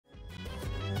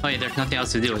Oh yeah, there's nothing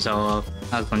else to do, so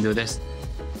I'm gonna do this.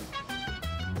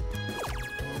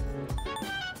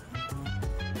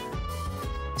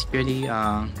 Security,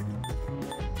 I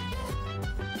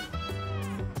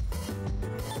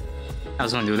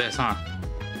was gonna do this, huh?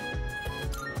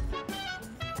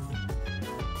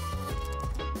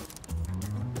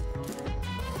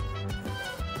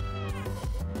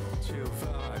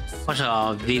 Watch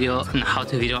a video,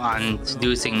 how-to video on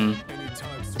seducing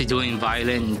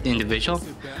violent individual.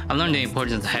 I've learned the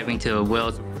importance of having the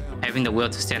will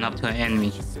to stand up to an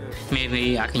enemy.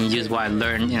 Maybe I can use what I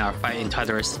learned in our fight in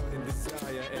Tartarus.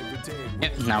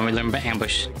 Yep, now we learn about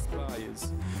ambush.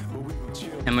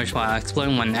 Ambush, while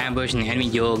exploring one ambush an enemy,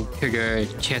 you'll trigger a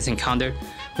chance encounter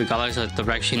regardless of the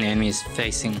direction the enemy is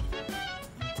facing.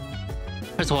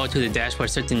 First of all, to the dash for a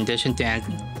certain distance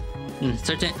to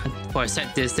for a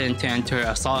set distance to enter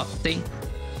assaulting.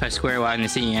 Press square while in the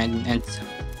scene and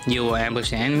you will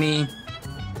ambush the enemy.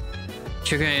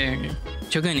 Triggering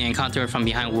the encounter from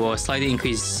behind will slightly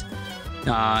increase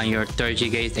your 30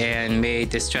 gauge and may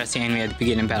distress the enemy at the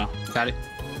beginning of battle. Got it?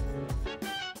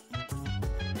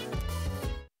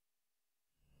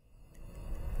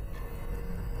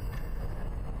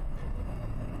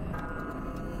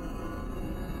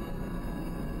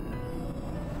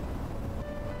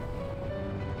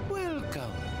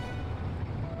 Welcome.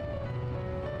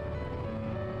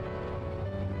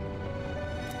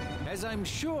 As I'm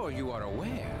sure you are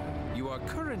aware, you are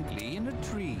currently in a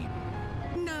dream.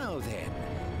 Now then,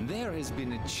 there has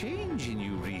been a change in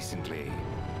you recently.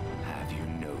 Have you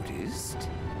noticed?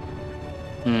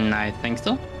 I think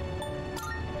so.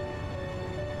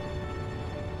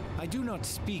 I do not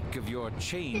speak of your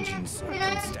change in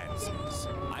circumstances.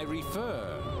 I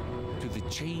refer to the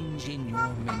change in your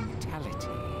mentality.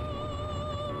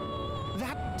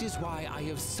 That is why I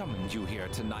have summoned you here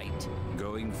tonight.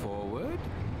 Going forward,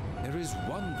 there is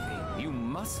one thing you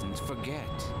mustn't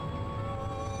forget.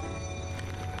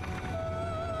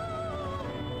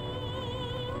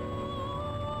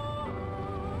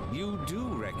 You do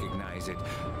recognize it.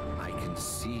 I can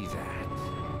see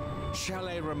that. Shall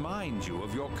I remind you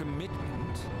of your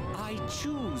commitment? I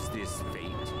choose this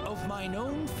fate of mine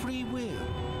own free will.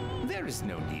 There is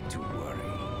no need to worry.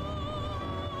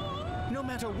 No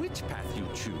matter which path you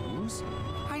choose,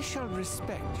 I shall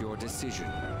respect your decision.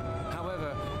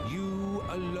 However, you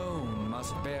alone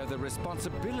must bear the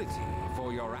responsibility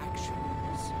for your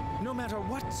actions, no matter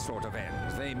what sort of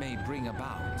end they may bring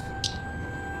about.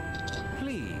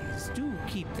 Please do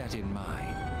keep that in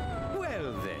mind.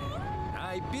 Well then,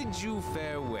 I bid you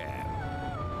farewell.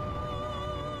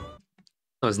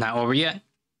 So it's not over yet?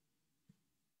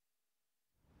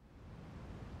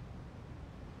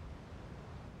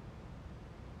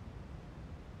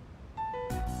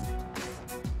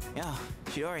 Yo,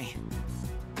 Shiori.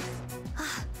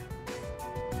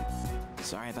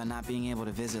 Sorry about not being able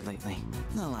to visit lately.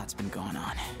 A lot's been going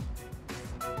on.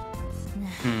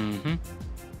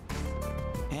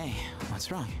 Hey,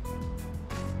 what's wrong?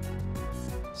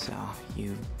 So,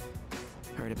 you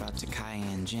heard about Takai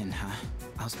and Jin, huh?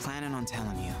 I was planning on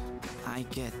telling you. I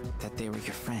get that they were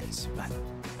your friends, but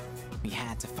we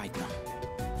had to fight them.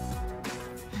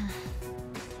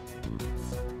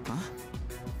 Huh?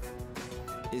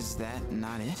 Is that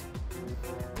not it?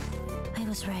 I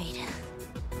was right.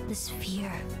 This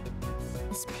fear,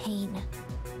 this pain.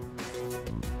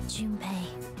 Junpei,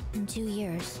 in 2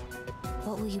 years,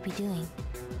 what will you be doing?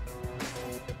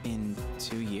 In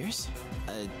 2 years?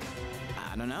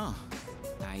 I don't know.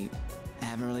 I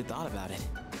haven't really thought about it.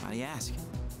 Why do you ask?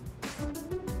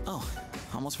 Oh,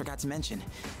 almost forgot to mention.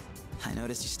 I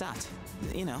noticed you stopped.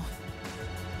 You know,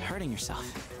 hurting yourself.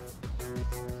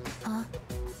 Huh?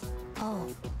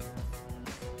 Oh.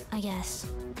 I guess.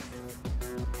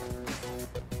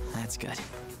 That's good.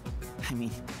 I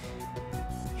mean,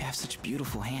 you have such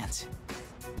beautiful hands.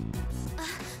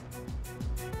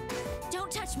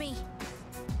 Don't touch me!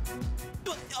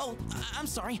 Oh, I'm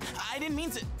sorry. I didn't mean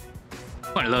to.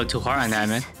 Went a little too hard on that,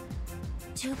 man.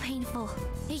 Too painful.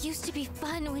 It used to be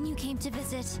fun when you came to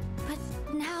visit, but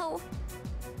now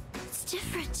it's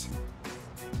different.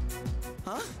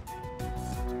 Huh?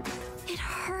 It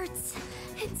hurts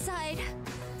inside.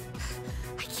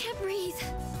 I can't breathe.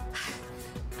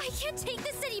 I can't take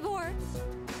this anymore.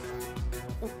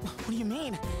 What do you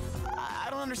mean? I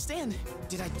don't understand.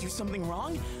 Did I do something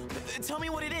wrong? Tell me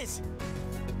what it is.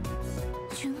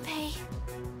 Junpei,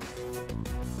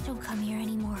 don't come here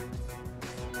anymore.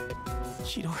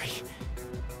 Chidori.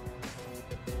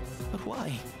 But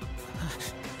why?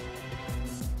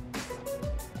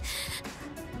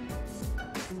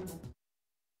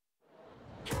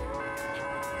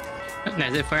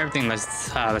 That's it for everything. Let's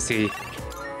see.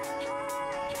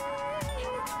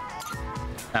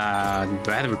 Do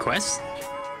I have a request?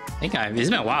 I think it's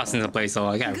been a while since I played, so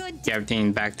I gotta get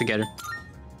everything back together.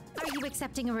 Are you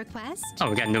accepting a request? Oh,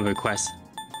 we got a new request.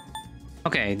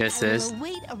 Okay, this is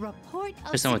await a report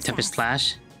of personal Tempest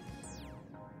Slash.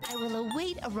 I will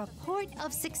await a report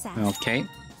of success. Okay.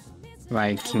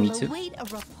 Right, Kimitsu. Await a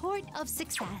report of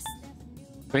success.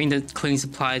 Bring the cleaning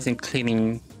supplies and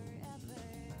cleaning.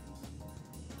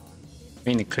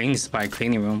 Bring the cleaning supply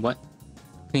cleaning room. What?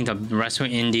 Clean the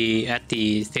restaurant at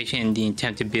the station in the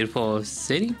attempted beautiful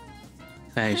city.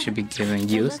 I should be given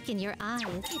use. Look in your eyes,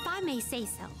 if I may say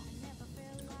so.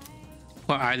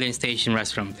 For Island Station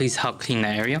restaurant, please help clean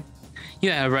that area.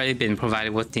 You have already been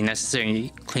provided with the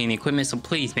necessary cleaning equipment, so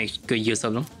please make good use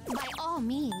of them. By all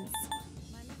means.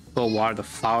 Go water the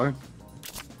flower.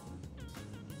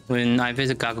 When I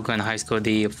visit Gakugan High School,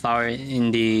 the flower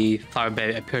in the flower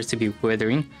bed appears to be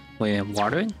withering. Will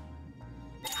water it?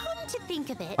 Come to think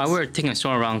of it. While we were taking a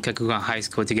stroll around Gakugan High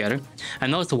School together, I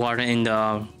noticed the water in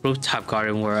the rooftop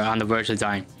garden were on the verge of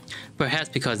dying. Perhaps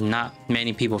because not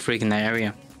many people frequent that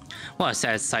area. What a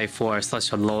sad sight for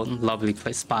such a lovely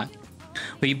spot.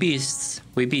 Will you be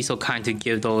so kind to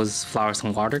give those flowers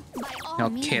some water?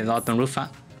 Okay, out the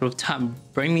rooftop,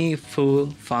 bring me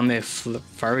food from a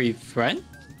furry friend?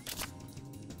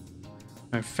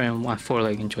 My friend, one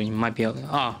four-legged enjoying might be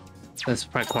oh, that's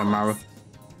probably Koromaru.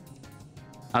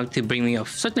 Out to bring me a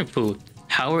certain food.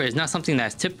 However, it's not something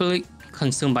that's typically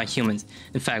consumed by humans.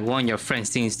 In fact, one of your friends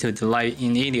seems to delight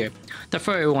in eating it. The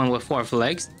furry one with 4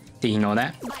 legs. Did you know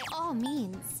that? By all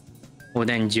means. Well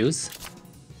then, juice.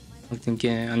 I'm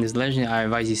thinking on this legend, I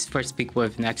advise you first speak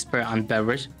with an expert on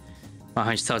beverage. My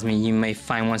hunch tells me you may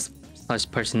find one such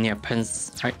person near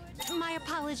Prince. Right? My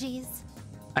apologies.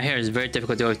 I hear it's very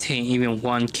difficult to obtain even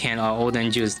one can of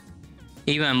Oden juice.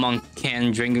 Even among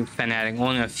can drinking fanatic,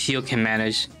 only a few can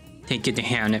manage to get their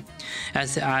hand on it.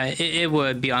 As it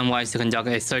would be unwise to conduct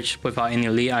a search without any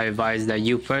lead, I advise that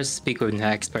you first speak with an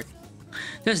expert.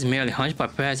 This is merely hunch,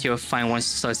 but perhaps you'll find one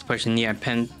such person near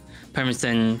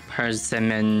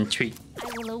Persimmon Tree.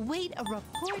 I will await a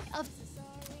report of...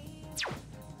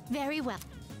 Very well.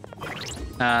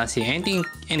 See, any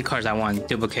cards I want,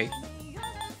 duplicate.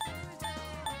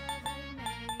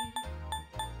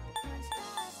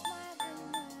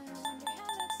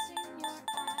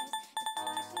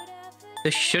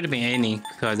 This should have been any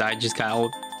because I just got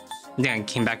old. Then I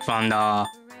came back from the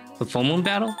full moon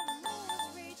battle.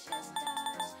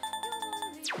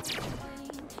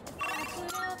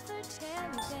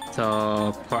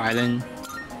 So, Port Island.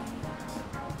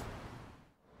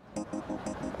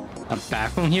 A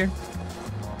bathroom here?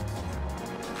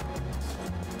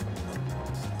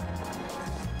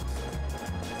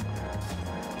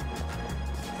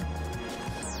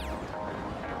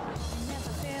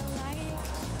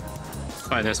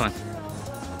 Alright, this one.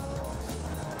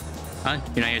 Huh?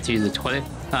 You're not here to use the toilet?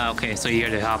 Okay, so you're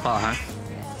here to help out,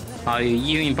 huh?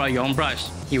 You even brought your own brush.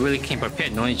 You really came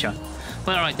prepared, don't you?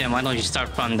 Well, alright then, why don't you start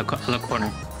from the other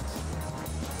corner?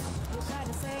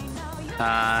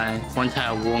 One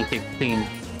time won't get clean.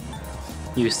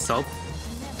 Use soap.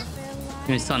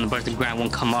 Even so, on the brush, the ground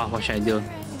won't come off. What should I do?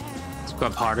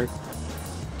 Scrub harder.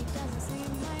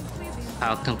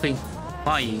 I'll complete.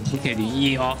 Why you can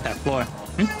eat off that floor?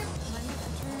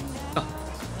 Oh.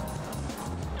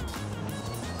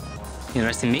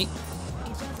 Interesting meat.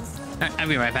 Alright, I'll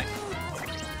be right back.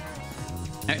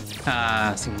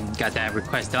 Alright, so got that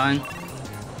request done.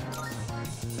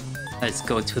 Let's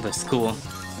go to the school.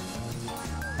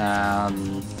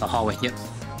 The hallway, yep.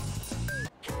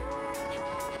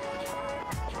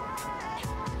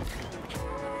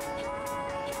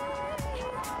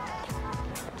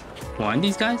 One of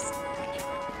these guys?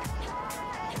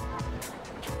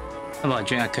 How about a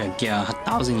drink I could get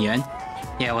 1,000 yen?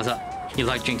 Yeah, what's up? You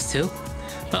like drinks too?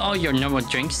 But all your normal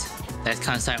drinks, that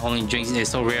kind of side only drinks is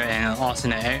so rare and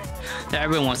awesome that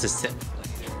everyone wants to sip.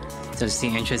 So see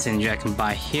interest in drink I can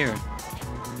buy here.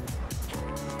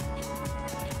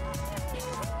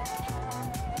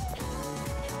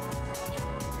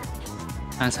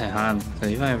 If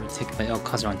I ever take like, oh,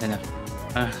 cost around 10.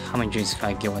 How many drinks can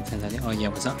I get with 10? Oh yeah,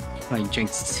 what's up? Like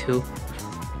drinks too.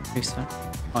 Drinks.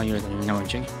 Oh, you're the number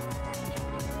drink.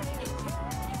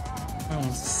 I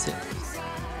don't sip.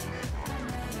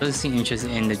 Doesn't seem interested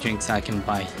in the drinks I can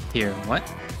buy here. What?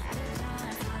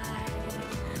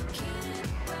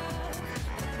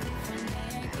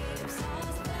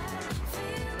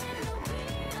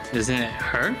 Isn't it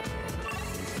her?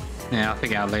 Yeah, I'll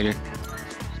figure it out later.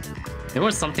 There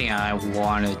was something I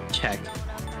want to check.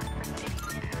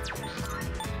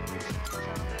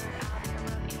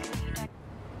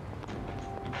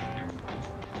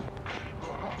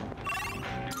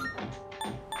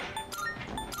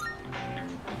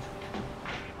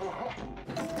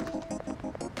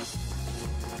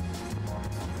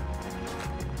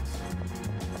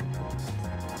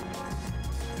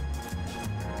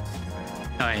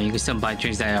 Alright, you can still buy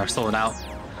drinks that are sold out.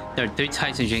 There are 3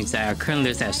 types of drinks that are currently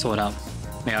listed as sold out.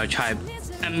 Maybe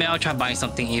I'll try buying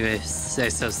something even if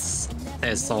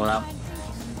it's sold out.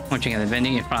 One drink at the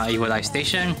vending in front of Eagle Life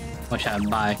Station. What should I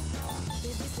buy?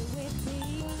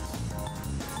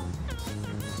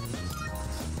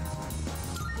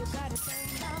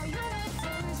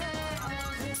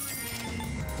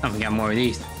 Oh, we got more of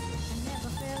these.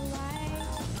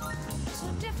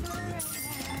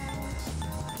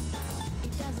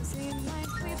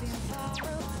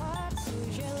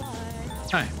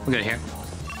 Alright, we're good here.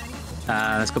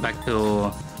 Let's go back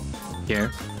to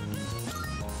here.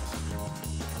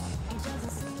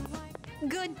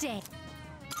 Good day.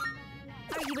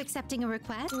 Are you accepting a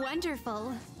request?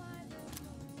 Wonderful.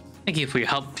 Thank you for your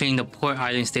help cleaning the Port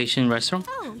Island Station restroom.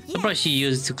 Oh, The brush you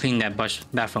used to clean that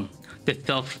bathroom. The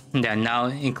filth that now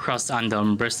encrusts on the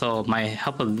bristle might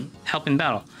help in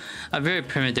battle. A very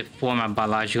primitive form of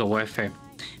biological warfare.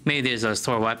 Maybe there's a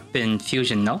sword weapon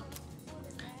fusion, no?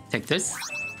 Take this.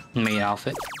 Maid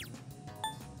outfit.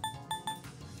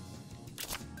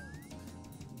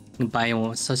 Buy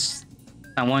one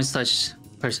such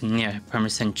person near a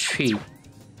permanent tree.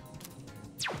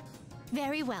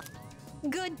 Very well.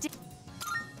 Good day.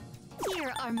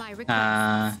 Here are my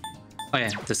requests. Oh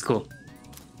yeah, the school.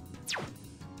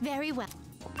 Very well.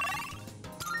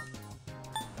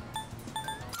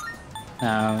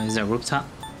 Is there a rooftop?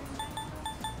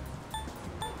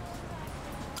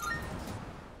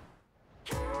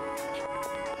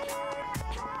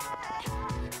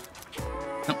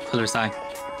 Nope, other side.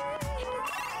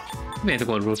 We have to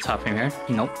go to rooftop from here.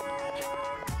 Nope.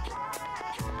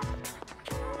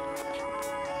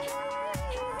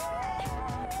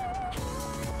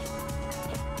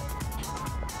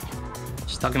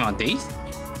 She's talking about these?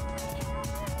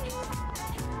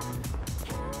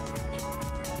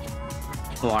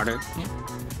 Water.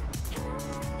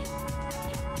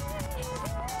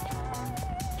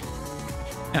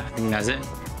 Yeah, I think that's it.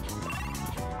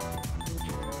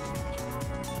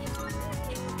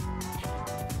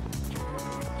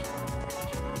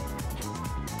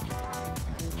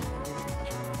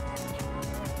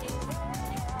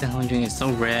 The whole drink is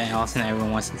so rare and often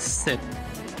everyone wants to sip.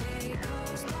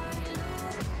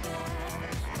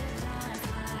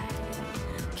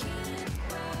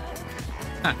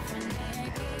 Huh.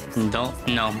 Don't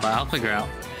know, but I'll figure out.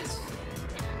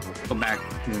 Go back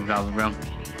to the velvet room.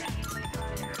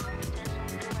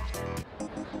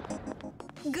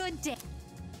 Good day.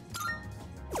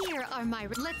 Here are my.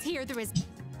 Let's hear the result.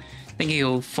 Thank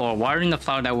you for watering the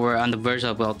flower that were on the verge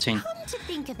of wilting. Come to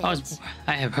think of it.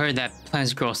 I have heard that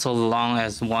plants grow so long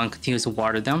as one continues to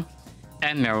water them.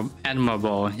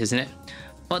 Admirable, isn't it?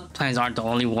 But plants aren't the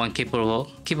only one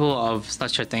capable of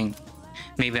such a thing.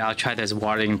 Maybe I'll try this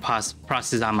watering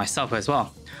process on myself as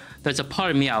well. There's a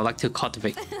part of me I'd like to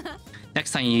cultivate.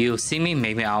 Next time you see me,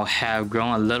 maybe I'll have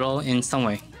grown a little in some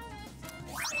way.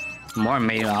 More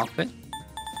maid outfit.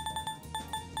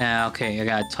 Okay, I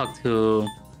gotta talk to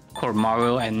Court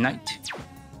Mario at night.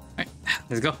 Alright,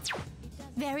 let's go.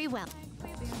 Very well.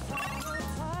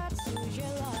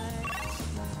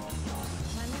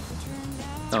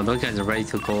 So those guys are ready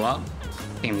to go up.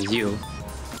 Same as you.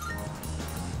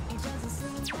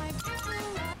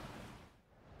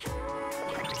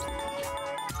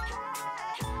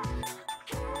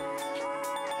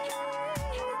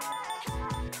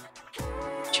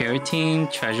 Cherry team,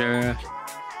 treasure.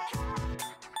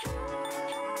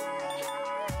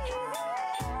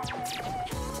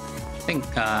 I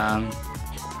think I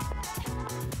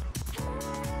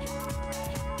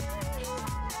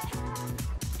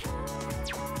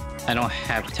don't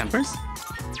have tempers.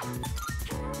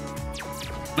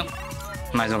 Nope.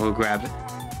 Might as well go grab it.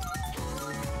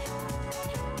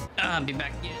 I'll be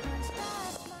back again.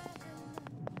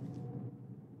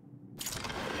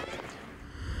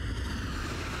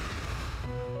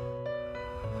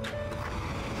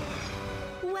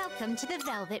 Welcome to the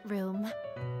Velvet Room.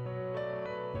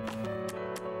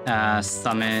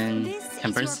 Summon This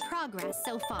tempers. is your progress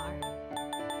so far.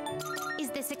 Is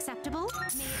this acceptable?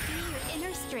 May it be your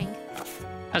inner strength.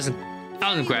 I'll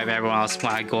just grab everyone else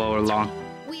when I go along.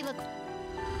 We look.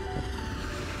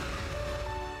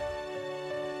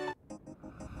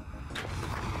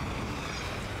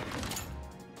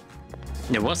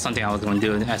 There was something I was going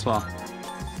to do as well.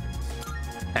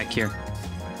 Back here.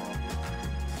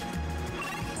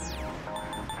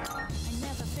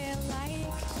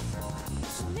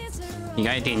 You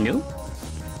got anything new?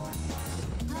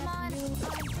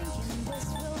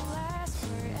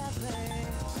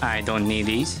 I don't need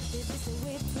these.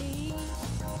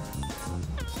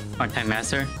 Part-time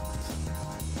master.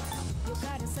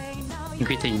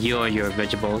 Increase the yield of your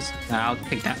vegetables. I'll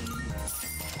take that.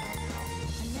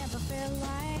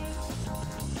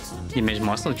 Image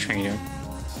muscle trainer.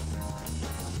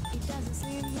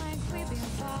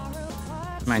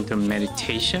 Mind through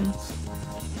meditation.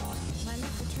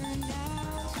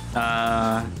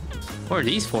 What are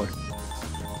these for?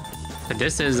 So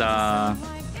this is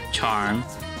charm,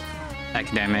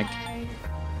 academic,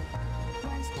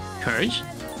 courage.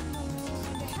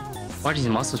 What is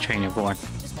muscle training for?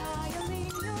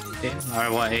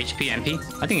 Or what, HP MP?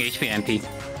 I think HP MP.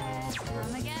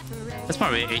 That's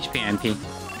probably HP MP.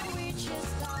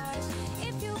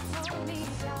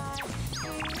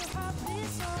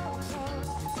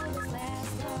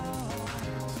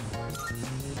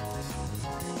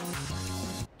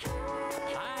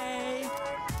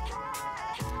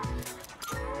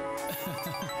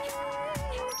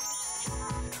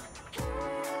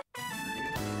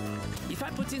 If I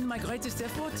put in my greatest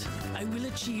effort, I will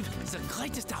achieve the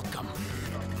greatest outcome.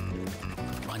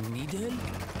 One needle,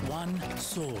 one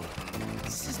soul.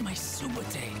 This is my super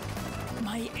day,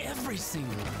 my everything.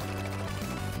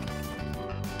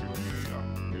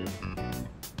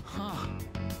 Huh.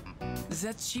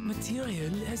 That cheap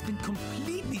material has been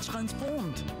completely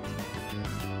transformed.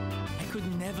 I could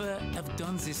never have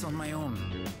done this on my own.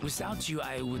 Without you,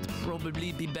 I would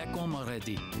probably be back home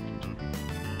already.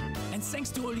 And thanks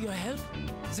to all your help,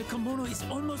 the kimono is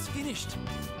almost finished.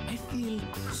 I feel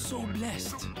so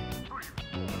blessed.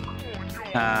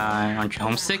 Aren't you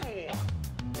homesick?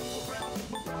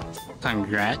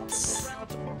 Congrats.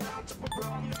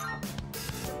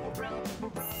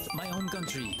 My home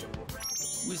country.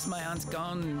 With my aunt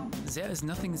gone, there is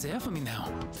nothing there for me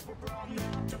now.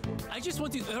 I just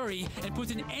want to hurry and put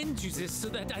an end to this so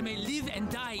that I may live and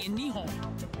die in Nihon.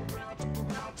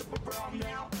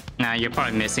 Nah, you're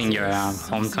probably missing your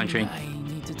home country. I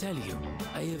need to tell you,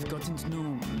 I have gotten to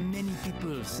know many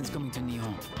people since coming to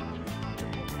Nihon.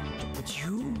 But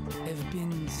you have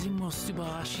been the most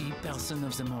Subarashi person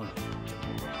of them all.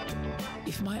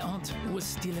 If my aunt was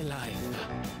still alive,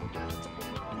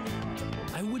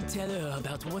 I would tell her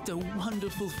about what a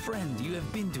wonderful friend you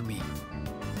have been to me.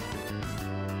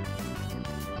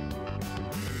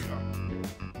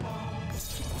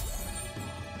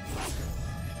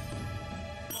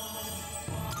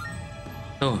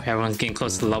 Oh, everyone's getting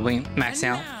close to leveling max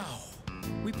out. Now,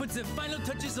 we put the final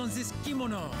touches on this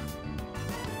kimono.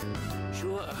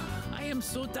 Sure, I am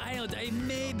so tired I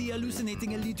may be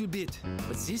hallucinating a little bit,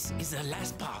 but this is the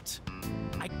last part.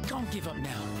 I can't give up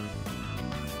now.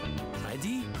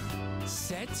 Ready,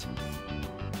 set,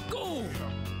 go!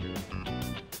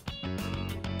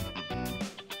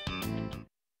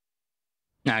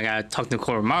 Now I gotta talk to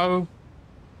Koromaru.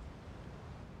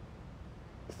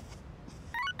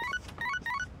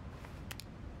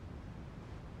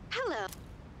 Hello.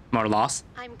 More loss.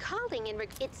 I'm calling in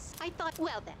I thought,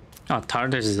 well then. Oh,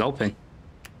 Tartarus is open.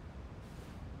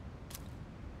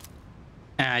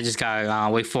 And I just gotta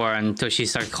wait for her until she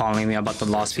starts calling me about the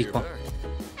lost people.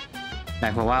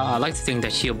 Back for a while, I like to think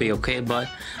that she'll be okay, but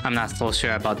I'm not so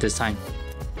sure about this time.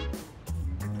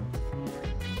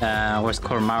 Where's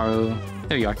Koromaru?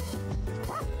 There you are.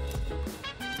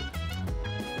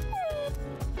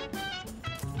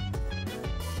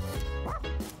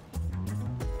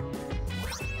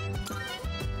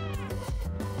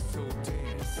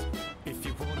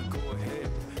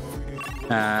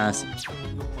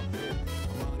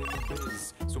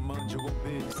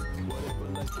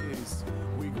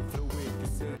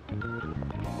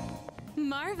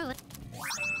 Marvelous.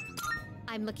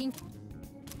 I'm looking.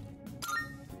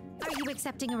 Are you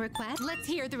accepting a request? Let's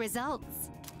hear the results.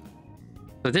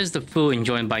 So this is the food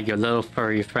enjoyed by your little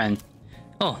furry friend.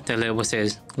 Oh, the label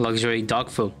says luxury dog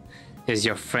food. Is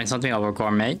your friend something of a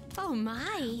gourmet? Oh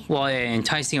my. Well, an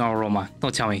enticing aroma.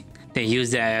 Don't tell me. They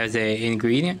use that as an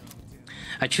ingredient?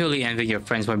 I truly envy your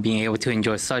friends for being able to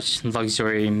enjoy such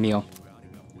luxury meal.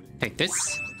 Take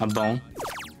this, a bone.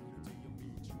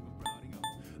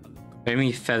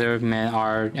 Maybe Feather Man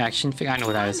are action figure. I know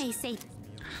what that is.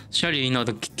 Surely you know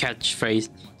the catchphrase,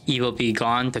 "Evil be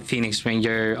gone, the Phoenix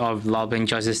Ranger of love and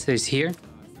justice is here."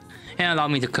 And allow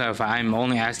me to clarify, I'm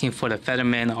only asking for the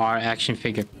Featherman R action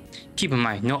figure. Keep in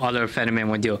mind, no other Featherman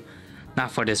will do.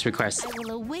 Not for this request. I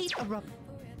will await a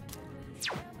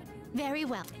Very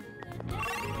well.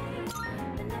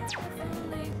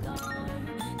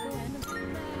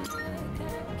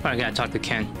 I gotta talk to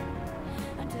Ken.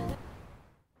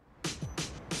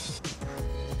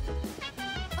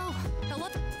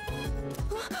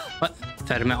 What?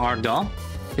 Featherman R doll?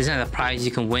 Isn't that a prize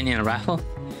you can win in a raffle?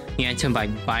 You enter by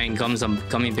buying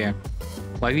gummy bear.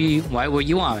 Why were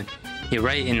you on? You're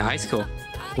right in high school.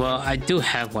 Well, I do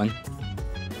have one.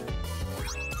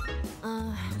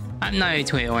 I'm not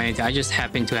into it or anything. I just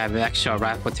happen to have an extra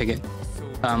raffle ticket.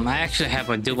 I actually have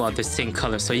a duo of the same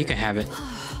color, so you can have it.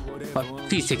 But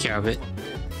please take care of it.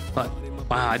 But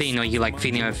wow, I didn't know you like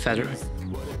Phoenix Ranger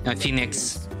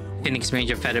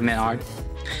Featherman art.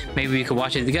 Maybe we could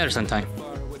watch it together sometime.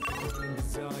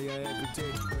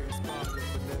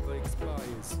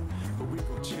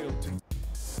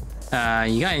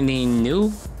 You got any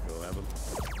new?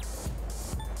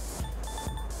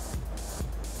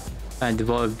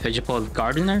 Devoted vegetable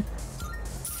gardener?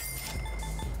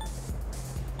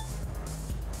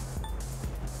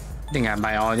 I think I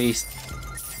buy all these.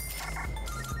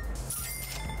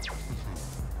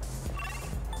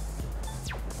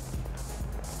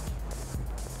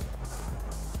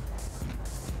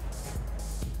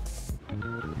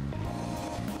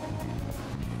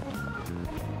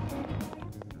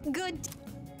 Good.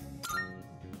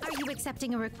 Are you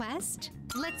accepting a request?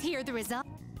 Let's hear the result.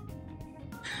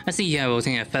 I see you have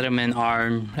holding a Featherman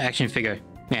arm action figure.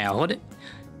 May I hold it?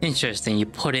 Interesting, you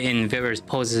put it in various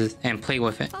poses and play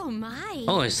with it. Oh my.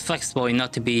 Oh, it's flexible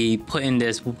enough to be put in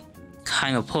this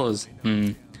kind of pose.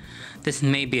 This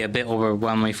may be a bit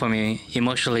overwhelming for me,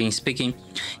 emotionally speaking.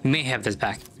 You may have this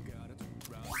back.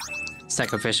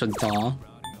 Sacrificial doll.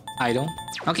 Idol.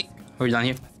 Okay, we're done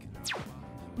here.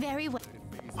 Very well.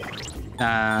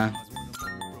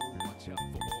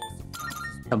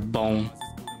 A bone.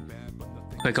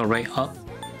 Wiggle right up.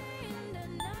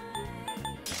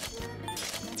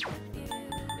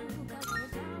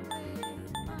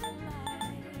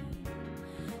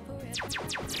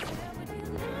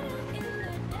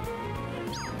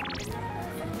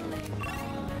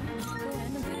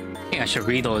 I think I should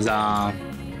read those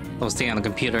things on the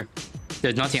computer.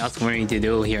 There's nothing else for me to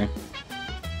do here.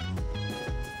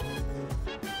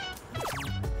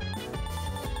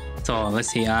 So let's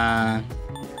see,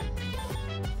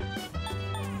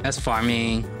 that's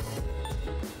farming.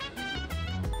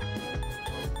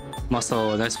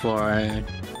 Muscle, that's for... I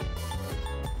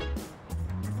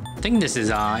think this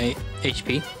is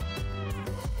HP.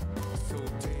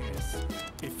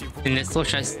 In this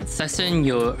social session,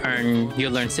 you'll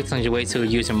learn 600 ways to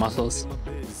use your muscles.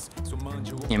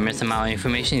 The immense amount of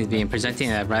information is being presented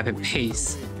at a rapid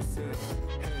pace.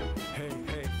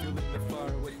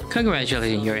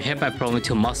 Congratulations, you're hereby promoted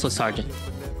to Muscle Sergeant.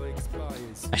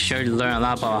 I sure learned a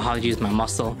lot about how to use my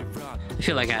muscle. I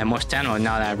feel like I have more stamina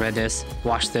now that I read this,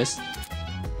 watched this.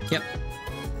 Yep.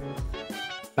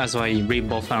 That's why you read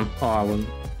both of them, or I will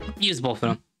use both of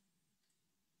them.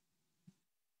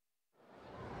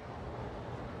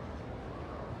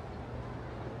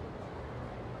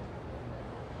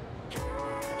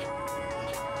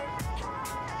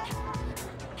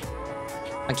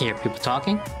 I can hear people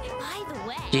talking. By the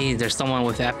way. Geez, there's someone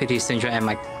with apathy syndrome at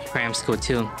my cram school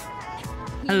too.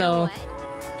 Hello.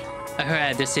 I heard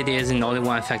that this city isn't the only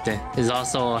one affected. It's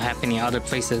also happening in other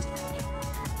places.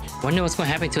 Wonder what's going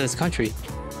to happen to this country.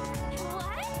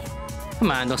 What?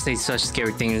 Come on, don't say such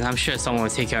scary things. I'm sure someone will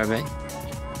take care of it.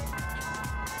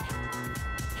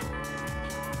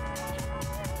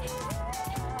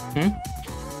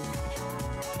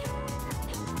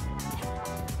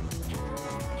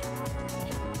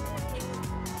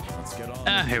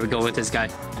 Here we go with this guy.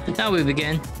 Now we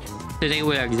begin. Today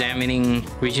we are examining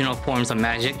regional forms of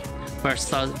magic.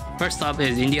 First up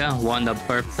is India, one the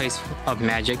birthplace of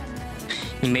magic.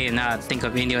 You may not think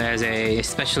of India as a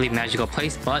especially magical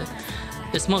place, but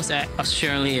this most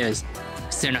assuredly is.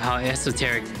 Consider how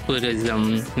esoteric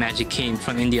Buddhism magic came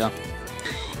from India.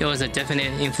 It was a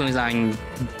definite influence on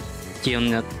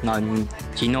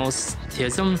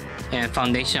Gnosticism and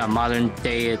foundation of modern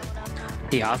day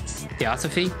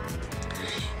theosophy.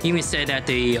 Even said that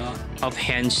the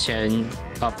Upanishad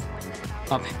part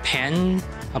of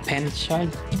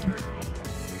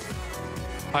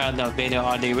the Veda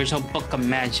are the original book of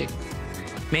magic.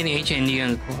 Many ancient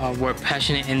Indians were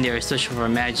passionate in their search for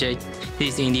magic.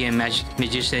 These Indian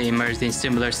magicians emerged in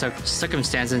similar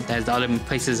circumstances as other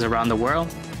places around the world.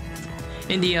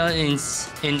 In India, it's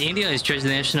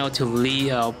traditional to lead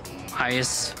a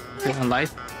pious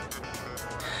life.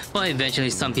 But eventually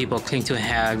some people claim to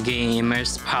have gained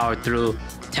immense power through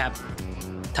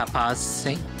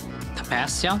tapasya.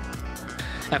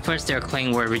 At first their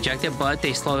claims were rejected, but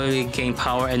they slowly gained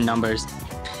power in numbers.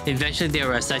 Eventually they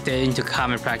were accepted into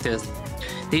common practice.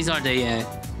 These are the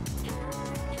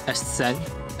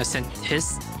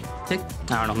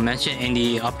mentioned in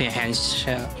the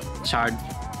Upanishad.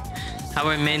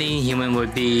 However, many humans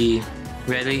would be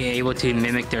readily able to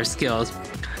mimic their skills.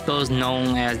 Those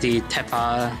known as the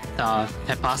Tapasa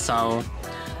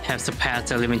have surpassed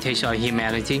the limitation of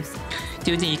humanity.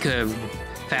 Do you think you could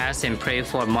fast and pray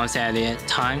for months at a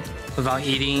time without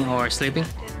eating or sleeping?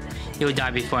 You would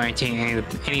die before attaining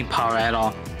any power at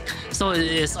all. So it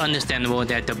is understandable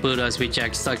that the Buddhas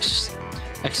reject such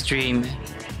extreme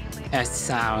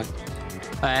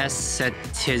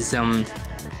asceticism.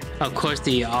 Of course,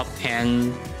 the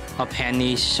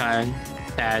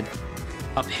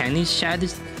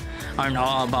Upanishads aren't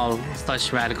all about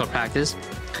such radical practice.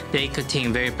 They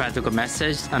contain very practical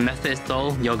methods,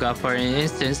 though. Yoga, for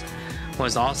instance,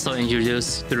 was also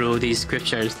introduced through these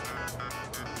scriptures.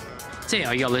 Say,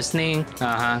 are you listening?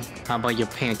 How about you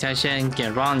paying attention?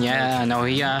 Get it wrong? Yeah, I know.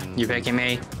 Yeah, you're begging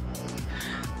me.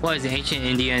 What is the ancient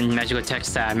Indian magical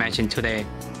text that I mentioned today?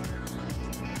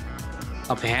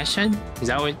 Upanishad? Is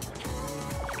that what?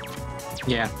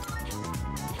 Yeah.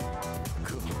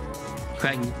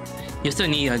 Correct. You still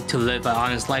need to live an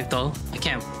honest life, though. I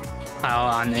can't pile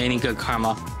on any good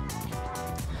karma.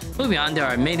 Moving on, there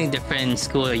are many different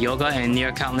schools of yoga and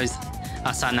near countless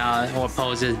asana or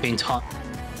poses being taught.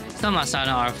 Some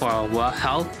asana are for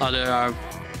health,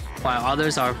 while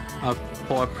others are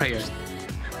for prayers.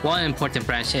 One important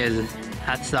branch is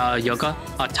Hatha yoga,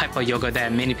 a type of yoga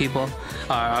that many people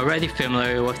are already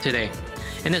familiar with today.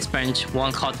 In this branch,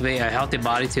 one cultivates a healthy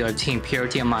body to attain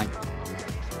purity of mind.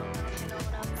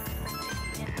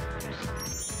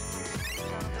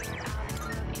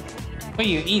 What are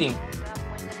you eating?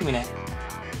 Give me that.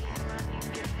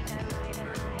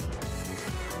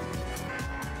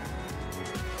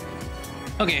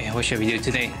 Okay, what should we do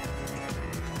today?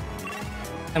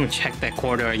 Let me check that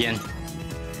quarter again.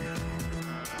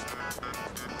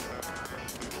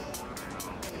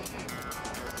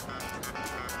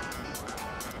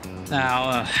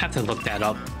 I'll have to look that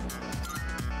up.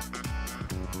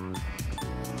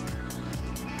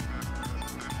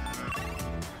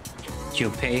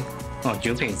 Junpei. Oh,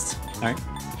 Junpei's. Alright.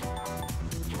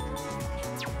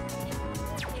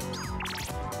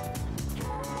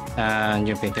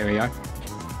 Junpei, there we are.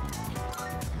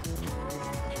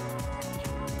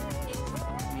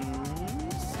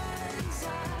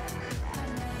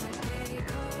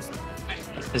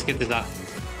 Let's get this out.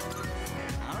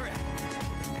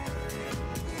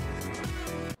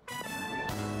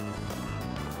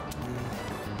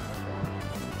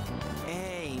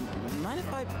 Hey, mind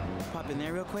if I pop in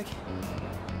there real quick?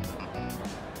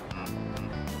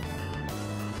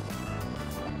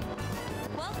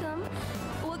 Welcome.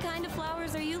 What kind of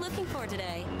flowers are you looking for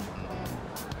today?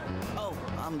 Oh,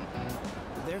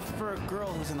 they're for a girl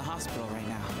who's in the hospital right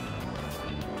now.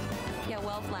 Yeah,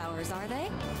 wildflowers, are they?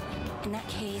 In that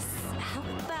case, how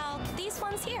about these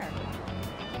ones here?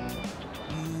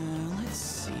 Let's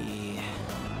see.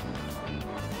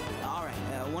 All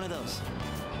right, one of those.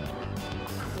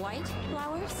 White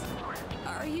flowers?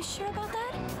 Are you sure about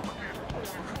that?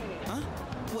 Huh?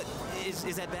 What, is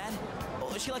that bad?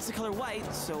 Oh, she likes the color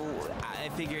white, so I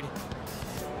figured...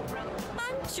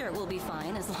 I'm sure it will be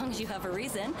fine as long as you have a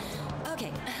reason.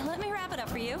 Okay, let me wrap it up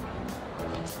for you.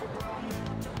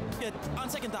 On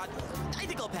second thought, I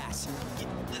think I'll pass.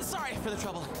 Sorry for the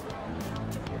trouble.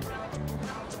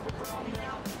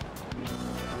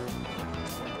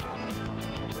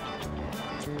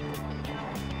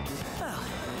 Well,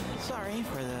 sorry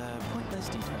for the pointless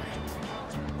detour.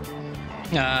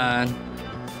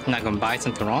 Not gonna buy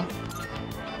something wrong?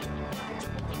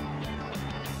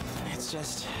 It's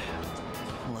just...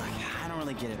 Look, I don't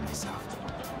really get it myself.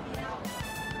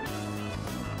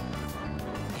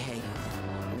 Hey,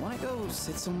 wanna go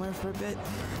sit somewhere for a bit?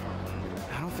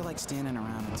 I don't feel like standing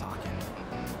around and talking.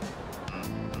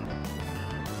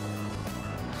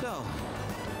 So,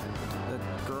 the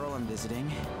girl I'm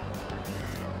visiting,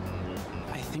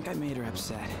 I think I made her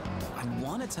upset. I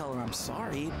want to tell her I'm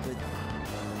sorry, but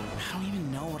I don't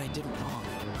even know what I did wrong.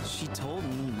 She told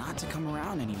me not to come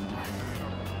around anymore.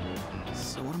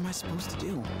 So what am I supposed to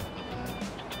do?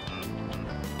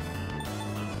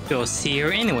 You'll see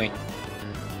her anyway.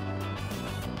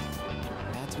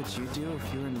 That's what you'd do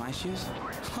if you were in my shoes?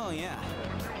 Oh yeah.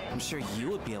 I'm sure you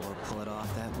would be able to pull it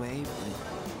off that way, but...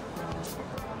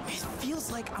 It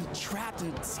feels like I'm trapped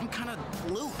in some kind of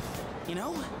loop, you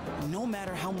know? No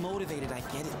matter how motivated I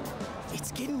get,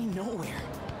 it's getting me nowhere.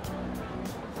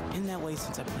 Been that way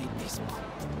since I played baseball.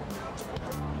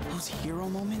 Those hero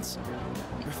moments,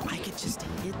 where if I could just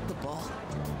hit the ball,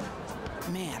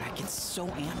 man, I get so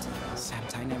amped.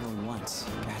 Except I never once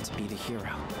got to be the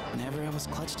hero. Whenever it was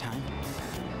clutch time,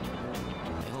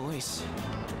 I always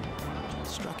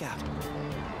struck out.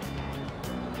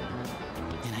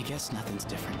 And I guess nothing's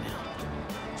different now.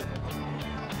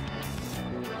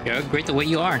 You're great the way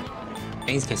you are.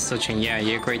 Things can still change. Yeah,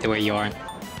 you're great the way you are.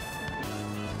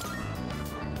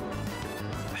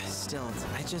 Still,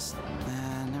 just...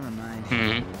 never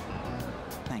mind.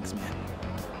 Thanks, man.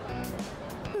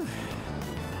 Whew.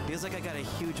 Feels like I got a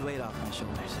huge weight off my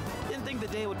shoulders. Didn't think the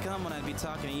day would come when I'd be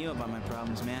talking to you about my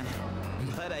problems, man.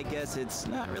 But I guess it's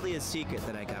not really a secret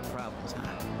that I got problems,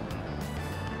 huh?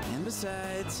 And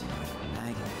besides,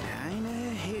 I kinda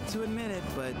hate to admit it,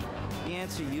 but the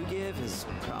answer you give is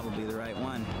probably the right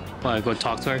one. Well, go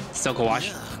talk to her. Still go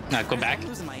watch. Go back. I'm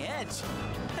losing my edge.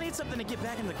 I need something to get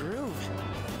back in the groove.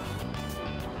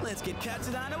 Let's get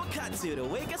Katsudan or Katsu to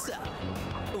wake us up.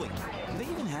 Oh, wait, do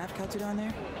they even have Katsudan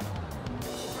there?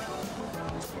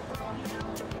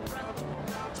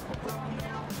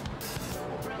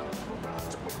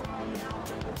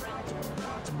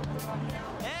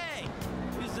 Hey,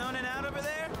 you zoning out over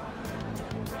there?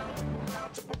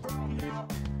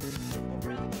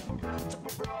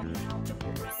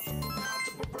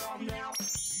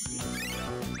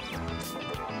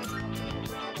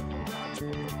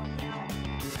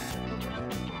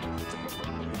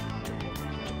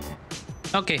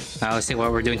 Okay, now let's see what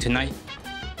we're doing tonight.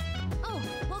 Oh,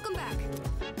 welcome back.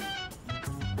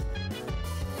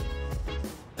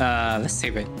 Let's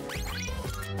save it.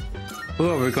 Who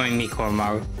are we going to meet,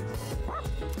 Koromaru?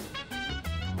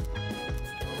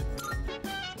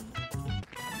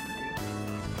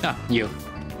 Ah, you.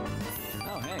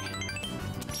 Oh, hey.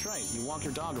 That's right, you walk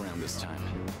your dog around this time.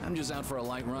 I'm just out for a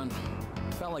light run.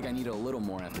 Felt like I needed a little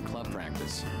more after club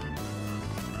practice.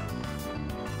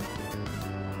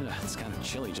 Ugh, it's kind of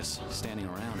chilly just standing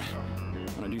around.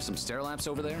 Wanna do some stair laps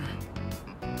over there?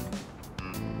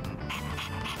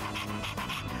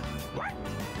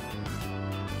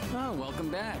 Oh, welcome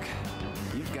back.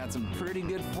 You've got some pretty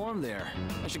good form there.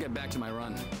 I should get back to my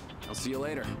run. I'll see you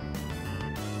later.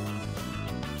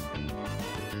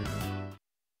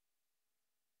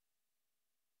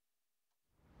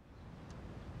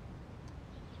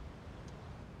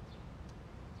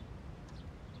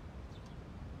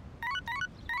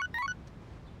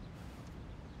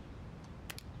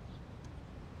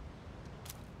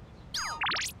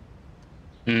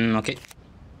 Okay.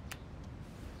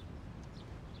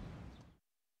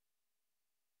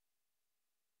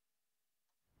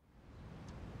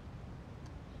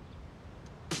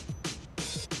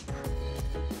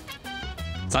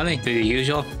 Something to the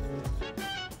usual.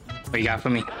 What you got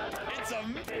for me?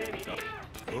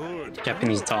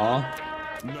 Japanese doll.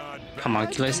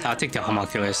 Homunculus. I'll take the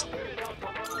homunculus.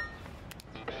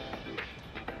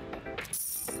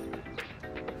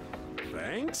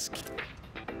 Thanks.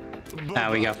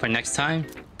 We got for next time.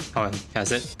 Oh,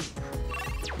 that's it.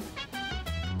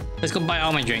 Let's go buy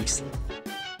all my drinks.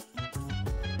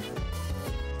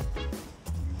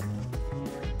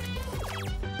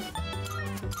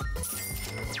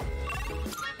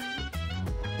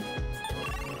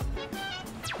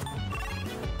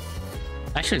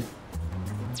 Actually,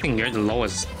 I think you're the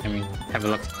lowest. I mean, have a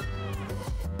look.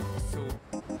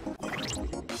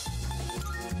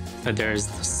 So there's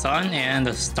the sun and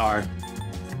the star.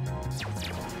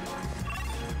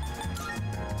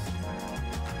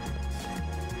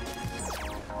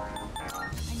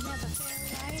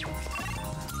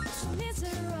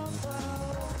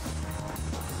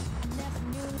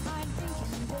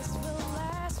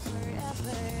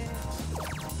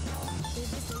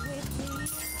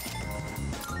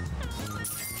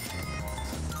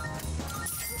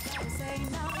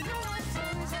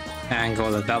 And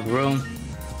go to the double room.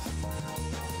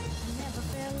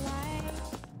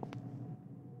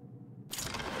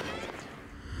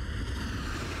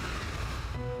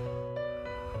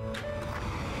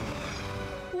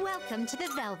 Welcome to the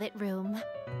Velvet Room.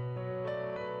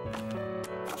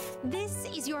 This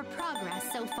is your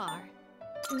progress so far.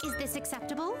 Is this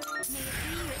acceptable? May it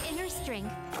be your inner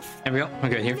strength. There we go. We're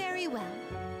good here. Very well.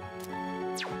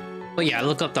 But yeah,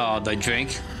 look up the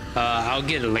drink. I'll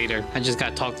get it later. I just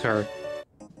gotta talk to her.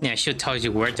 Yeah, she'll tell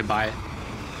you where to buy it.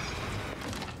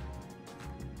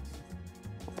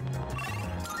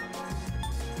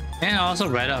 And I also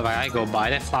read up. I go buy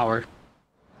that flower.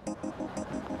 I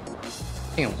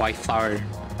think a white flower,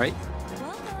 right?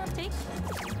 Well, take.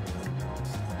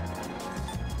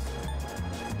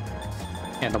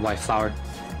 Yeah, the white flower.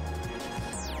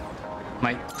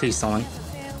 Might please someone.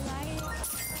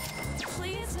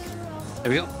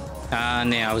 There we go.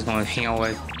 And then I was going to hang out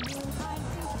with.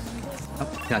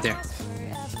 Oh, not there.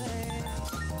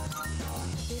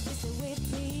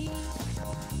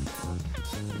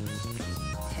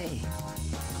 Hey.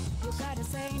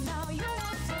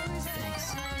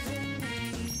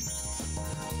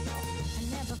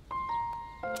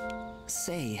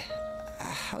 Say,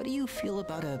 how do you feel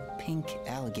about a pink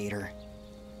alligator?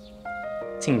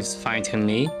 Seems fine to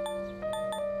me.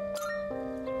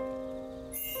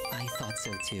 thought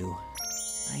so too.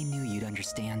 I knew you'd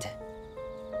understand.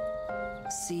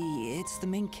 See, it's the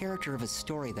main character of a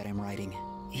story that I'm writing.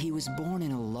 He was born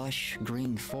in a lush,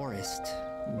 green forest,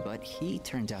 but he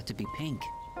turned out to be pink.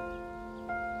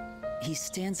 He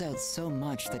stands out so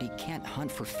much that he can't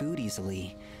hunt for food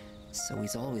easily, so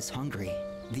he's always hungry.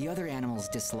 The other animals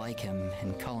dislike him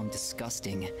and call him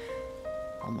disgusting,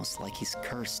 almost like he's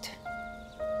cursed.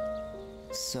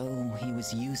 So he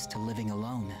was used to living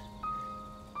alone.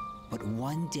 But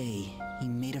one day, he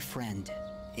made a friend.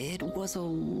 It was a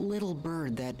little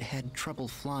bird that had trouble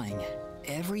flying.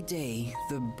 Every day,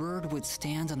 the bird would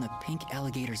stand on the pink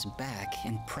alligator's back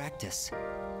and practice.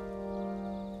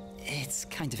 It's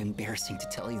kind of embarrassing to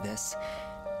tell you this.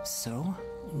 So,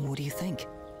 what do you think?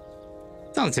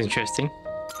 Sounds interesting.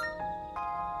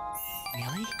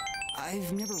 Really?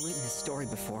 I've never written a story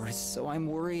before, so I'm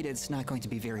worried it's not going to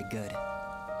be very good.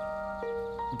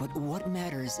 But what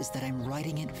matters is that I'm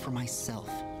writing it for myself.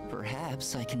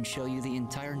 Perhaps I can show you the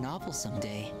entire novel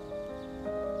someday.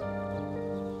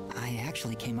 I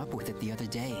actually came up with it the other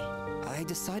day. I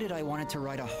decided I wanted to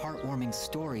write a heartwarming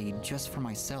story just for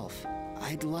myself.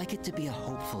 I'd like it to be a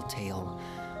hopeful tale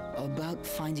about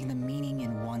finding the meaning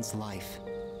in one's life.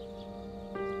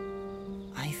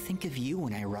 I think of you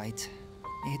when I write.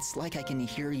 It's like I can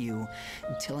hear you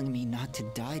telling me not to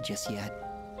die just yet.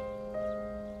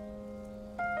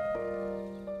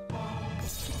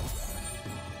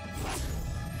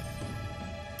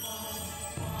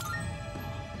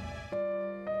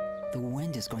 The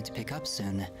wind is going to pick up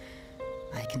soon.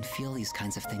 I can feel these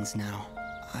kinds of things now.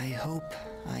 I hope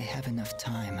I have enough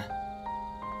time.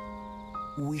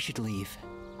 We should leave.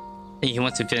 He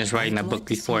wants to finish writing that book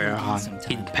before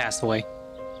he passed away.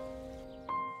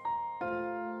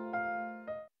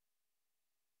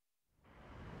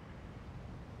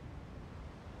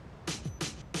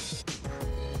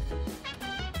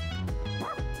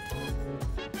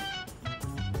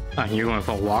 You're going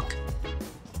for a walk?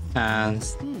 Well,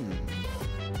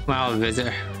 I'll visit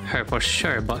her for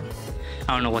sure, but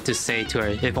I don't know what to say to her.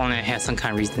 If only I had some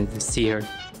kind of reason to see her.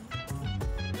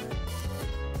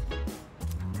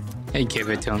 Hey, give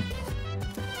it to him.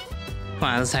 Come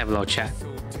on, let's have a little chat.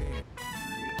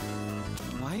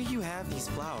 Why do you have these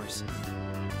flowers?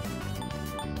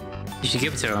 You should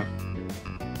give it to her.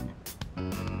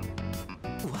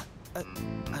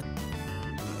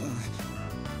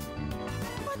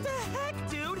 What the heck,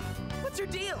 dude? What's your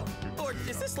deal? Or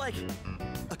is this like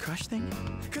a crush thing?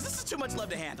 Because this is too much love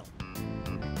to handle.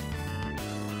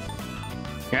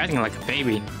 You're acting like a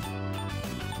baby.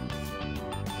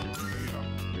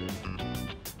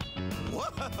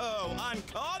 Whoa,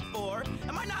 uncalled for?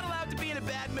 Am I not allowed to be in a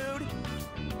bad mood?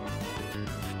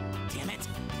 Damn it.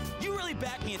 You really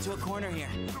backed me into a corner here.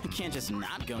 You can't just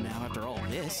not go now after all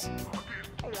this.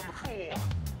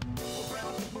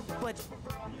 But,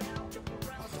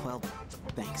 well,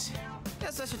 thanks.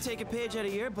 Guess I should take a page out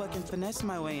of your book and finesse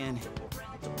my way in.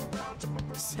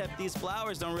 Except these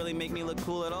flowers don't really make me look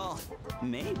cool at all.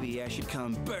 Maybe I should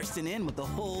come bursting in with the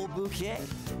whole bouquet.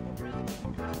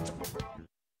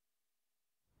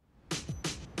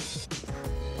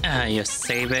 You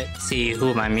save it. See who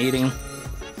am I meeting.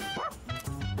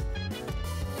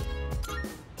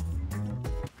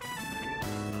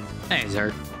 Hey,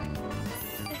 Zerd.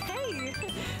 Hey,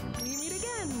 we meet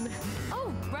again.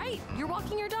 Oh, right, you're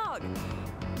walking your dog.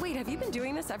 Wait, have you been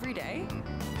doing this every day?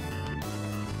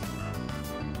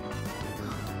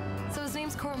 So his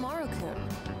name's Koromaru-kun.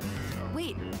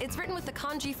 Wait, it's written with the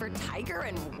kanji for tiger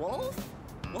and wolf?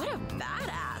 What a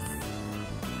badass.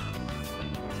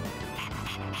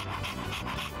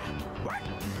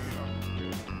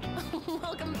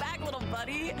 Welcome back, little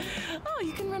buddy. Oh,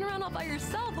 you can run around all by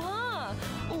yourself, huh?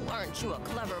 Oh, aren't you a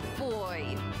clever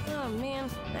boy? Oh, man,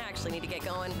 I actually need to get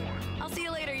going. I'll see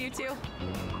you later, you two.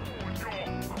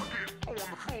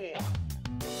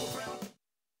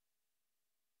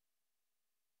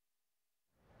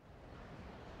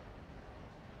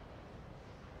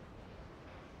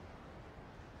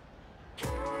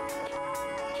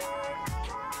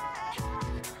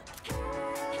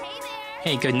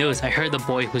 Hey, good news. I heard the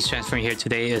boy who's transferring here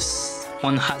today is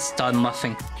one hot stud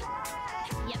muffin.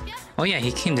 Oh yeah,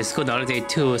 he came to school the other day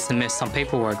too to submit some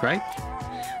paperwork, right?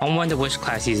 I wonder which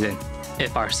class he's in.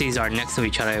 If our seats are next to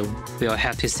each other, we'll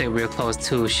have to sit real close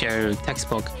to share a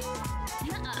textbook.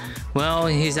 Well,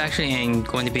 he's actually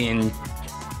going to be in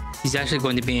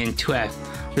 2F.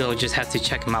 We'll just have to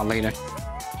check him out later.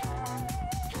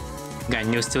 Got a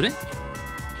new student?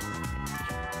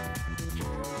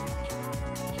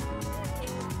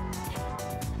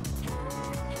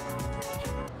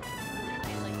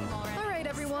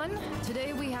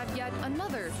 Today we have yet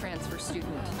another transfer student.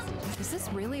 Is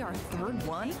this really our third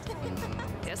one?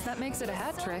 Guess that makes it a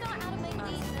hat trick.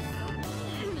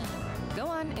 Go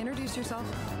on, introduce yourself.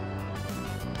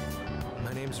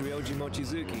 My name's Ryoji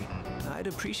Mochizuki. I'd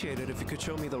appreciate it if you could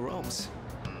show me the ropes.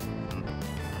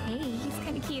 Hey, he's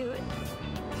kind of cute.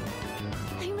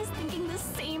 I was thinking the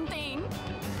same thing.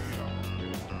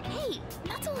 Hey,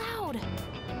 not so loud.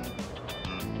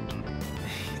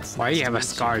 Why do you have a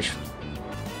scarf?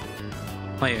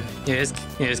 Wait, it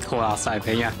is cool outside,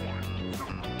 but yeah.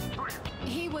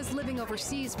 He was living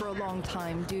overseas for a long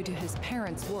time due to his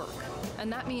parents' work,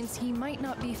 and that means he might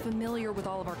not be familiar with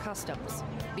all of our customs.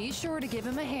 Be sure to give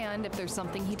him a hand if there's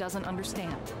something he doesn't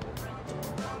understand.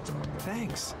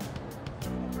 Thanks.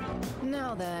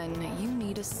 Now then, you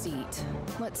need a seat.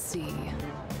 Let's see.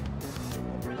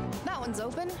 That one's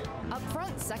open. Up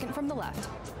front, second from the left.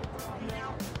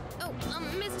 Oh,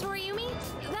 Miss Toriumi?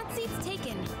 That seat's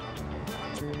taken.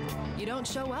 You don't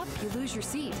show up, you lose your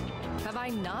seat. Have I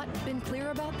not been clear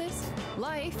about this?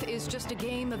 Life is just a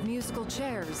game of musical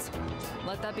chairs.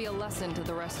 Let that be a lesson to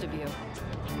the rest of you.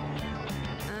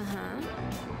 Uh-huh.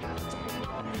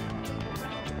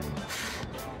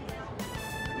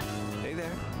 Hey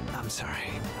there. I'm sorry.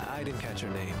 I didn't catch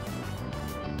your name.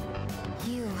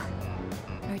 You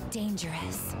are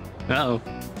dangerous. Uh-oh.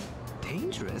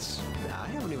 Dangerous? I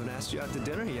haven't even asked you out to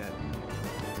dinner yet.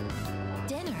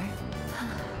 Dinner?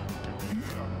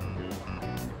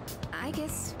 I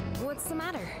guess, what's the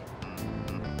matter?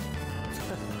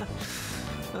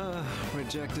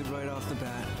 Rejected right off the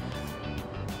bat.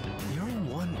 You're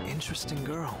one interesting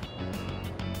girl.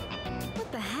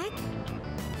 What the heck?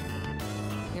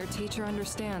 Your teacher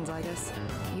understands, I guess.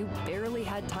 You barely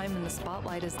had time in the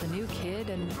spotlight as the new kid,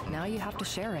 and now you have to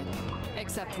share it.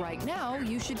 Except right now,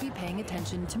 you should be paying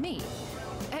attention to me.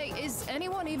 Hey, is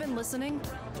anyone even listening?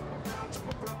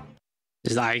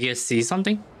 Does Aya see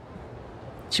something?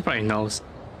 She probably knows.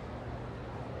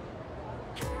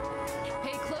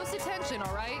 Pay close attention,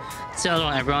 all right? Settle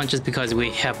on everyone, just because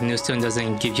we have new student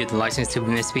doesn't give you the license to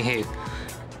misbehave.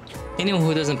 Anyone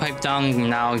who doesn't pipe down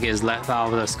now gets left out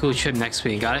of the school trip next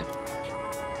week, got it?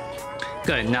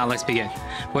 Good, now let's begin.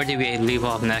 Where did we leave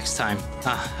off next time?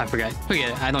 Ah, I forget.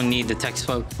 Forget it, I don't need the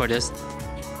textbook for this.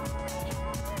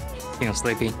 I think I'm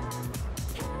sleepy.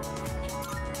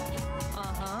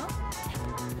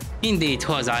 Indeed,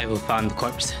 'twas I who found the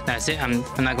corpse. That's it, I'm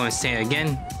not going to say it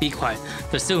again. Be quiet.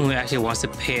 The student who actually wants to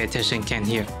pay attention can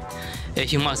hear.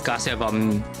 If you must gossip about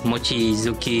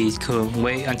Mochizuki-kun,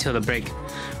 wait until the break.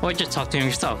 Or just talk to him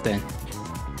yourself then.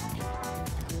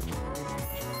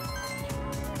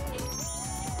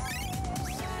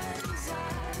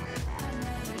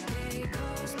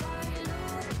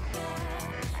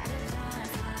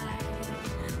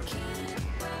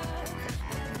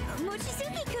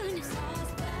 Mochizuki-kun!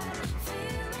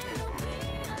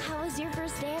 How was your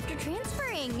first day after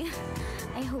transferring?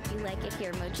 I hope you like it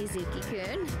here,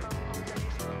 Mochizuki-kun.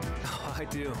 Oh, I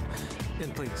do.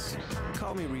 And please,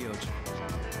 call me Ryoji.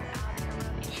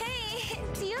 Hey,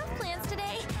 do you have plans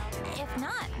today? If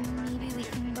not, maybe we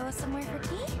can go somewhere for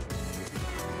tea?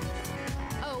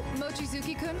 Oh,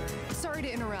 Mochizuki-kun, sorry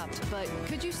to interrupt, but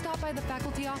could you stop by the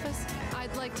faculty office?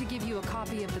 I'd like to give you a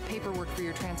copy of the paperwork for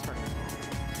your transfer.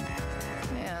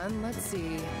 And let's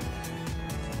see.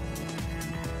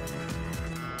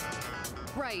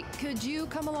 Right, could you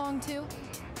come along too?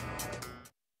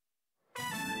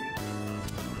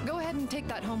 Go ahead and take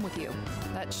that home with you.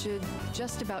 That should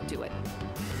just about do it.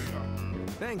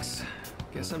 Thanks.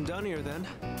 Guess I'm done here then.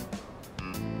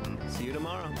 See you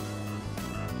tomorrow.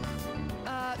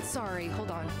 Sorry, hold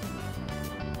on.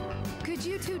 Could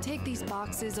you two take these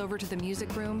boxes over to the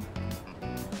music room?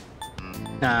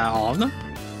 All of them?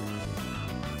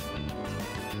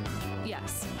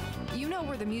 Yes. You know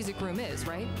where the music room is,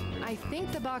 right? I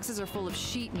think the boxes are full of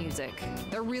sheet music.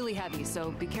 They're really heavy,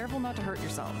 so be careful not to hurt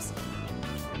yourselves.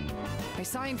 I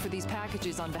signed for these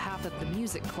packages on behalf of the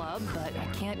music club, but I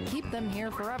can't keep them here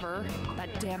forever.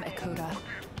 That damn Ekoda.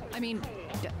 I mean,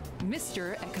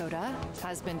 Mr. Ekoda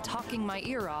has been talking my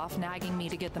ear off, nagging me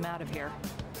to get them out of here.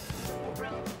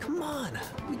 Come on,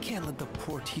 we can't let the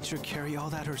poor teacher carry all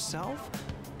that herself.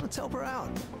 Let's help her out.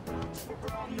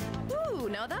 Ooh,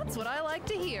 now that's what I like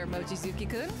to hear,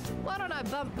 Mochizuki-kun. Why don't I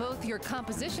bump both your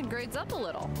composition grades up a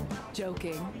little?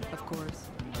 Joking, of course.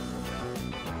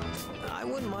 I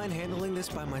wouldn't mind handling this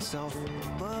by myself,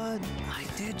 but I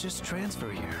did just transfer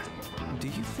here. Do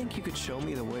you think you could show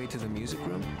me the way to the music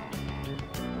room?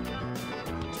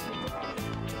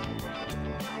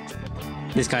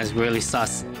 This guy's really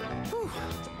sus. Whew.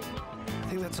 I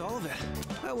think that's all of it.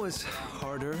 That was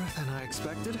harder than I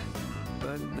expected,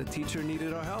 but the teacher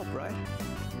needed our help, right?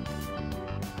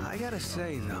 I gotta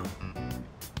say, though,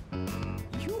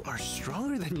 you are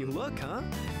stronger than you look, huh?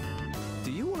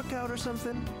 Do you work out or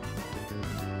something?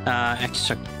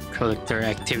 Extracurricular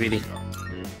activity.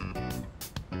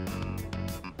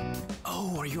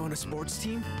 Oh, are you on a sports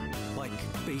team? Like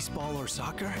baseball or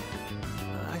soccer?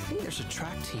 I think there's a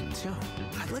track team, too.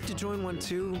 I'd like to join one,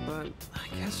 too, but I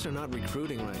guess they're not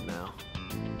recruiting right now.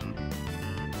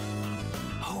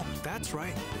 Oh, that's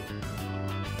right.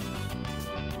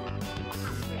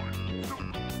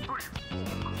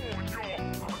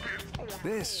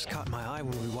 This caught my eye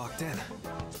when we walked in.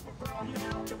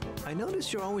 I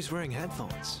noticed you're always wearing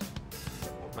headphones.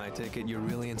 I take it you're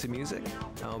really into music?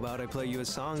 How about I play you a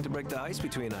song to break the ice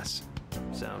between us?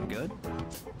 Sound good?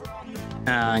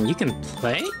 You can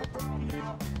play?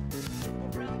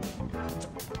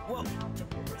 Well,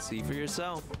 see for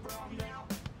yourself.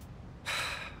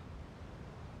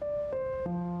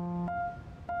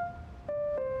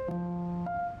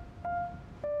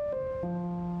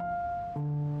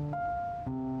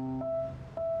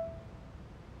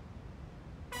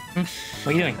 What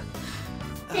are you doing?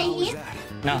 How was that?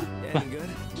 No. Any good?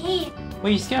 What are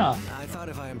you scared of? I thought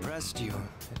if I impressed you,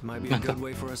 it might be a good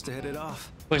way for us to hit it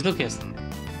off. Where's Lucas?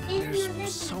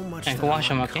 There's so much that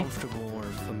I'm not comfortable or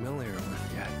familiar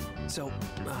with yet. So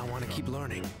I want to keep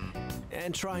learning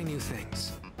and trying new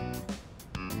things.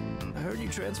 I heard you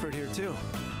transferred here too,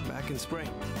 back in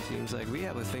spring. Seems like we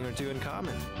have a thing or two in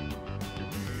common.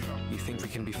 You think we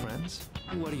can be friends?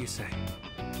 What do you say?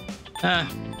 We're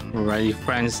already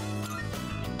friends.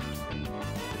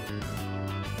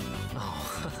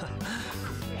 Oh,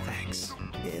 thanks.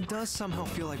 It does somehow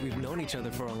feel like we've known each other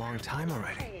for a long time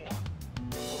already.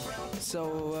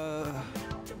 So,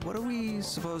 what are we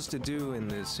supposed to do in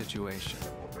this situation?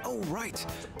 Oh, right.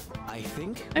 I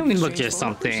think. Let me look at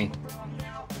something.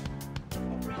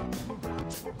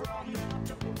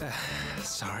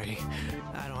 Sorry,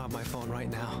 I don't have my phone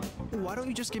right now. Why don't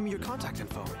you just give me your contact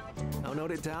info? I'll note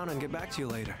it down and get back to you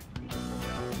later.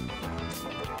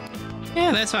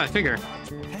 Yeah, that's what I figured.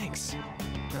 Thanks.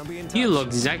 I'll be in touch. You look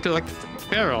exactly like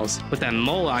Pharaoh's with that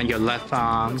mole on your left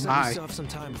eye. Looks like we still have some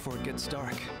time before it gets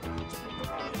dark.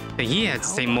 But he had the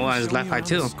same mole on his left eye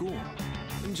too.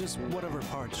 Just whatever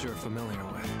parts you're familiar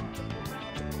with.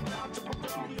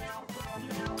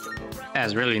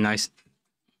 That's really nice.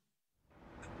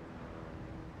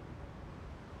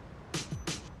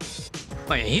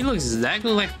 Oh yeah, he looks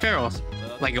exactly like Pharaoh's,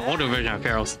 like an older version of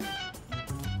Pharaoh's.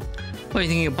 What are you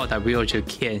thinking about that wheelchair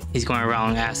kid? He's going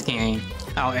around asking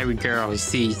out every girl he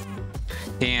sees.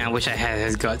 Damn, I wish I had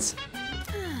his guts.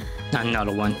 Not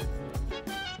another one.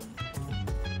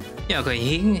 Yeah, okay,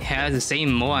 he has the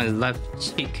same mole on his left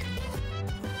cheek.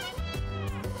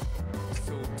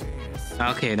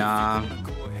 Okay,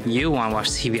 you want to watch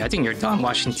TV. I think you're done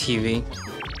watching TV.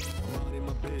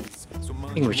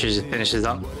 I think we should just finish this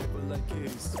up.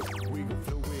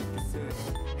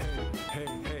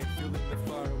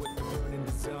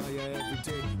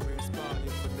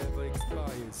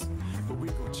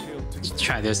 Let's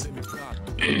try this.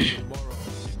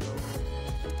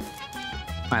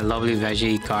 My lovely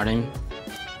veggie garden.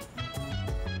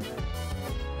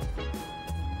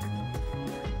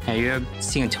 Have you ever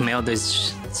seen a tomato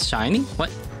that's shiny? What?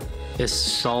 It's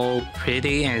so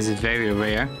pretty and it's very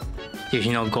rare. Did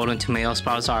you know golden tomato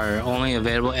sprouts are only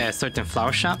available at a certain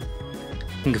flower shop?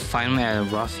 You can find them at a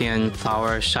Ruffian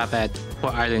flower shop at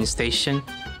Port Island Station.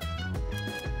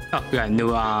 Oh, we got new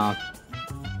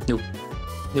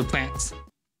plants.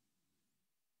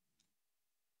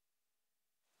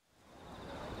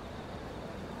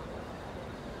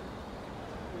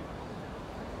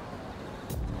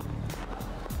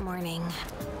 Morning.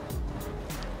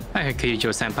 I heard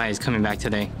Kyujo senpai is coming back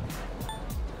today.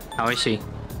 How is she?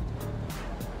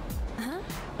 Huh?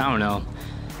 I don't know.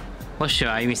 What should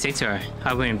I even say to her?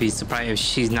 I wouldn't be surprised if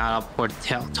she's not up for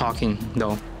talking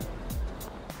though.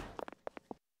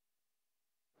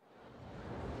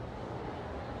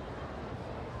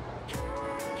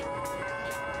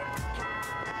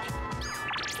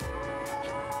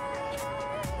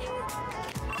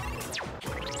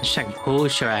 Let's check who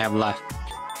should I have left.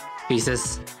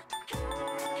 Pieces.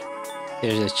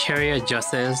 There's a Chariot,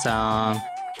 Justice,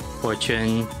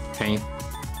 Fortune, Kain.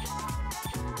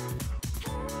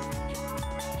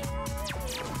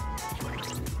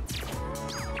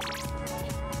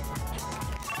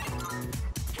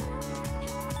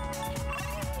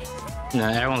 No,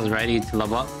 everyone's ready to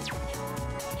level up.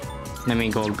 Let me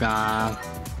go. Might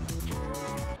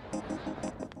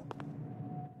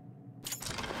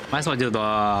as well do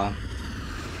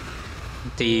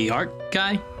the art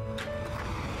guy. I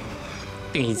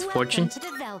think he's Fortune. Welcome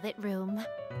to the Velvet Room.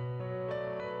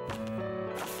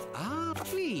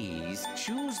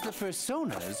 the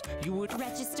personas you would...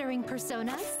 Registering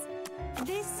personas?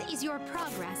 This is your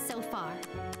progress so far.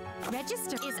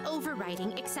 Register is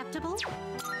overwriting acceptable?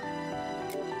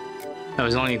 I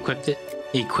was only equipped it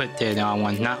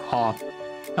one, not all.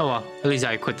 Oh well, at least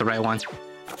I equipped the right one.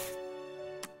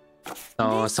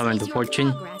 So summon the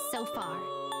fortune. So far.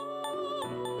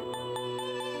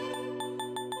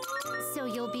 So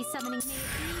you'll be summoning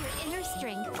your inner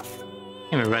strength.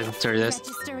 Let me register this.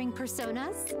 Registering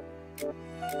personas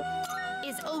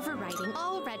is overwriting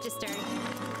all registered.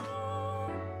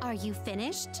 Are you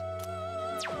finished?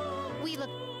 We look.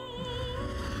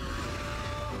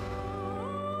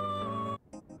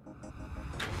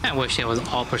 I wish it was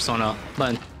all Persona,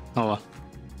 but oh well.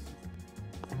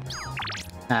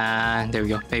 There we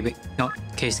go, baby. No,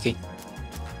 Kaze key.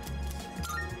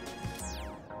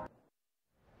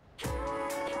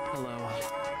 Hello.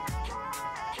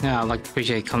 Yeah, I'd like to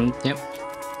appreciate come. Yep.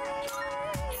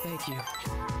 Thank you.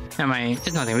 Never mind,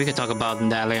 it's nothing. We could talk about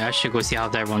that later. I should go see how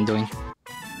everyone's doing.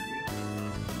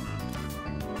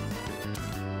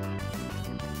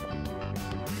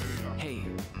 Hey,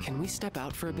 can we step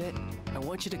out for a bit? I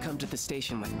want you to come to the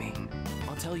station with me.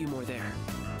 I'll tell you more there.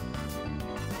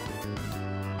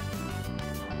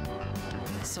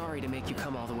 Sorry to make you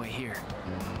come all the way here.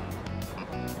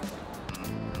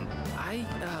 I,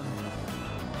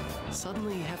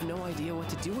 suddenly have no idea what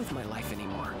to do with my life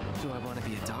anymore. Do I want to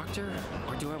be a doctor,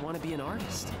 or do I want to be an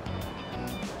artist?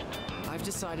 I've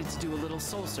decided to do a little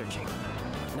soul searching,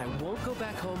 and I won't go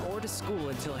back home or to school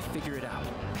until I figure it out.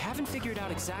 I haven't figured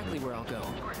out exactly where I'll go,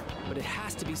 but it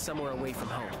has to be somewhere away from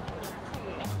home.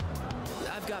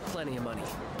 I've got plenty of money.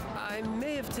 I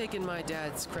may have taken my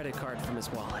dad's credit card from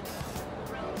his wallet.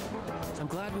 I'm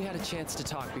glad we had a chance to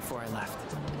talk before I left.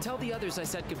 Tell the others I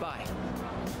said goodbye.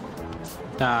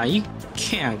 You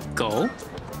can't go.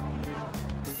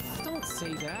 Don't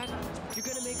say that. You're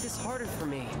gonna make this harder for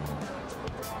me.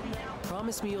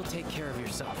 Promise me you'll take care of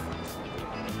yourself.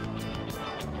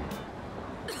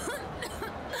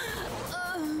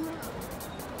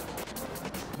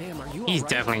 Ma'am, are you He's all right?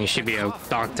 definitely should be a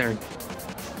doctor.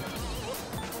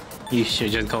 You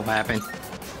should just go happen.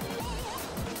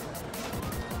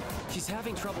 She's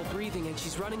having trouble breathing and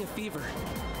she's running a fever.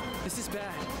 This is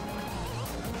bad.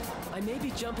 I may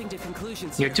be jumping to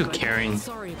conclusions You're here, too but caring.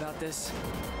 sorry about this.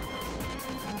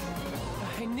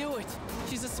 I knew it.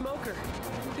 She's a smoker.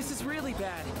 This is really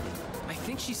bad. I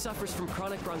think she suffers from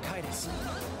chronic bronchitis.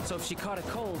 So if she caught a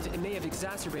cold, it may have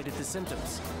exacerbated the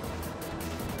symptoms.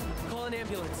 Call an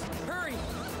ambulance. Hurry!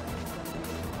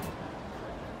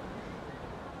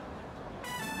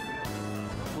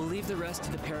 We'll leave the rest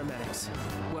to the paramedics.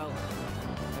 Well,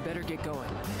 I better get going.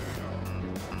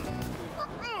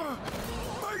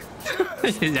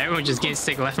 Everyone just getting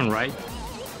sick left and right.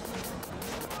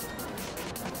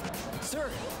 Sir,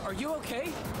 are you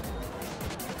okay?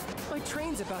 My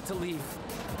train's about to leave.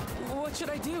 What should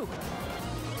I do?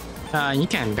 You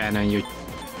can't abandon your...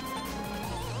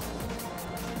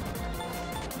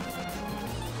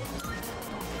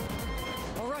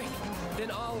 All right, then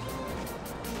I'll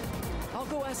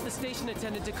go ask the station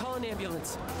attendant to call an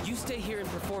ambulance. You stay here and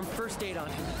perform first aid on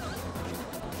him.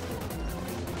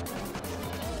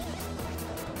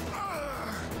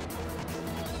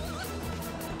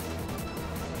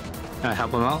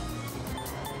 help him out.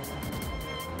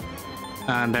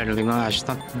 Better leave him. I should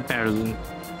not better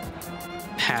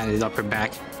pat his upper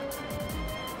back.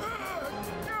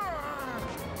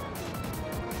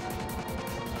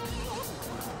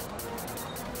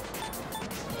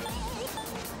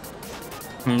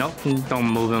 Nope, don't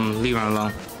move him. Leave him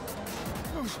alone.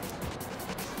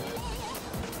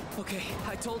 Okay,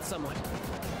 I told someone.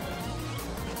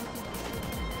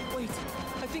 Wait,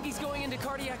 I think he's going into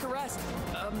cardiac arrest.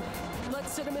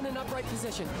 Let's sit him in an upright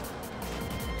position.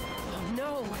 Oh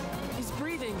no, he's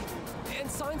breathing, and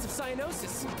signs of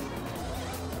cyanosis.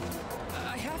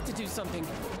 I have to do something.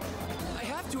 I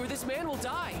have to, or this man will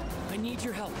die. I need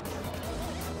your help.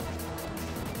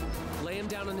 Lay him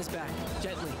down on his back,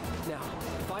 gently. Now,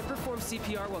 if I perform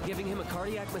CPR while giving him a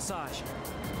cardiac massage.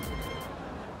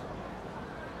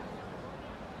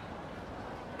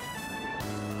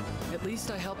 At least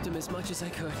I helped him as much as I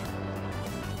could.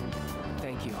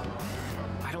 Thank you.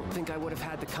 I don't think I would have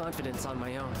had the confidence on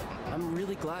my own. I'm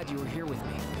really glad you were here with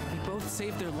me. We both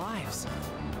saved their lives.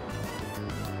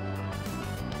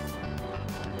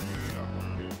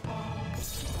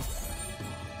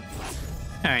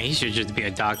 Alright, he should just be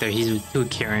a doctor. He's too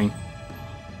caring.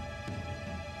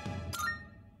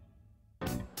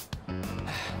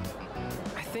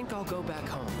 I think I'll go back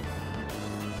home.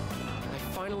 I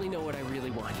finally know what I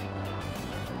really want.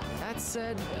 That's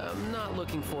said, I'm not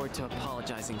looking forward to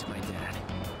apologizing to my dad.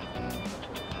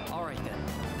 All right then.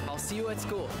 I'll see you at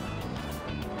school.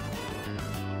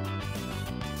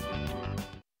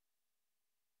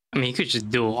 I mean, you could just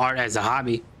do art as a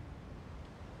hobby.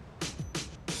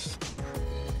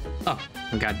 Oh,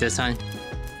 we got this on.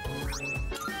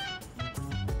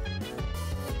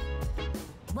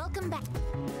 Welcome back.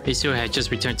 Mitsuru had just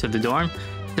returned to the dorm.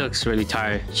 She looks really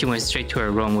tired. She went straight to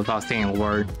her room without saying a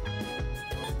word.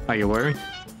 Are you worried?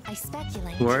 I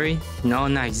speculate. Worried? No,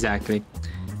 not exactly.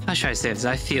 How should I say this?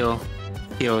 I feel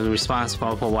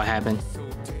responsible for what happened.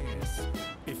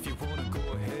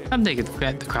 I'm thinking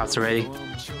the crowd's already.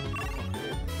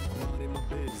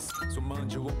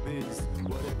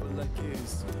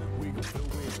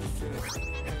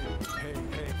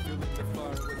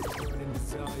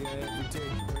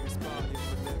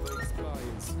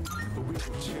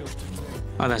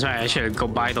 Oh, that's right. I should go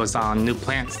buy those new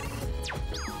plants.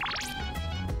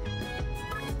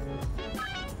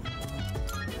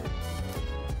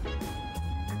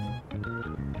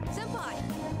 Senpai!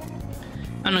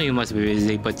 I know you must be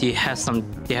busy, but do you have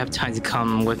time to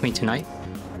come with me tonight?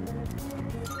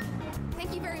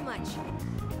 Thank you very much.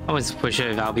 I wasn't for sure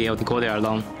if I'll be able to go there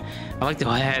alone. I'd like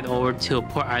to head over to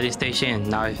Port Island Station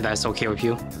now, if that's okay with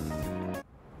you.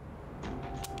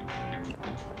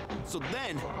 So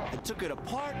then, I took it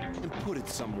apart and put it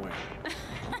somewhere.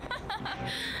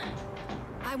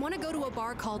 I want to go to a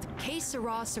bar called Kaze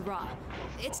Sara.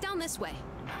 It's down this way.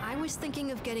 I was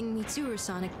thinking of getting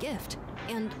Mitsuru-san a gift,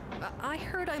 and I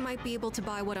heard I might be able to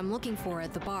buy what I'm looking for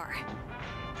at the bar.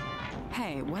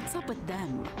 Hey, what's up with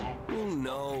them? Who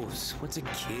knows? What's a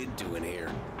kid doing here?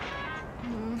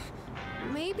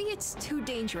 Maybe it's too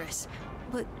dangerous,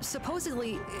 but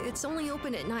supposedly it's only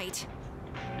open at night.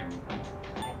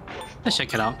 Let's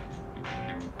check it out.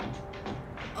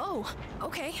 Oh,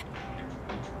 okay.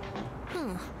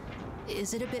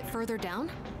 Is it a bit further down?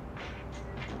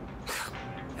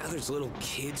 Now there's little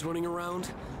kids running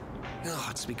around. Oh,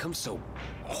 it's become so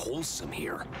wholesome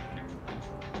here.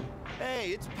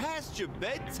 Hey, it's past your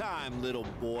bedtime, little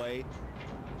boy.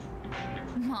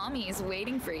 Mommy is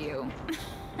waiting for you.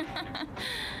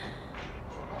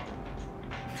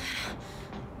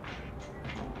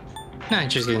 Nah,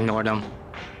 just ignore them.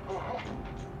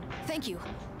 Thank you,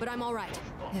 but I'm all right.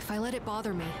 If I let it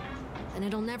bother me, then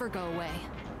it'll never go away.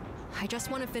 I just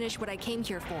want to finish what I came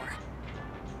here for.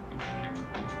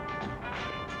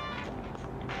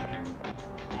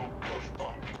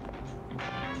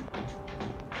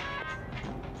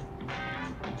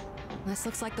 This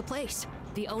looks like the place.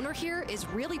 The owner here is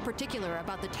really particular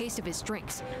about the taste of his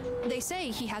drinks. They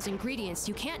say he has ingredients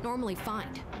you can't normally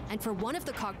find. And for one of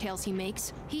the cocktails he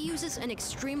makes, he uses an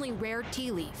extremely rare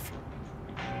tea leaf.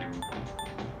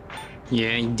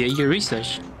 Yeah, you did your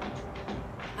research.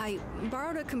 I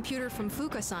borrowed a computer from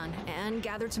Fuka-san and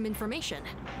gathered some information.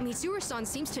 Mitsuru-san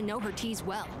seems to know her teas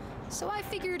well, so I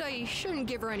figured I shouldn't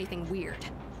give her anything weird.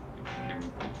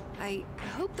 I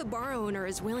hope the bar owner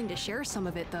is willing to share some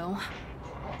of it, though.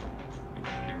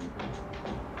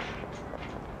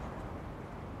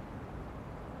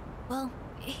 Well,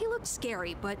 he looked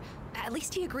scary, but at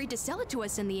least he agreed to sell it to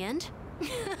us in the end.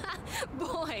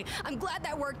 Boy, I'm glad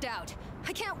that worked out.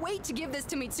 I can't wait to give this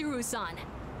to Mitsuru-san.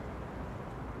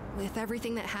 With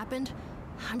everything that happened,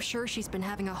 I'm sure she's been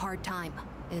having a hard time.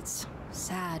 It's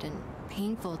sad and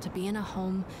painful to be in a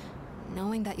home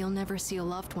knowing that you'll never see a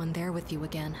loved one there with you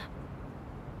again.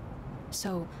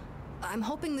 So, I'm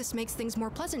hoping this makes things more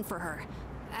pleasant for her,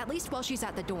 at least while she's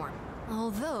at the dorm.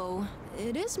 Although,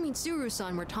 it is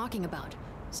Mitsuru-san we're talking about,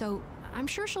 so I'm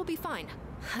sure she'll be fine.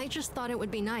 I just thought it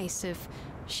would be nice if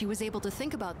she was able to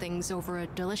think about things over a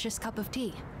delicious cup of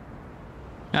tea.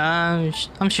 I'm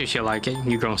sure she'll like it.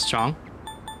 You've grown strong.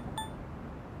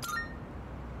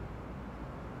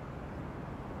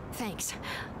 Thanks.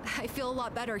 I feel a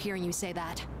lot better hearing you say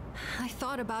that. I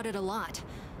thought about it a lot,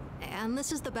 and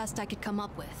this is the best I could come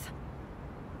up with.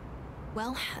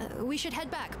 Well, we should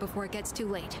head back before it gets too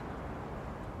late.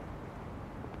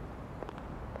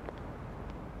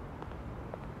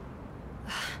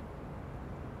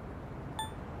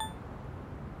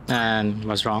 And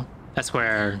what's wrong? That's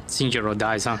where Shinjiro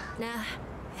dies, huh? Nah,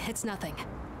 it's nothing.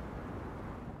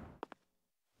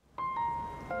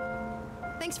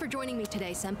 Thanks for joining me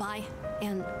today, Senpai.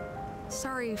 And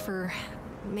sorry for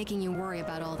making you worry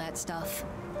about all that stuff.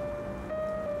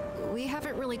 We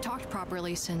haven't really talked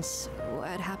properly since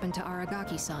what happened to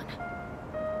Aragaki-san.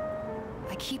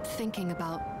 I keep thinking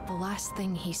about the last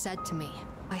thing he said to me.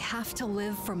 I have to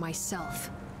live for myself.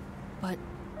 But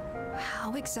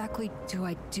how exactly do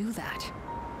I do that?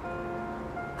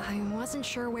 I wasn't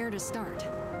sure where to start,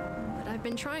 but I've I'd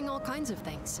been trying all kinds of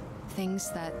things. Things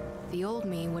that the old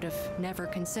me would have never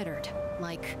considered.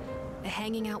 Like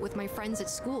hanging out with my friends at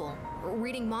school,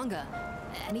 reading manga,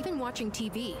 and even watching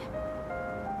TV.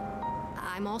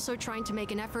 I'm also trying to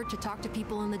make an effort to talk to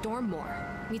people in the dorm more.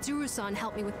 Mitsuru-san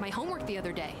helped me with my homework the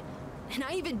other day. And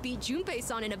I even beat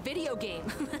Junpei-san in a video game.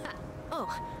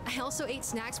 Oh, I also ate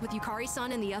snacks with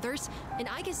Yukari-san and the others, and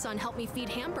Aige-san helped me feed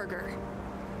Hamburger.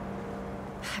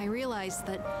 I realized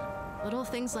that little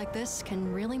things like this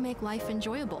can really make life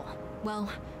enjoyable. Well,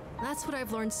 that's what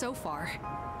I've learned so far.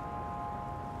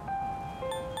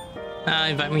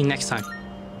 Invite me next time.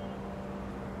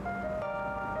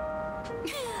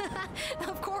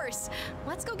 Of course.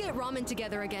 Let's go get ramen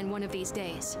together again one of these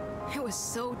days. It was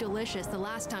so delicious the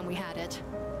last time we had it.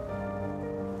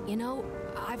 You know,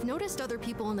 I've noticed other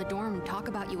people in the dorm talk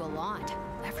about you a lot.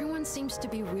 Everyone seems to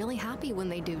be really happy when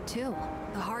they do too.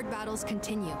 The hard battles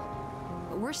continue,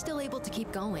 but we're still able to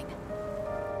keep going.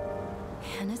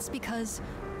 And it's because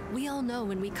we all know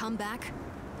when we come back,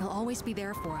 they'll always be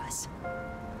there for us.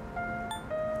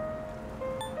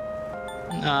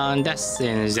 That's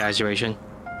an exaggeration.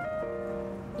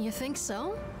 You think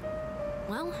so?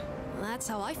 Well, that's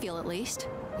how I feel at least.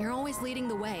 You're always leading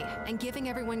the way and giving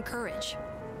everyone courage.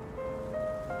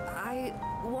 I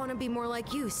want to be more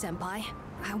like you, Senpai.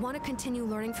 I want to continue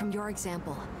learning from your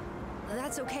example.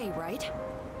 That's okay, right?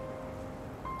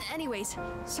 Anyways,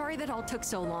 sorry that all took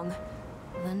so long.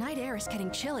 The night air is getting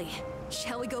chilly.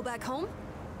 Shall we go back home?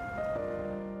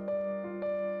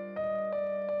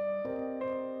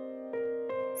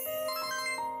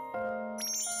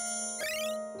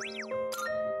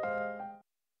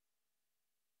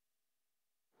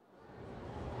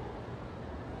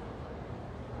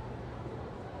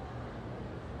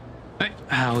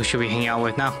 Who should we hang out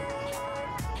with now?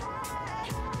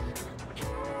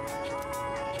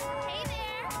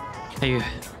 Have you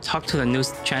talked to the new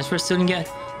transfer student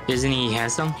yet? Isn't he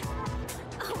handsome?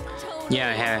 Yeah,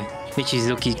 I have.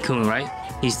 Michizuki-kun, right?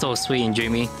 He's so sweet and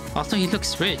dreamy. Also, he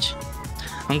looks rich.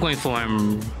 I'm going for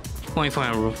him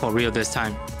for real this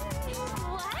time.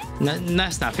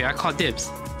 That's not fair. I call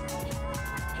dibs.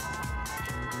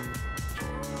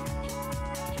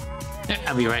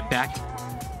 I'll be right back.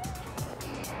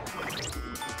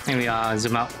 Let me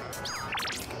zoom out.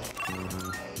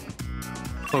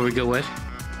 What we go with?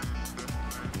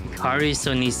 Kari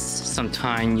still needs some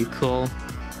time. You cool?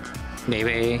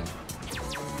 Maybe.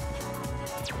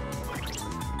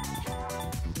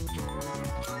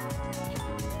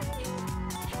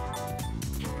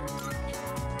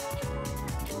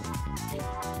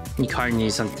 Kari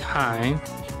needs some time.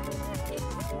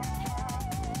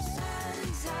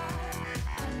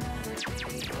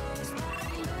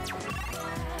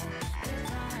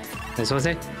 This was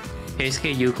it?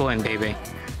 Keisuke, Yuko, and Bebe.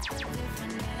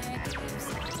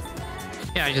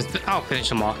 Yeah, I'll finish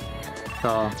them all.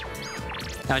 So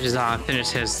I'll just finish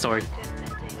his story.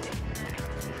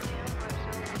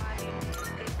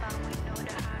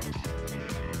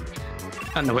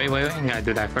 Oh no, wait, I gotta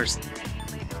do that first.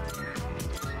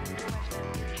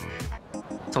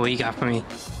 So what you got for me?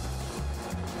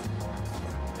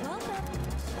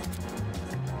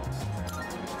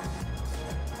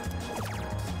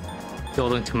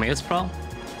 Golden Tomatoes Pro.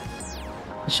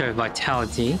 Show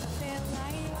Vitality.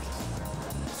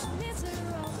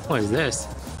 What is this?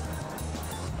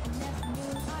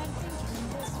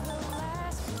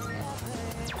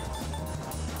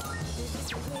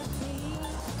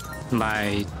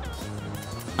 I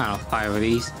don't know, 5 of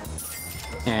these.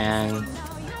 And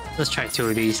let's try 2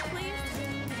 of these.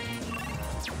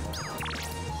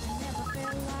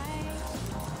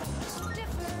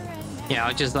 Yeah,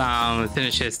 I'll just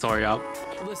finish his story up.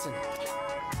 Listen.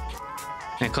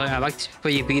 And Claire, I'd like for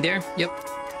you to be there. Yep.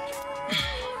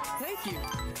 Thank you.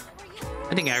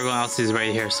 I think everyone else is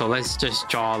right here, so let's just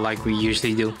draw like we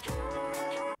usually do.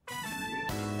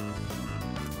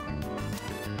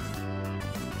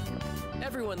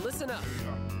 Everyone, listen up.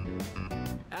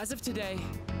 As of today,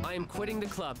 I am quitting the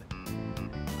club.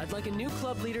 I'd like a new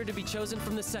club leader to be chosen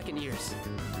from the second years.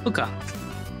 Okay.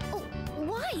 Oh,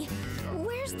 why?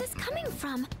 Where's this coming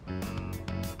from?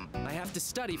 I have to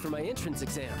study for my entrance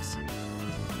exams.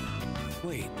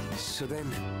 Wait, so then...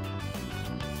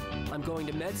 I'm going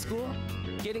to med school,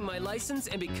 getting my license,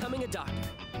 and becoming a doctor.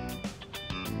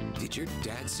 Did your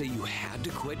dad say you had to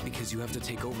quit because you have to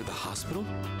take over the hospital?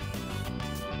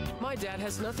 My dad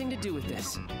has nothing to do with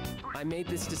this. I made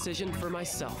this decision for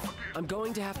myself. I'm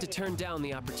going to have to turn down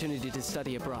the opportunity to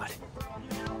study abroad.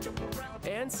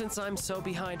 And since I'm so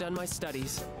behind on my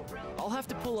studies, I'll have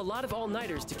to pull a lot of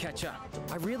all-nighters to catch up.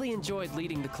 I really enjoyed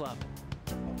leading the club.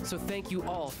 So thank you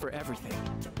all for everything.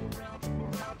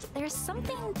 There's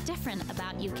something different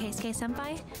about you,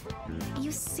 Keisuke-senpai.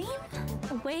 You seem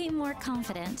way more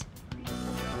confident.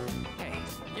 Hey,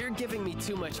 you're giving me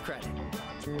too much credit.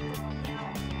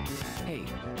 Hey,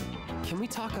 can we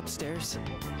talk upstairs?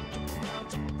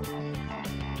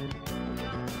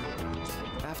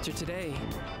 After today,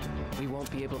 we won't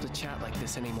be able to chat like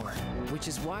this anymore, which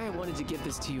is why I wanted to give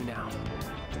this to you now.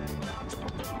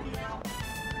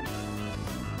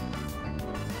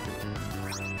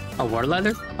 A war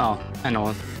letter? Oh, I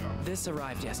know. This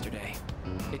arrived yesterday.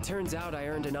 It turns out I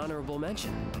earned an honorable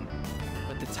mention,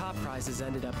 but the top prizes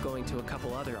ended up going to a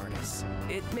couple other artists.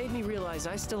 It made me realize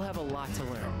I still have a lot to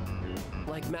learn,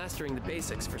 like mastering the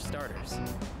basics for starters.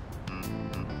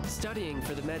 Studying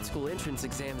for the med school entrance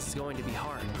exams is going to be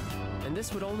hard, and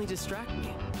this would only distract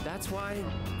me. That's why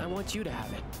I want you to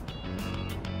have it.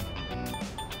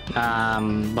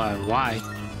 But why?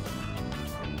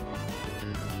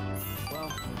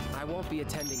 Well, I won't be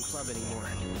attending club anymore,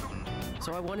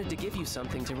 so I wanted to give you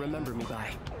something to remember me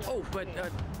by. Oh, but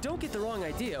don't get the wrong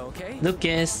idea, okay?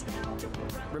 Lucas.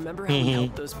 Remember how we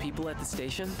helped those people at the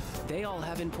station? They all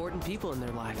have important people in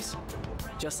their lives.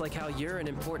 Just like how you're an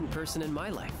important person in my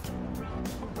life.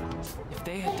 If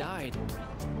they had died,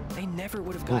 they never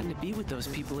would have gotten to be with those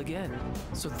people again.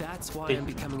 So that's why I'm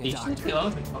becoming a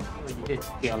doctor.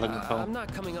 I'm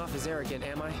not coming off as arrogant,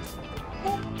 am I?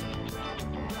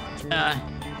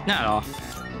 Not at all.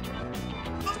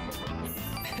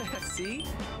 See?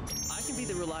 I can be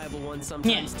the reliable one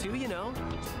sometimes too, you know?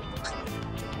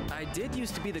 I did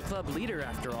used to be the club leader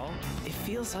after all. It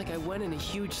feels like I went in a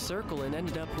huge circle and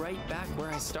ended up right back where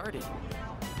I started.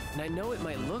 And I know it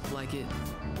might look like it,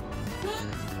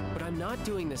 but I'm not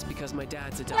doing this because my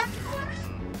dad's a doctor.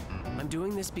 I'm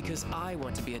doing this because I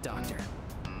want to be a doctor.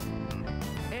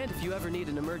 And if you ever need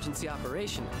an emergency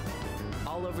operation,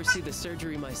 I'll oversee the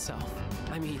surgery myself.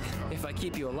 I mean, if I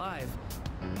keep you alive,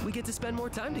 we get to spend more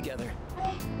time together.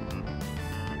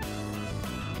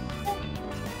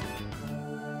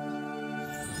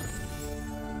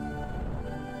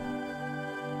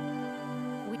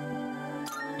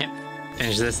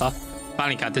 Finish this off.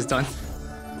 Finally got this done.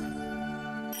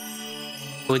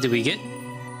 What did we get?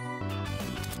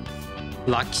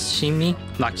 Lakshmi?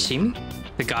 Lakshmi?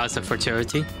 The goddess of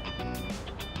fertility?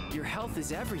 Your health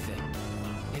is everything.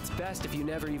 It's best if you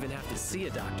never even have to see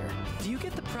a doctor. Do you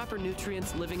get the proper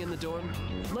nutrients living in the dorm?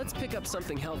 Let's pick up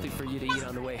something healthy for you to eat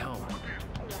on the way home.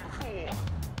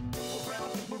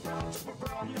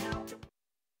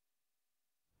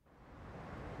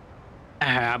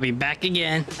 I'll be back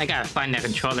again. I gotta find that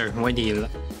controller. Where do you...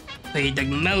 Wait, the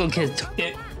mellow kid took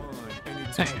it.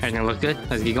 Everything look good.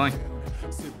 Let's get going.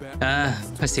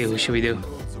 Let's see. Who should we do?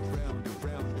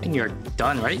 I think you're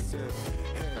done, right?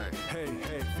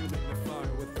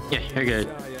 Yeah, you're good.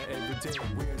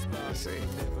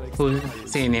 Who's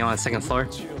seeing me on the second floor?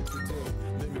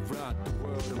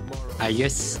 I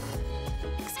guess.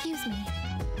 Excuse me.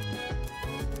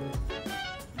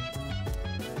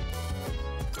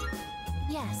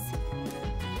 Yes.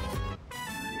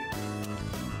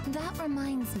 That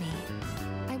reminds me.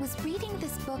 I was reading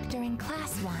this book during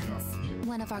class once.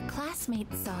 One of our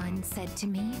classmates saw and said to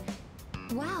me,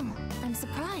 "Wow, I'm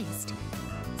surprised.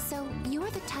 So you're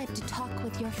the type to talk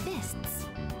with your fists.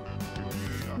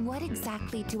 What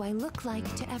exactly do I look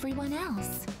like to everyone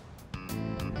else?"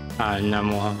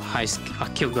 Normal a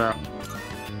cute girl.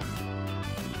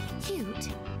 Cute?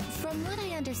 From what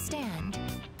I understand,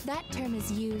 that term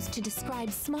is used to describe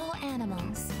small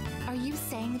animals. Are you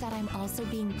saying that I'm also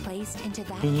being placed into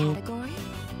that category?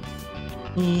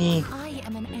 I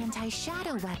am an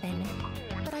anti-shadow weapon,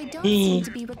 but I don't seem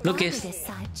to be regarded as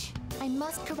such. I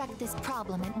must correct this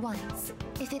problem at once.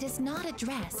 If it is not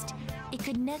addressed, it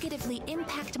could negatively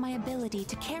impact my ability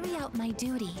to carry out my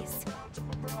duties.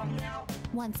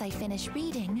 Once I finish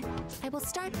reading, I will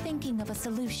start thinking of a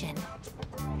solution.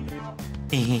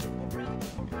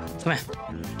 Come on.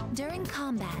 During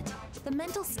combat, the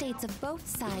mental states of both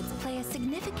sides play a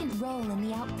significant role in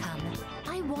the outcome.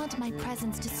 I want my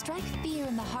presence to strike fear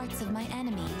in the hearts of my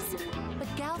enemies, but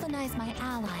galvanize my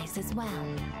allies as well.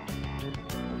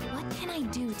 What can I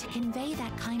do to convey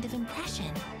that kind of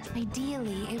impression?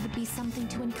 Ideally, it would be something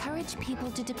to encourage people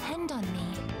to depend on me.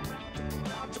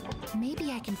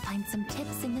 Maybe I can find some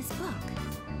tips in this book.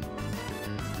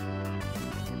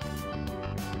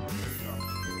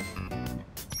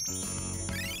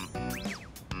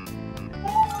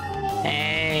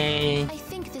 Hey. I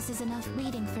think this is enough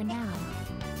reading for now.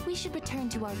 We should return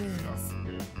to our rooms.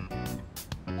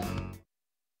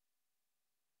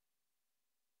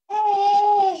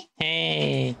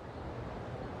 Hey.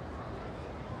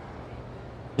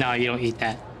 No, you don't eat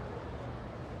that.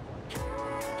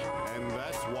 And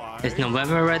that's why. It's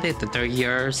November already. The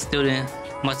third-year student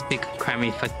must be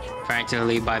cramming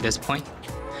frantically by this point.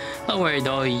 Don't worry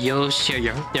though, you'll share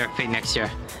their fate next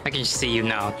year. I can see you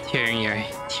now, tearing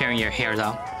your hairs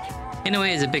out.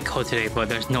 Anyway, it's a bit cold today, but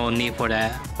there's no need for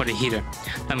the heater.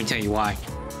 Let me tell you why.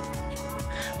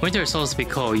 Winter is supposed to be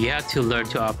cold. You have to learn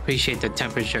to appreciate the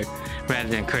temperature rather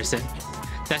than curse it.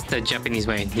 That's the Japanese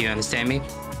way. Do you understand me?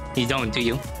 You don't, do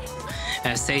you?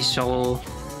 As Seisho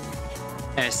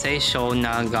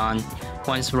Nagan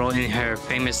once wrote in her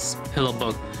famous pillow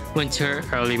book, Winter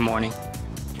Early Morning.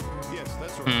 Yes,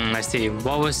 that's right. I see.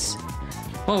 What was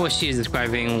she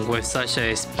describing with such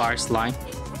a sparse line?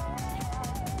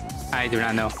 I do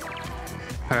not know.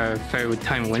 Her favorite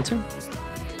time, winter?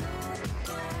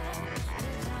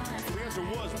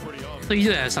 So you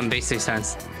do have some basic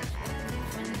sense.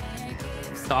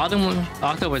 The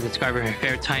author was describing her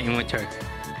favorite time in winter.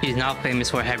 She's now famous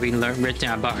for having written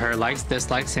about her likes,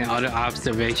 dislikes, and other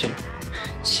observations.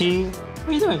 What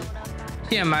are you doing?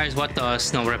 She admires what the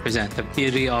snow represents, the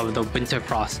beauty of the winter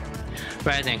frost.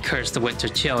 Rather than curse the winter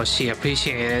chill, she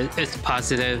appreciated its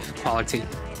positive quality.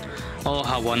 Oh,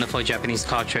 how wonderful Japanese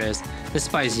culture is,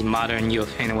 despite its modern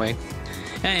youth anyway.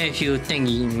 And if you think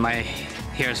my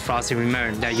hair is frosty,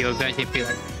 remember that you'll eventually feel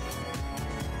it.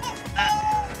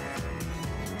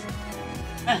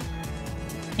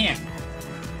 Here.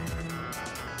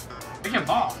 Where's your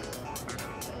ball?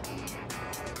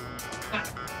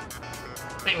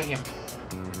 Stay with him.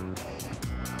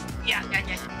 Yeah.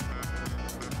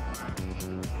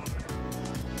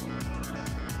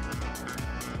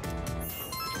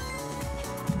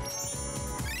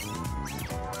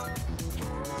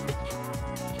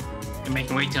 You're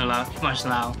making way too much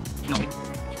loud. No.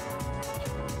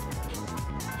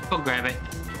 Go grab it.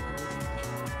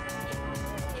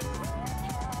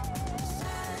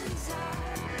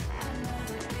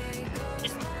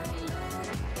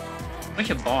 Where's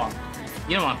your ball?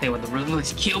 You don't want to play with the room.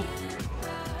 It's cute.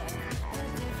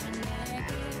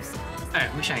 Alright,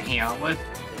 who should I hang out with?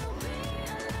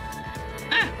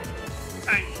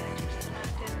 Alright.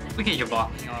 We get your ball.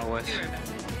 Hang out with.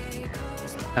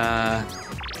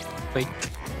 Wait.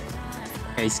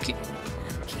 Hey,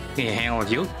 can you hang out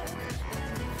with you?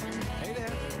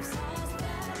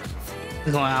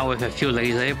 I'm going out with a few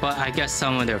ladies later, but I guess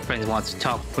some of their friends want to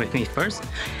talk with me first.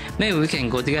 Maybe we can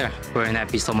go together. Wouldn't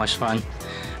that be so much fun?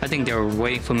 I think they were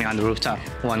waiting for me on the rooftop.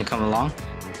 Want to come along?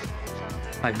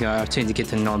 Might be an opportunity to get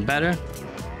to know them better.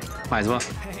 Might as well.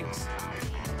 Thanks.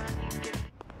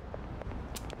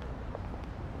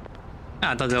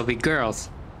 I thought there'll be girls.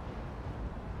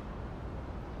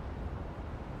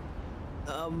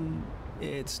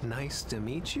 It's nice to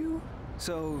meet you.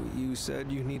 So, you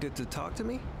said you needed to talk to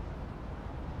me?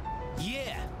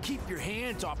 Yeah, keep your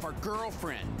hands off our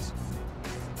girlfriends.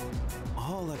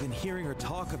 All I've been hearing her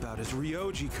talk about is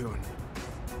Ryoji-kun.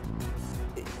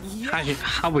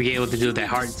 How were you able to do that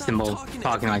heart symbol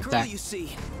talking like that?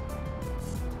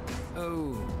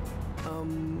 Oh,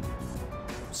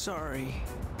 sorry.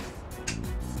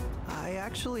 I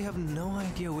actually have no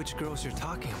idea which girls you're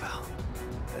talking about.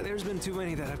 There's been too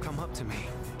many that have come up to me.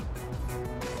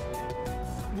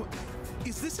 What?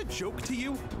 Is this a joke to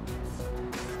you?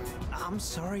 I'm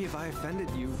sorry if I offended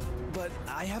you, but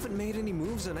I haven't made any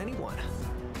moves on anyone.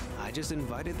 I just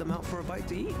invited them out for a bite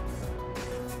to eat.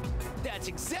 That's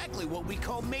exactly what we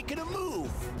call making a move.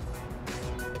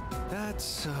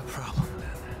 That's a problem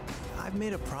then. I've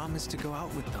made a promise to go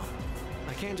out with them.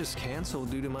 I can't just cancel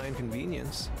due to my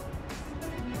inconvenience.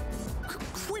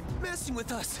 Quit messing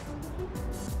with us!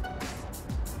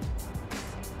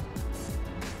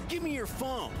 Give me your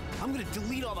phone. I'm gonna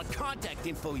delete all the contact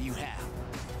info you have.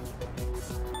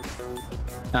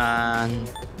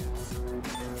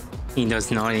 He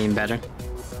doesn't know any better.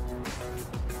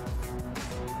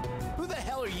 Who the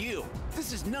hell are you?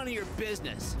 This is none of your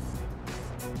business.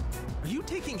 Are you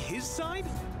taking his side?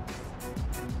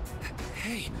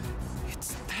 Hey,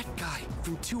 it's that guy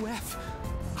from 2F.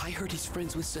 I heard he's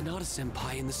friends with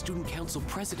Sanada-senpai and the student council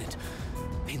president.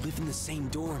 They live in the same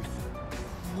dorm.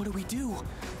 What do we do?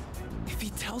 If he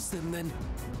tells them, then...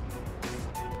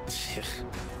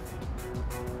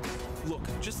 Look,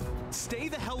 just stay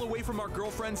the hell away from our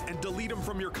girlfriends and delete them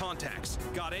from your contacts.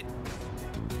 Got it?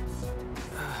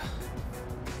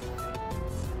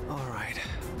 All right,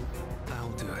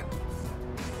 I'll do it.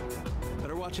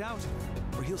 Better watch out,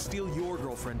 or he'll steal your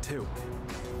girlfriend too.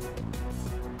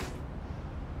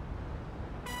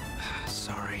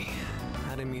 Sorry,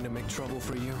 I didn't mean to make trouble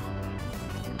for you.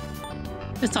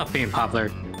 It's not being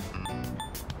popular.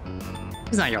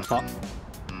 It's not your fault.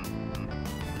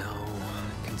 No,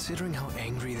 considering how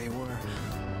angry they were,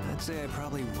 I'd say I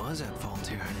probably was at fault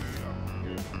here.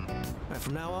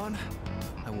 From now on,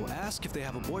 I will ask if they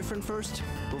have a boyfriend first.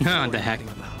 No, the heck.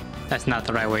 That's not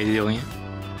the right way of doing it.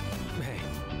 Hey,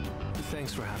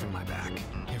 thanks for having my back.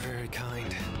 You're very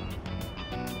kind.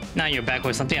 Now you're back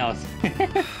with something else.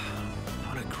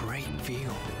 What a great view.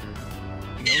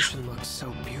 The ocean looks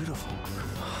so beautiful.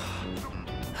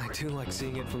 I do like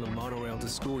seeing it from the monorail to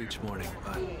school each morning,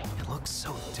 but it looks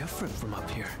so different from up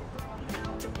here.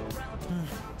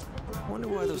 Wonder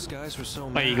why those guys were so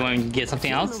mad. Are you going to get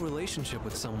something else? If you're in a relationship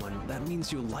with someone, that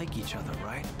means you like each other,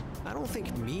 right? I don't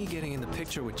think me getting in the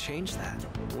picture would change that,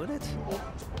 would it?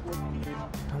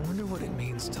 I wonder what it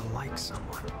means to like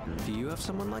someone. Do you have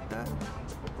someone like that?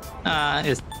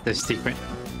 It's the secret.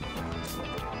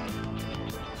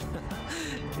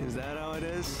 Is that how it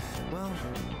is? Well,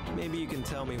 maybe you can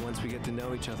tell me once we get to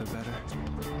know each other better.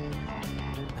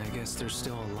 I guess there's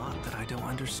still a lot that I don't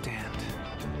understand.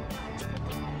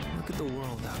 Look at the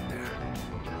world out there.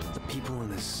 The people in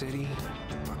the city,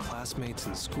 our classmates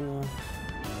in school,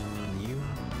 and you.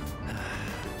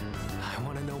 I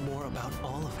want to know more about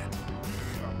all of it.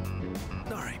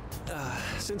 Alright,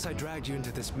 since I dragged you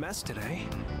into this mess today,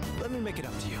 let me make it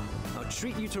up to you. I'll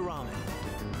treat you to ramen.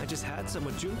 I just had some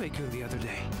with Junpei-kun the other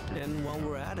day, and while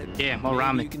we're at it, yeah, more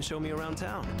ramen. You can show me around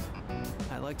town.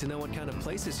 I'd like to know what kind of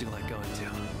places you like going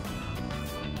to.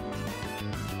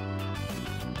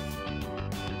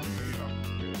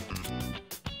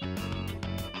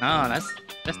 Oh,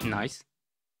 that's nice.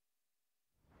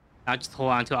 I'll just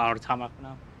hold on to our Tama for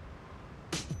now.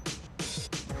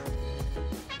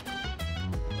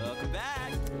 Welcome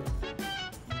back.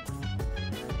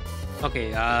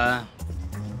 Okay,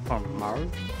 for Maru.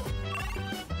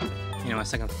 You know, my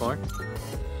second floor.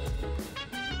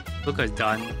 Luca's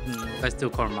done. Let's do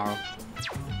Koromaru.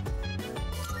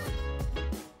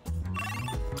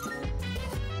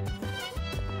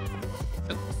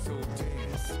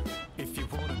 If you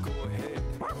wanna go ahead,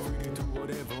 free to do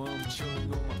whatever. I'm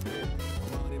chilling on my bed,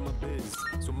 minding my biz.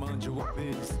 So mind your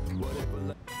biz,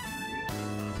 whatever.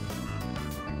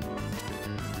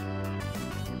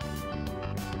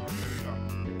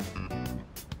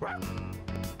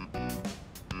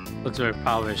 Looks very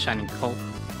proud of a shining coat.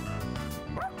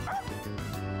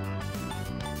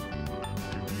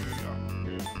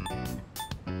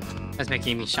 Let's make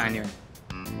Amy shinier.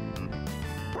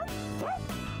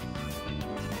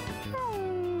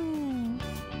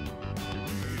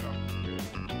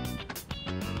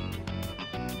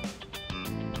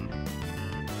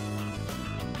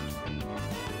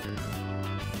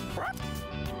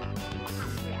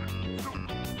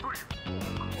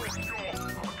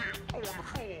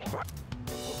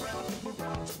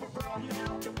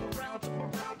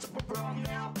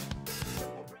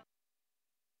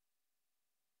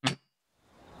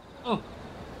 Oh.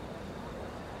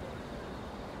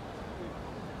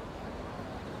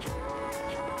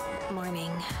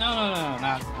 Morning. No,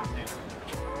 not there.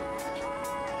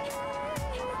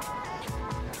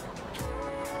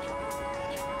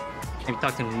 Maybe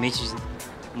talk to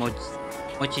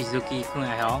Mochizuki-kun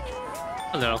at all.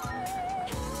 A little.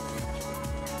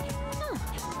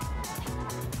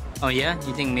 Oh yeah?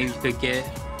 You think maybe you could get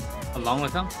along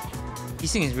with him? He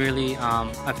seems really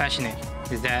affectionate.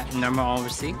 Is that normal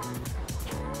overseas?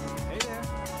 Hey there.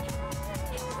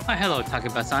 Oh, hello,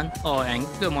 Takeba-san. Oh, and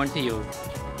good morning to you.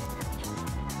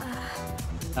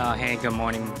 Oh, hey, good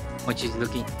morning,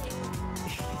 Mochizuki.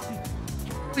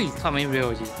 Please call me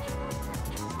Ryoji.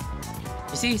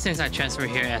 You see, since I transferred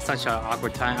here at such an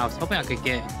awkward time, I was hoping I could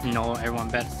get to know everyone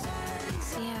better.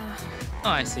 Yeah. Oh,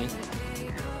 I see.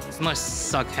 It must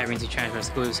suck having to transfer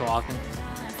schools so often.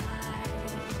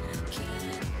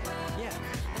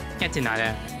 Can't deny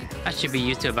that. I should be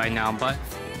used to it by now, but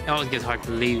it always gets hard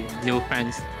to leave new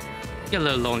friends. Get a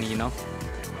little lonely, you know?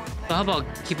 So how about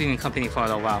keeping me company for a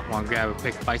little while? Want to grab a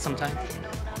quick bite sometime?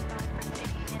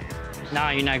 Nah,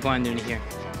 you're not going in here.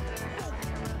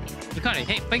 You got it.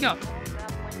 Hey, wake up!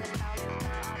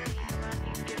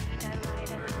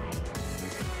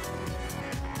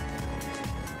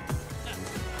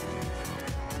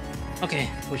 Okay,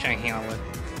 who should I hang out with?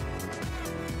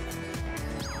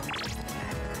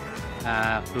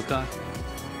 Fuka.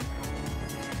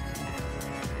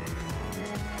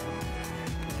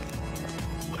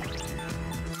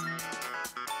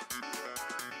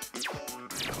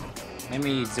 Let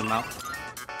me zoom out.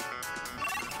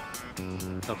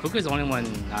 So Fuka's the only one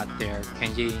not there.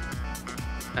 Kenji,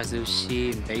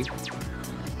 Kazushi, and Babe.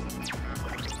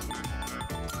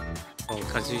 Oh,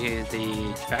 Kazushi is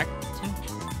the track team?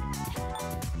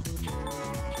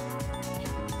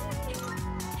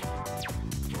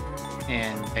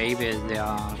 And Babe is the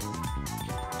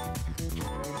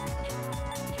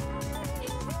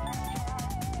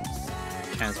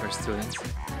transfer students.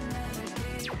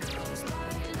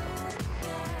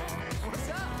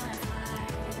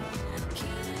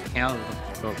 Yeah,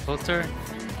 go closer.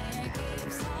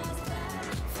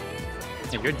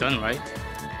 Yeah, you're done, right?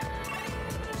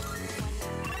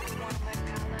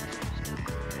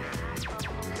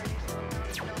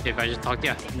 If I just talk,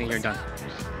 yeah, I think you're done.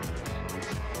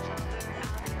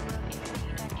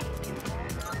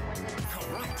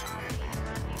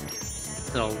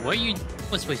 So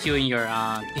what's with you and your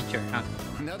teacher, huh?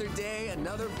 Another day,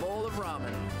 another bowl of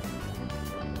ramen.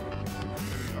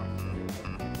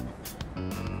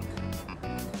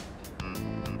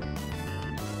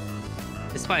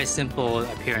 Despite its simple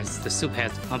appearance, the soup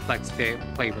has complex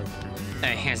flavor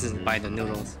that enhances by the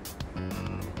noodles.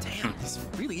 Damn, this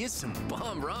really is some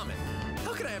bomb ramen.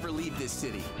 How could I ever leave this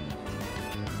city?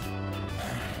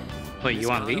 Wait, you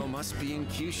want to leave? Must be in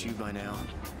Kyushu by now.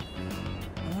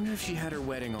 I wonder if she had her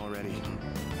wedding already.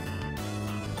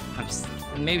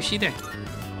 Maybe she did.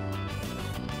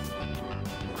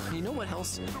 You know what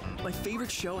else? My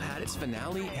favorite show had its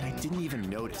finale and I didn't even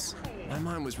notice. My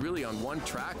mind was really on one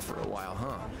track for a while,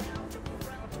 huh?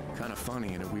 Kind of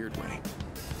funny in a weird way.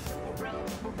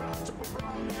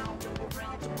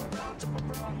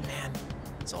 Man,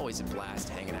 it's always a blast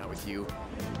hanging out with you.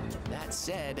 That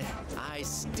said, I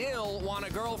still want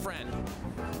a girlfriend.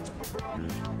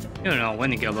 You don't know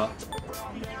when to give up.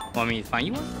 Want me to find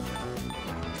you one?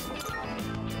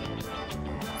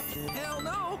 Hell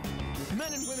no!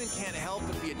 Men and women can't help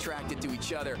but be attracted to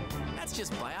each other. That's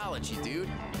just biology, dude.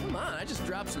 Come on, I just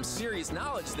dropped some serious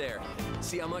knowledge there.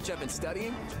 See how much I've been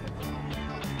studying?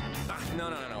 No.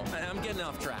 I'm getting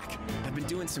off track. I've been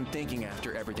doing some thinking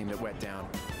after everything that went down.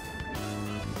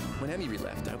 When Emily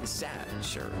left, I was sad,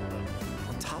 sure.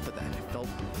 On top of that, I felt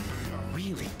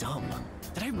really dumb.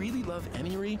 Did I really love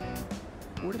Emily?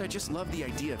 Or did I just love the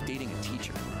idea of dating a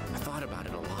teacher? I thought about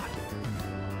it a lot.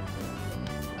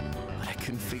 But I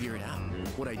couldn't figure it out.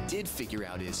 What I did figure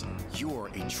out is you're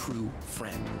a true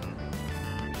friend.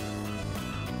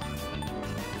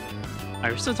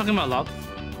 Are we still talking about love?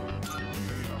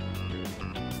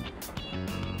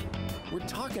 We're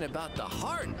talking about the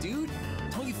heart, dude.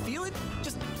 Don't you feel it?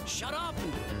 Just shut up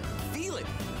and feel it.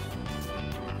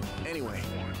 Anyway,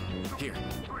 here,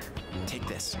 take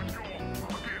this.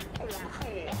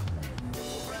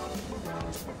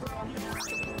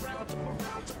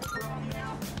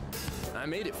 I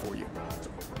made it for you.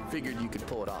 Figured you could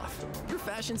pull it off. Your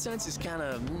fashion sense is kind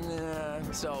of,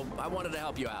 so I wanted to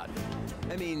help you out.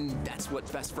 I mean, that's what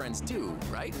best friends do,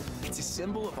 right? It's a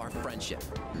symbol of our friendship.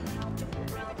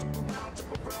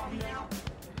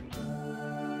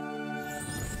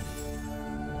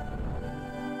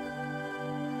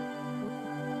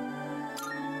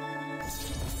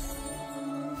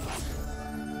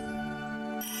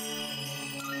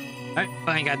 Alright,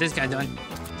 finally got this guy done.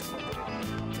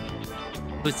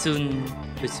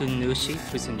 Kusunushi,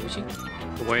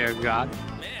 the warrior god.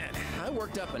 Man, I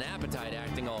worked up an appetite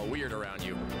acting all weird around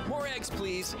you. More eggs,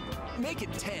 please. Make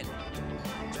it 10.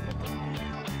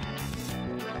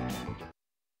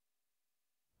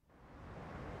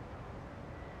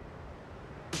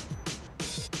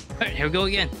 Alright, here we go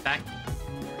again. Back.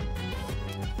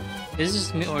 Is this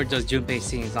just me or does Junpei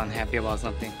seems unhappy about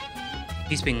something?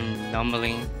 He's been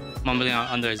mumbling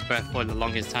under his breath for the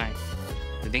longest time.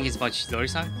 You think it's about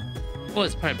Chidori-san? Well,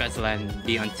 it's probably best to let him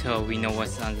be until we know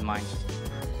what's on his mind.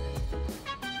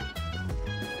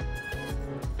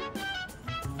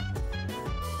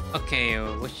 Okay,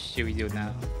 what should we do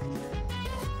now?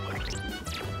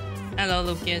 Hello,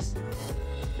 Lucas.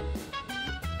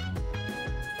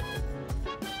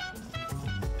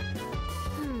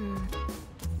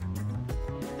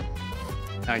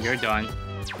 Now you're done.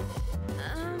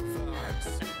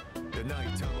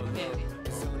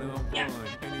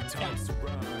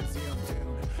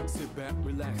 Sit back,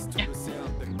 relax to the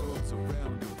sound that goes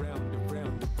around and round and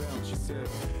round and round. She said,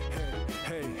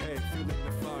 hey, feeling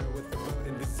the fire with the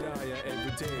burning desire.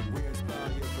 Every day we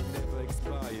inspire, but never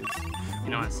expires. You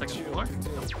know, on the second floor?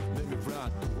 Let me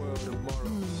rock the world tomorrow.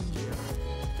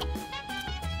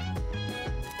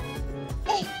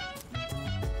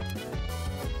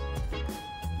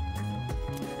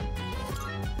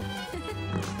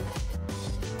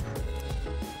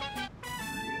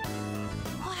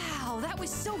 Wow, that was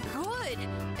so good!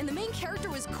 And the main character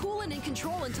was cool and in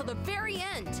control until the very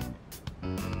end.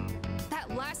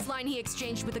 That last line he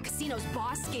exchanged with the casino's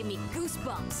boss gave me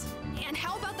goosebumps. And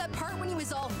how about that part when he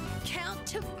was all, count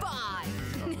to 5?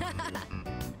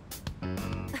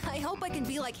 I hope I can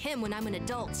be like him when I'm an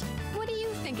adult. What do you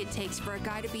think it takes for a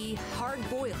guy to be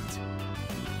hard-boiled?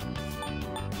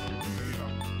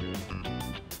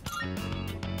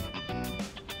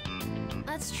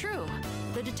 That's true.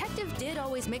 The detective did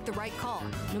always make the right call,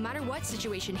 no matter what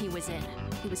situation he was in.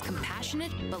 He was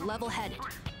compassionate, but level-headed,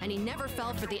 and he never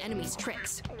fell for the enemy's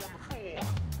tricks.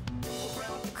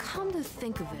 Come to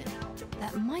think of it,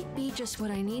 that might be just what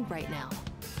I need right now.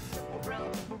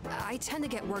 I tend to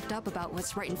get worked up about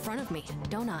what's right in front of me,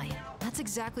 don't I? That's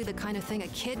exactly the kind of thing a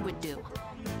kid would do.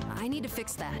 I need to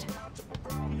fix that.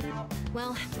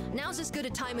 Well, now's as good a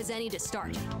time as any to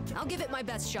start. I'll give it my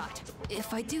best shot.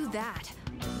 If I do that,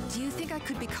 do you think I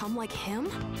could become like him?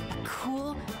 A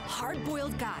cool,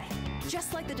 hard-boiled guy,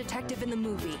 just like the detective in the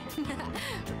movie.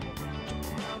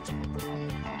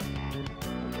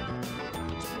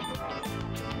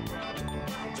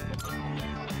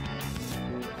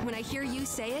 When I hear you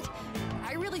say it,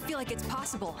 I really feel like it's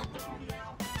possible.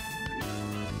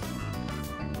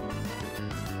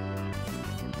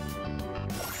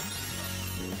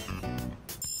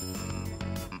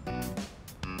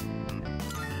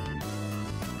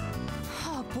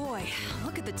 Oh boy,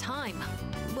 look at the time.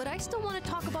 But I still want to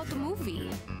talk about the movie.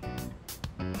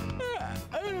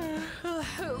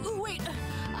 Wait,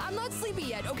 I'm not sleepy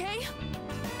yet, okay?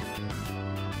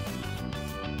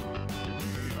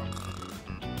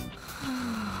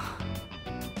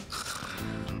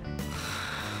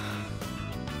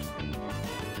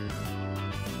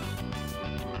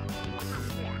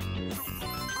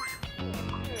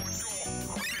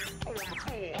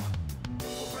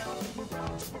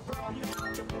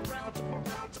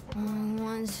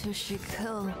 Ones who should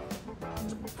kill,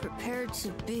 prepared to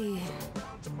be.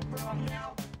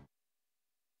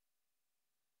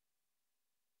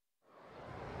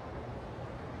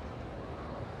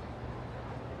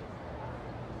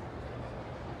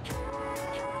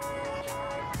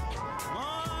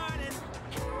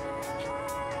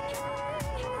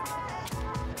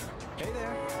 Hey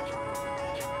there.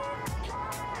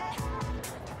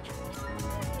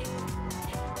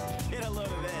 Get a load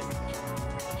of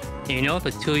this. You know,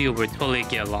 the two of you would totally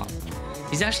get along.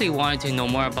 He's actually wanted to know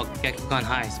more about Gekugan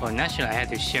High, so naturally I had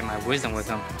to share my wisdom with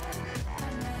him.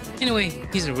 Anyway,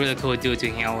 he's a really cool dude to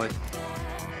hang out with.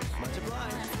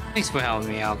 Thanks for helping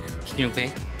me out,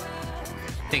 Junpei.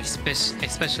 Thanks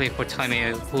especially for telling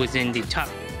me who's in the top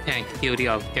 10 guilty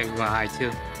of Gekugan High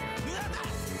too.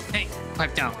 Hey,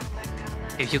 pipe down.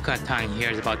 If Yukatan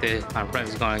hears about this, my friend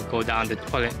is gonna go down the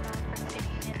toilet.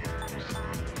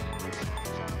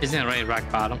 Isn't it right rock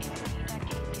bottom?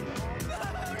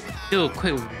 Dude,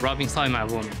 quit rubbing salt in my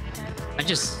room. I'm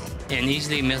just an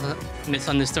easily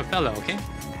misunderstood fellow, okay?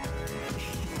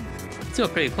 Still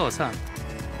pretty close, huh?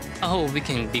 I hope we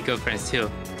can be good friends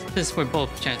too, since we're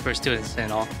both transfer students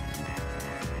and all.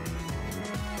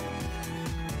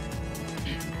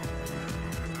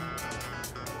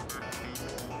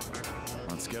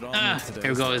 Let's get on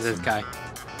Here goes this guy.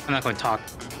 I'm not going to talk.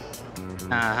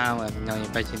 Well, no, you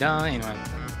bet you don't. Anyway.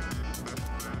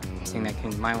 Thing that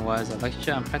came to mind was a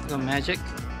lecture on practical magic.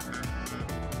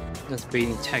 This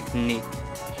breathing technique.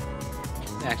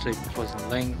 Actually, was a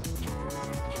link.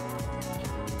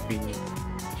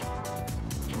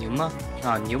 Numa?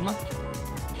 Numa?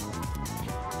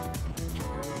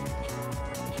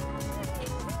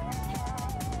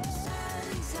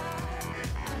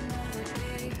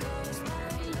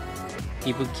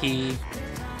 Ibuki,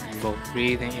 both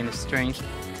breathing in the strength.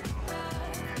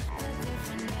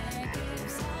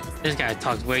 This guy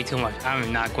talks way too much.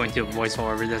 I'm not going to voice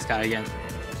over this guy again.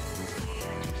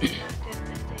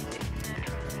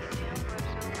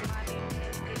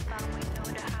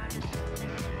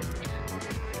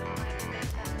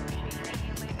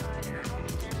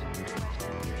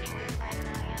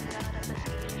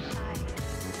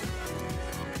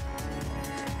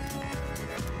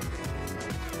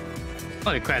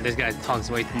 Holy crap, this guy talks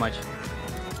way too much.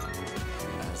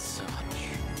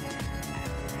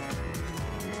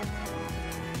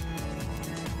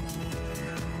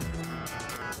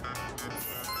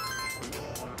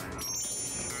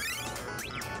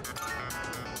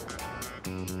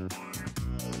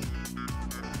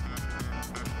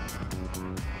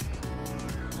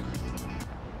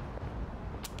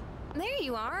 There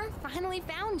you are. Finally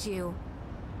found you.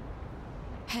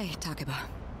 Hey, Takeba.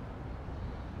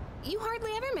 You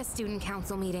hardly ever miss student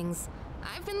council meetings.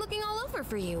 I've been looking all over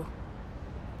for you.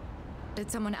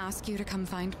 Did someone ask you to come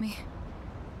find me?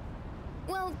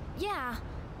 Well, yeah.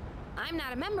 I'm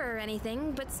not a member or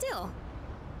anything, but still.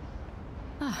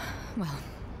 Ah, well.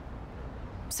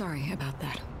 Sorry about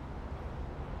that.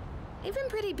 You've been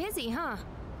pretty busy, huh?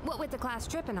 What with the class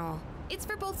trip and all. It's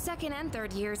for both second and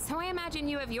third years, so I imagine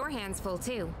you have your hands full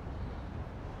too.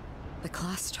 The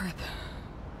class trip.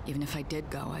 Even if I did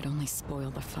go, I'd only spoil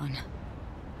the fun.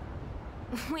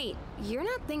 Wait, you're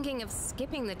not thinking of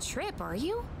skipping the trip, are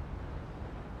you?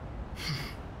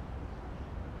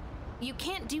 You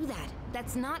can't do that.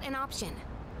 That's not an option.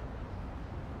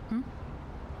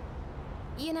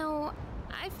 You know,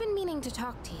 I've been meaning to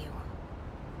talk to you.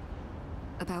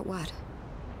 About what?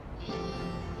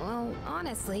 Well,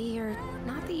 honestly, you're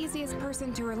not the easiest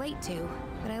person to relate to,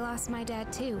 but I lost my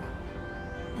dad too.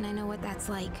 And I know what that's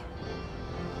like.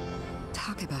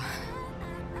 Talk about.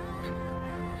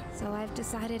 So I've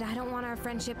decided I don't want our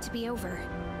friendship to be over.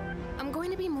 I'm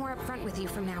going to be more upfront with you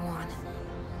from now on.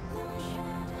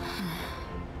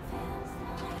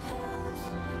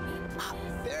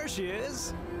 There she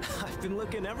is! I've been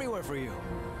looking everywhere for you.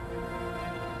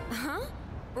 Huh?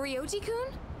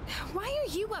 Ryoji-kun? Why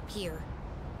are you up here?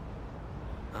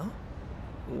 Huh?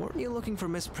 Weren't you looking for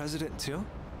Miss President too?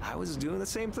 I was doing the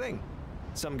same thing.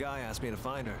 Some guy asked me to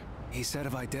find her. He said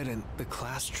if I didn't, the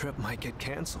class trip might get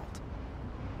canceled.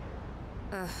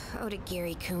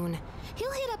 Odagiri-kun.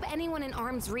 He'll hit up anyone in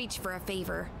arm's reach for a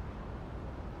favor.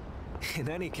 In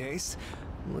any case,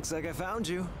 looks like I found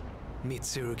you.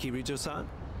 Mitsuru Kirijo-san.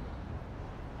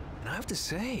 And I have to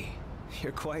say,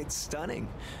 you're quite stunning.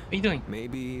 What are you doing?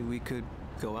 Maybe we could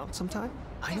go out sometime?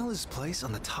 I know this place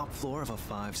on the top floor of a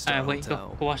 5-star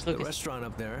hotel. Go watch the Lucas. restaurant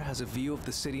up there has a view of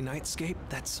the city nightscape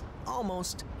that's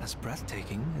almost as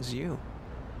breathtaking as you.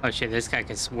 Oh shit, this guy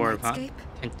can swerve, huh? Nightscape?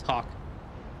 Can talk.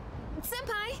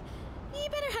 Senpai, you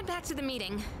better head back to the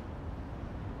meeting.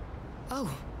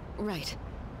 Oh, right.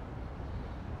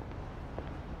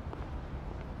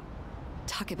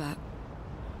 Takeba,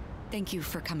 thank you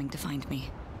for coming to find me.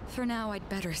 For now, I'd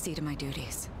better see to my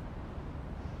duties.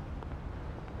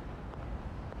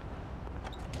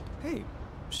 Hey,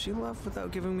 she left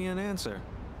without giving me an answer.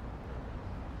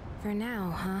 For now,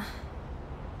 huh?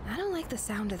 I don't like the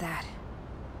sound of that.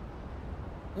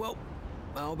 Well,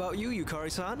 how about you,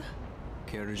 Yukari-san?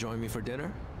 Care to join me for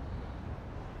dinner?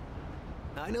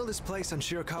 I know this place on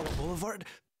Shirakawa Boulevard.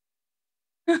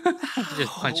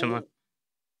 Just punch him up.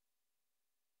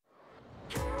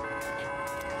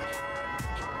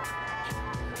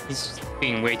 He's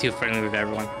being way too friendly with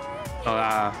everyone. So,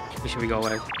 who should we go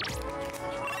with?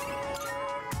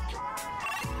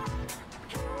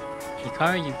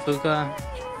 Hikaru, Yufuka,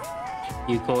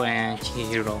 Yuko, and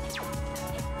Chihiro.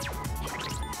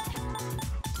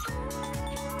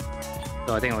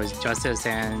 So I think it was Justice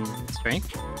and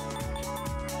Strength.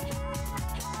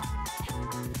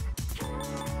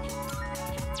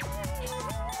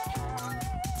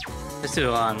 Let's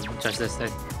do Justice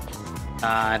then.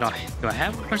 Do I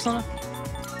have Persona?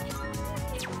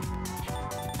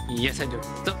 Yes, I do.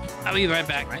 So I'll be right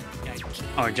back, right?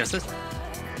 Yeah. Or Justice.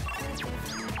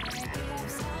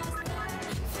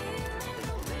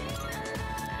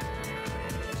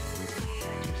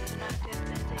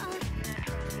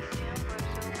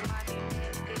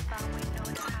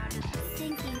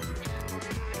 Thank you.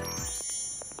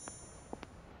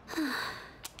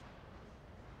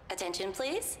 Attention,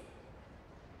 please.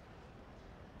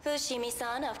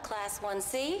 Fushimi-san of Class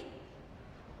 1C.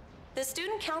 The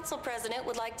Student Council President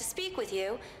would like to speak with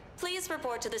you. Please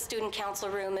report to the Student Council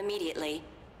room immediately.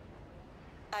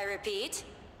 I repeat.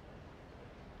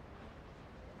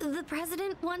 The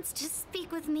president wants to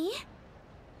speak with me?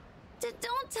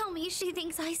 Don't tell me she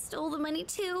thinks I stole the money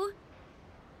too.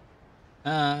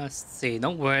 Let's see.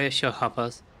 Don't worry, she'll help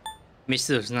us.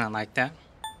 Mitsu's not like that.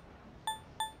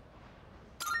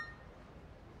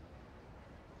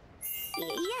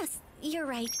 Yes, you're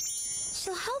right.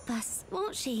 She'll help us,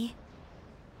 won't she?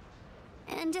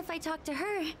 And if I talk to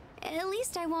her, at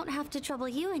least I won't have to trouble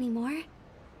you anymore.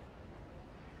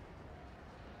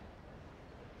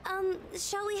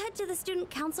 Shall we head to the student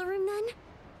council room then?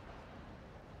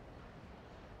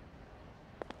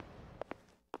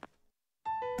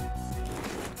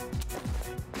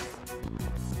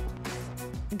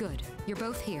 Good. You're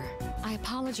both here. I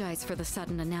apologize for the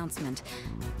sudden announcement.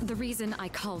 The reason I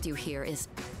called you here is...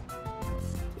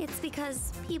 It's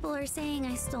because people are saying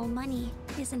I stole money,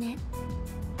 isn't it?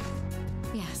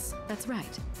 Yes, that's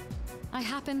right. I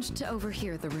happened to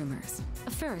overhear the rumors.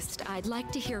 First, I'd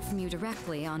like to hear from you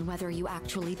directly on whether you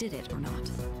actually did it or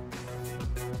not.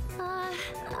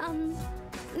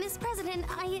 Miss President,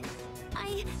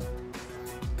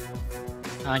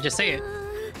 Just say it.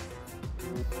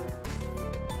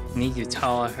 Need to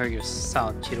tell her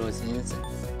yourself Chiro is innocent.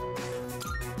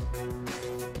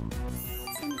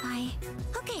 Senpai.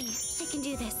 Okay, I can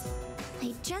do this.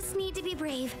 I just need to be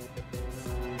brave.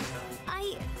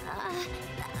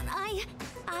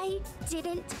 I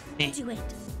Do it.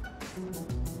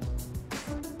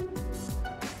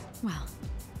 Well,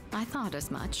 I thought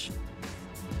as much.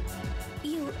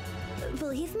 You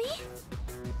believe me?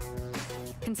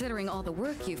 Considering all the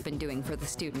work you've been doing for the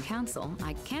student council,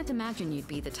 I can't imagine you'd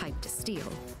be the type to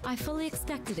steal. I fully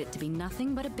expected it to be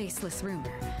nothing but a baseless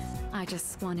rumor. I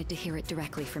just wanted to hear it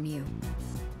directly from you.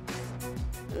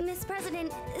 Miss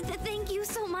President, thank you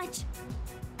so much.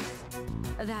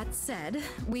 That said,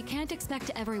 we can't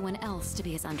expect everyone else to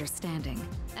be as understanding.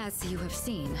 As you have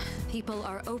seen, people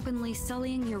are openly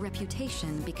sullying your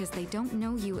reputation because they don't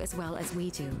know you as well as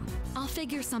we do. I'll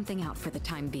figure something out for the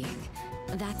time being.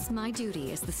 That's my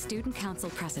duty as the student council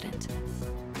president.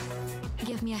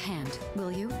 Give me a hand,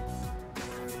 will you?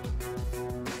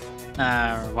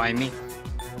 Why me?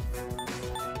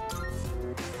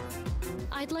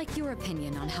 I'd like your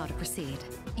opinion on how to proceed.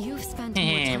 You've spent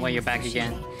more time well, you're with back Fushimi,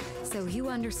 again. so you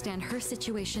understand her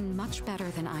situation much better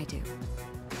than I do.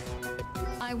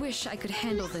 I wish I could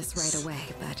handle this right away,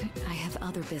 but I have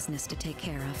other business to take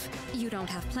care of. You don't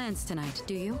have plans tonight,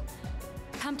 do you?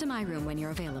 Come to my room when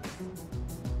you're available.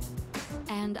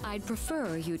 And I'd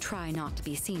prefer you try not to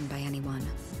be seen by anyone.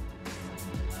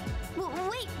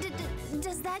 Wait,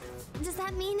 does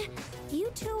that mean you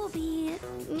two will be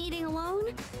meeting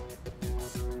alone?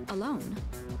 Alone?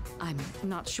 I'm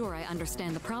not sure I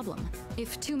understand the problem.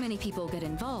 If too many people get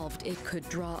involved, it could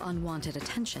draw unwanted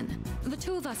attention. The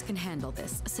two of us can handle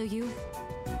this, so you...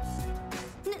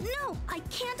 No, I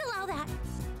can't allow that.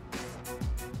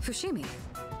 Fushimi.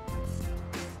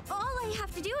 All I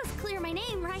have to do is clear my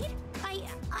name, right?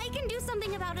 I can do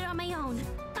something about it on my own.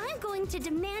 I'm going to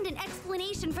demand an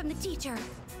explanation from the teacher.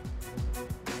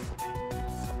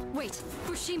 Wait,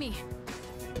 Fushimi.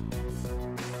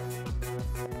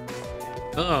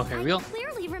 Uh-oh, here we go. I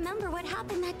clearly remember what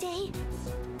happened that day.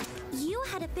 You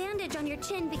had a bandage on your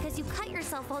chin because you cut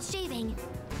yourself while shaving.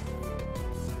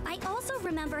 I also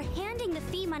remember handing the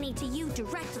fee money to you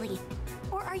directly.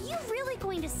 Or are you really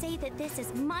going to say that this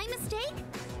is my mistake?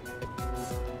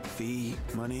 Fee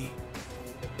money?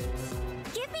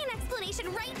 Give me an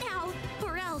explanation right now,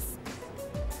 or else.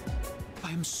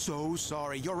 I'm so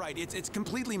sorry. You're right. It's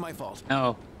completely my fault.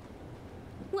 Oh.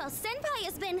 Well, Senpai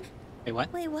has been... Wait,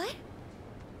 what? Wait, what?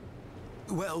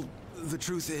 Well, the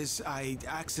truth is, I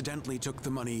accidentally took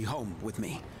the money home with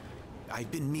me. I'd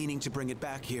been meaning to bring it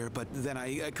back here, but then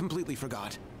I completely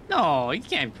forgot. No, you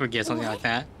can't forget something like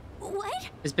that. What?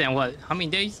 It's been, what, how many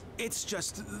days? It's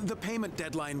just the payment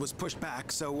deadline was pushed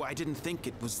back, so I didn't think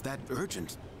it was that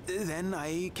urgent. Then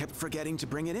I kept forgetting to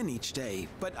bring it in each day,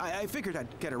 but I figured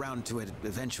I'd get around to it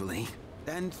eventually.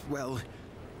 And, well,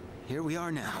 here we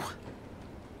are now.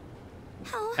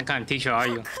 What kind of teacher are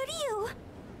you? How could you?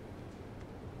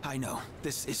 I know.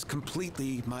 This is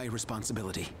completely my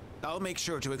responsibility. I'll make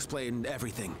sure to explain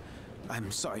everything.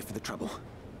 I'm sorry for the trouble.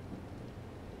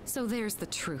 So there's the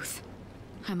truth.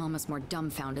 I'm almost more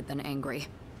dumbfounded than angry.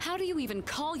 How do you even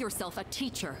call yourself a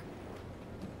teacher?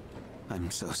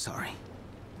 I'm so sorry.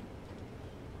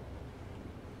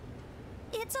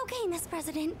 It's okay, Miss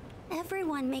President.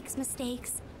 Everyone makes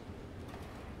mistakes.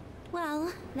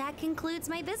 Well, that concludes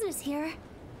my business here.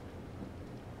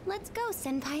 Let's go,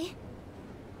 Senpai.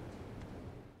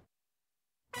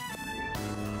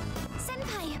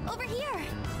 Senpai, over here!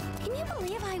 Can you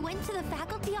believe I went to the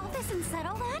faculty office and said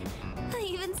all that? I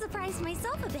even surprised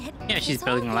myself a bit. Yeah, she's This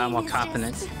building a whole lot thing more is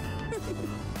confidence.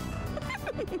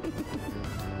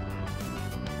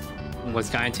 What's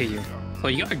gotten to you? So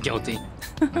you're guilty.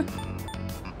 Come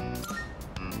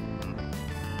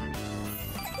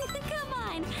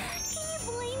on! Can you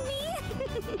blame me?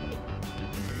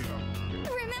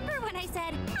 Remember when I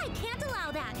said, I can't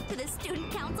allow that to the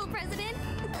student council president?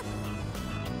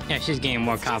 Yeah, she's gaining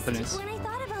more confidence. When I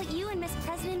thought about you and Miss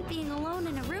President being alone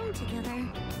in a room together,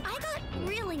 I got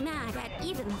really mad at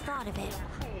even the thought of it.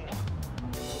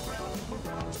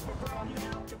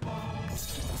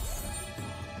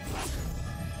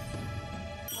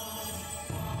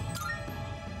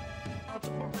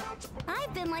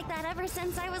 I've been like that ever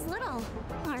since I was little,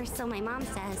 or so my mom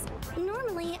says.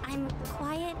 Normally, I'm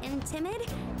quiet and timid,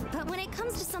 but when it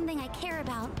comes to something I care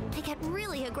about, I get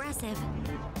really aggressive.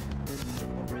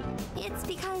 It's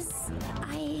because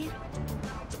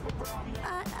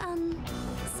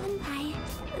Senpai,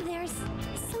 there's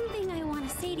something I want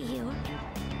to say to you.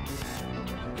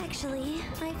 Actually,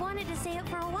 I've wanted to say it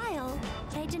for a while,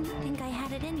 but I didn't think I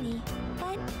had it in me.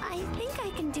 But I think I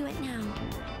can do it now.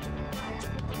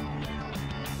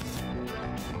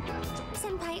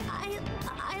 Senpai,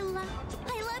 I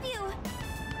love you.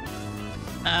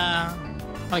 I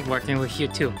like working with you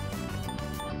too.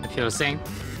 I feel the same.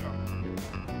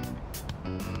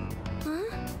 Huh?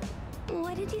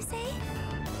 What did you you say?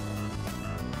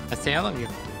 I say I love you.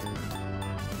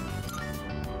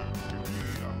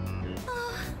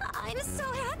 Oh, I'm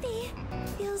so happy.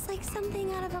 Feels like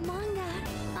something out of a manga.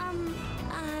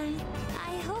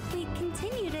 I hope we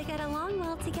continue to get along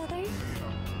well together.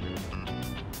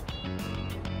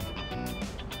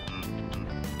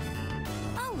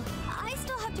 Oh, I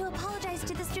still have to apologize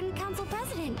to the student council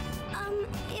president.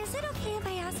 Is it okay if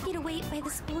I ask you to wait by the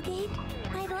school gate?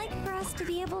 I'd like for us to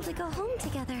be able to go home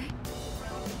together.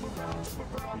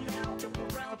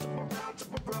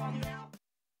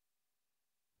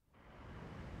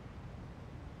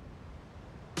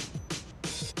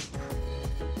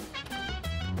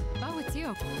 Oh, it's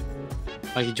you.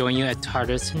 I'd like to join you at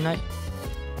Tartarus tonight.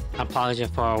 I apologize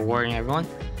for worrying everyone.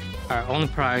 Our only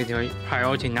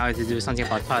priority now is to do something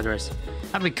about Tartarus.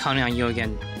 I'll be counting on you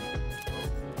again.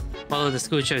 Follow the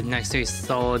school trip next week,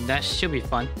 so that should be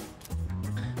fun.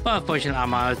 But unfortunately,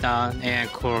 Amada and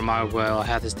Kuramaru will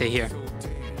have to stay here.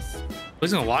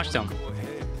 Who's gonna watch them?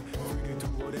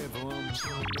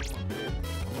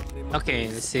 Okay,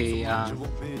 let's see. How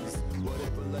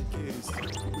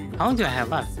long do I have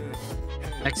left?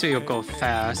 Next week will go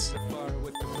fast.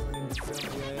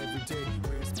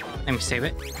 Let me save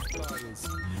it.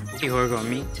 See who we're gonna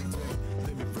meet.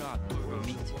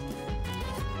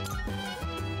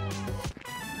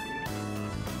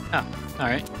 Oh,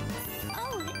 alright.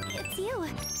 Oh, it's you.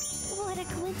 What a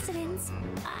coincidence.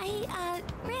 I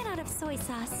ran out of soy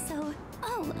sauce, so...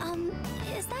 Oh,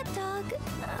 is that dog,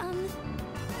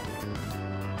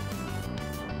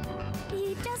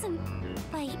 He doesn't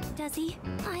bite, does he?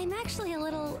 I'm actually a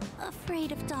little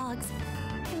afraid of dogs.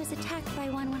 I was attacked by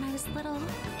one when I was little.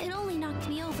 It only knocked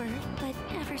me over, but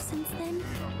ever since then...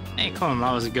 Hey,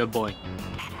 Kuramaru was a good boy.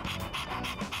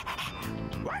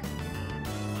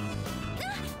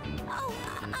 Oh,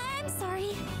 I'm sorry.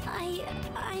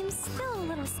 I'm still a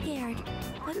little scared,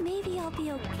 but maybe I'll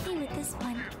be okay with this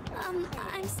one.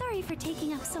 I'm sorry for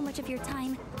taking up so much of your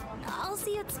time. I'll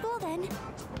see you at school then.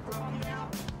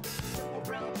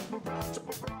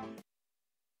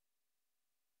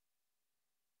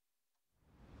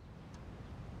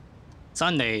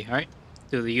 Sunday, alright?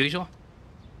 Do the usual.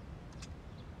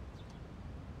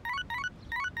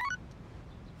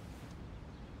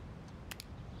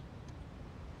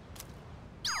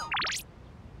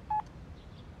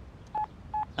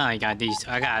 I got these.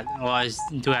 Well, I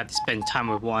do have to spend time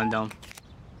with one of them.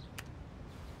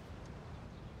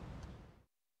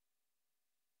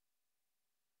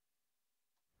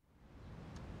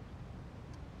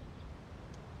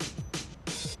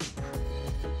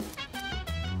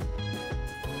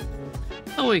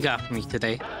 What we got for me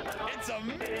today? It's a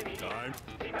time.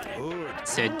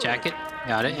 Said jacket,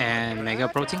 got it, and mega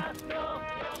protein.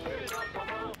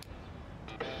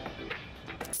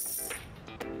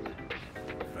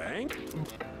 Thank.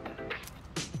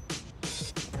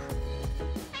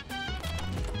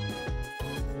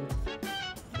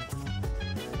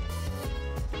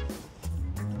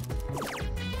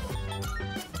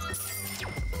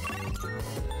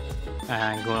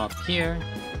 And go up here.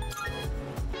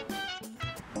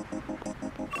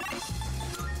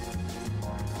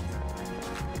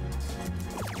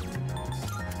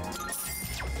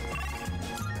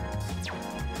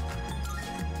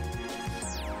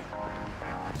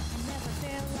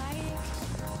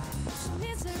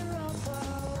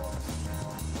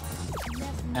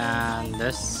 And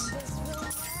this,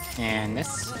 and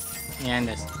this, and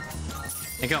this.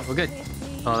 There you go, we're good.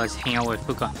 So let's hang out with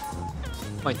Fuka.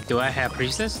 Wait, do I have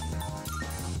priestess?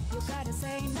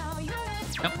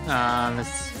 Nope.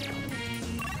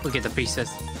 We'll get the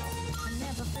priestess.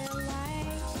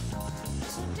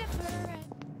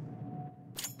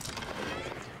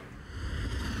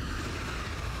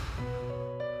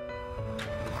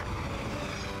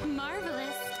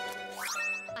 Marvelous.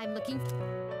 I'm looking.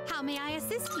 How may I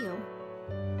assist you?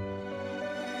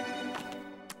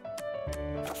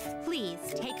 Please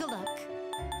take a look.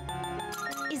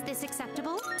 Is this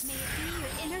acceptable? May it be your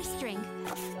inner strength.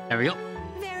 There we go.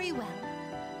 Very well.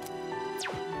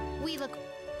 We look.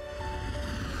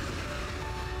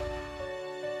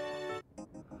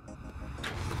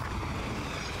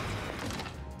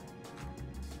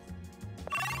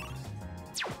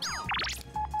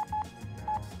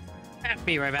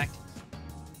 Be right back.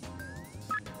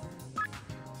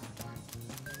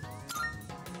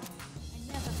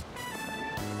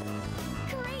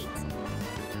 Great.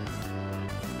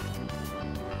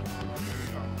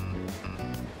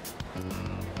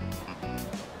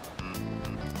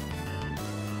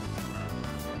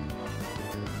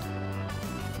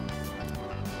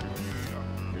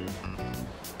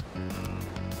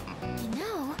 You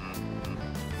know,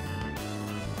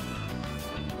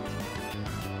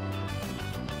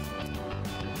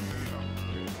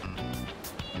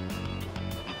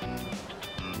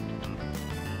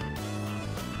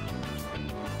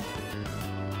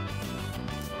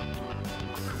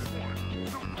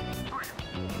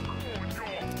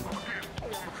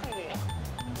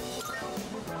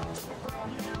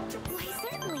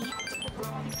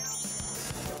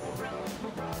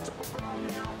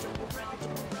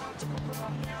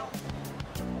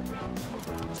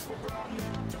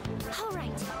 All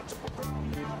right.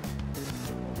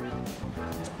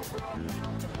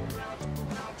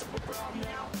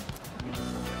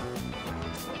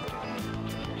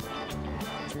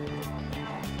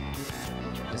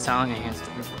 The sound enhancer.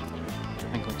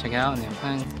 I go check it out and then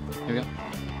fine. Here we go.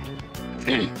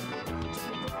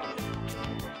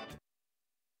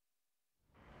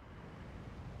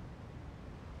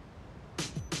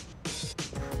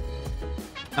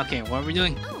 Okay, what are we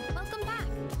doing? Oh, welcome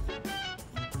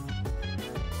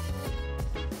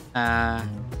back.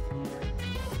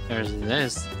 There's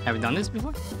this. Have we done this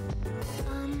before?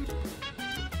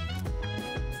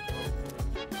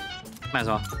 Might as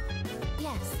well.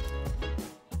 Yes.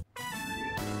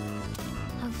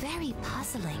 Oh, very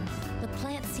puzzling. The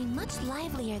plants seem much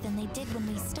livelier than they did when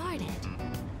we started.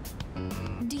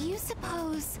 Do you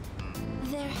suppose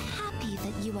they're happy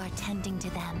that you are tending to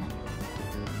them?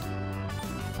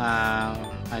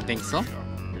 I think so.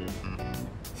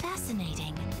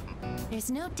 Fascinating.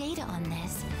 There's no data on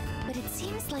this, but it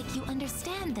seems like you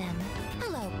understand them.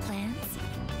 Hello, plants.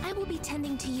 I will be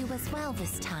tending to you as well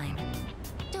this time.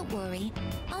 Don't worry,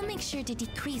 I'll make sure to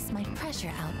decrease my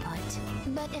pressure output.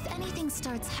 But if anything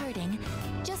starts hurting,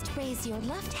 just raise your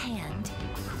left hand,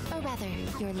 or rather,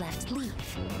 your left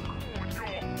leaf.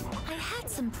 I had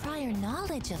some prior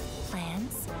knowledge of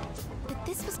plants, but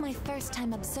this was my first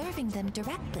time observing them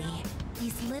directly.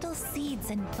 These little seeds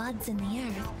and buds in the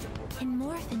earth can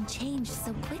morph and change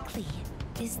so quickly.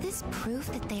 Is this proof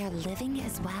that they are living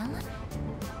as well?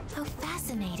 How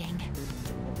fascinating.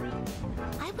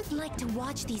 I would like to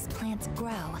watch these plants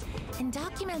grow and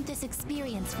document this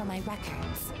experience for my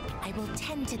records. I will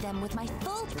tend to them with my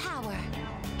full power.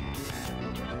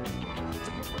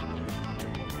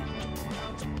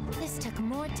 This took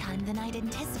more time than I'd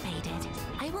anticipated.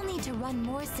 I will need to run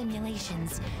more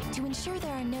simulations to ensure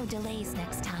there are no delays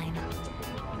next time.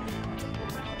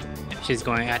 She's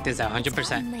going at this at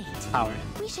 100% power.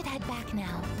 We should head back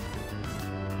now.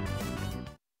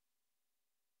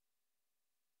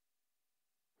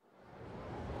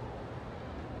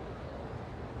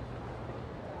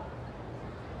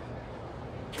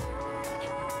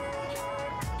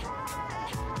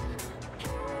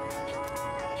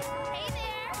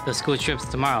 The school trip's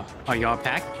tomorrow. Are y'all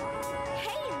packed?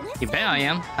 You bet I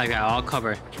am. I got all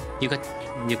covered.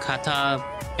 Yukata,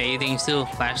 bathing suit,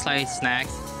 flashlight,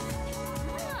 snacks.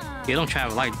 You don't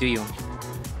travel light, do you?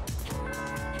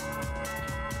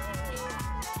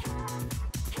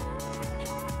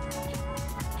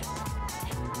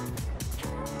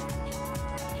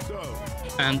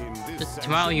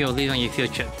 Tomorrow you'll leave on your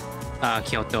field trip.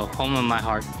 Kyoto, home of my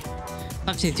heart.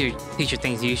 Some teacher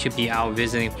thinks you should be out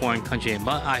visiting foreign country,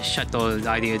 but I shut those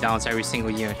ideas down every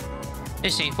single year.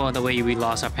 It's shameful the way we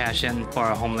lost our passion for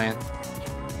our homeland.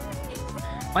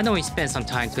 Why don't we spend some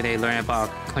time today learning about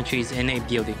our country's innate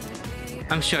beauty?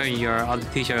 I'm sure your other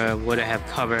teacher would have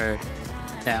covered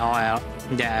that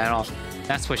at all.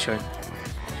 That's for sure.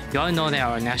 You all know that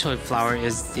our national flower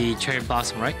is the cherry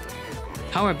blossom, right?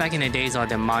 However, back in the days of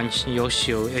the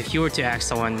Manchyoshio, if you were to ask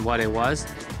someone what it was,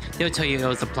 they'll tell you it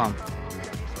was a plum.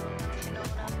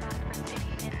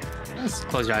 Let's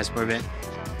close your eyes for a bit.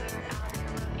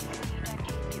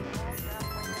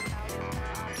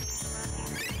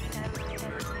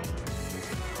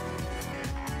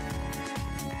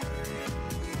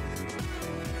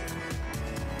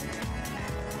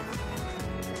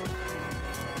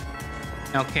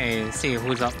 Okay, let's see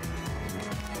who's up.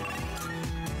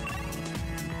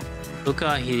 Luca,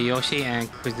 Hideyoshi,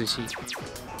 and Kuzushi.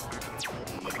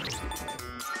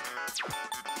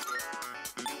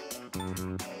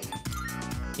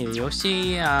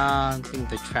 Hideyoshi, I think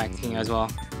the track team as well.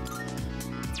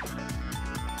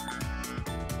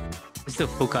 Let's do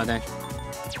Fuka then.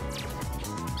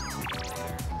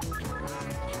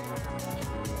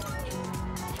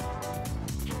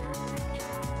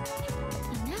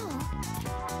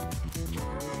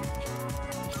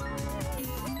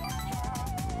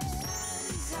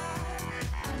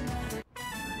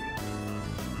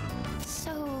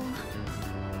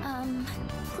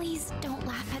 Please don't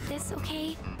laugh at this,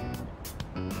 okay?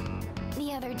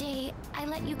 The other day, I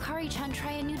let Yukari-chan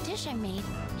try a new dish I made.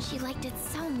 She liked it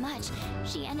so much,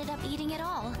 she ended up eating it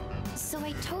all. So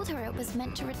I told her it was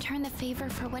meant to return the favor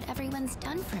for what everyone's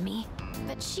done for me.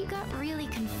 But she got really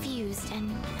confused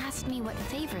and asked me what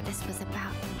favor this was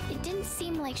about. It didn't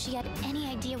seem like she had any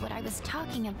idea what I was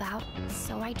talking about,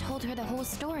 so I told her the whole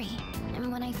story.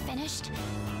 And when I finished,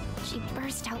 she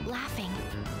burst out laughing.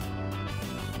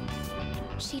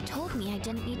 She told me I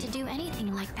didn't need to do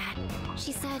anything like that.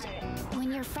 She said,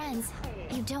 when you're friends,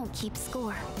 you don't keep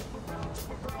score.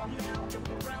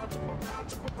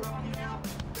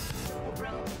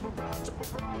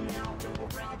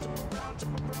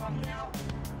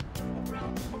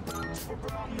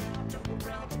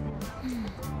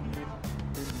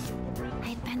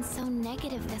 I'd been so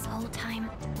negative this whole time.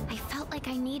 I felt like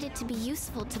I needed to be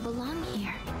useful to belong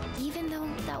here, even though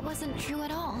that wasn't true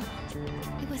at all.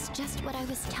 It was just what I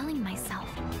was telling myself.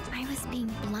 I was being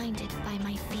blinded by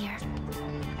my fear.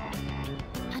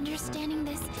 Understanding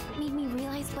this made me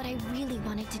realize what I really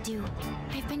wanted to do.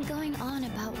 I've been going on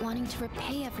about wanting to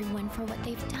repay everyone for what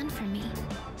they've done for me,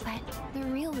 but the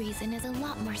real reason is a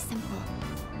lot more simple.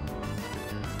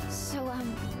 So,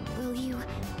 will you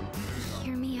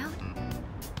hear me out?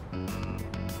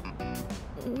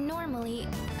 Normally,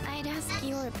 I'd ask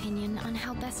your opinion on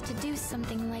how best to do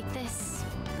something like this,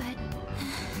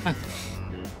 but...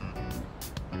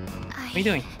 What are you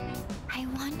doing? I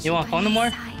want You want by phone no my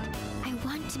more? side. I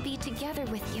want to be together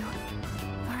with you.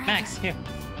 Forever. Max, here.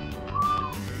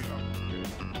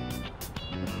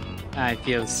 I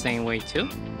feel the same way too.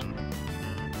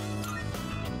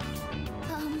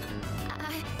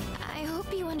 I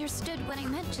hope you understood what I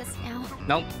meant just now.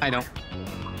 Nope, I don't.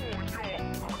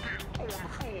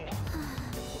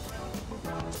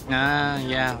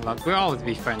 Yeah, look, we'll always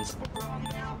be friends.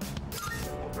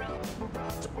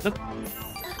 Look.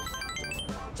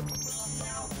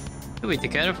 We'll be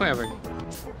together forever.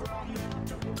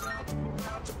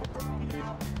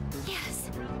 Yes,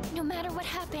 no matter what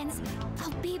happens,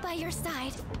 I'll be by your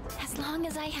side. As long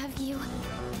as I have you,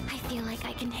 I feel like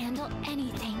I can handle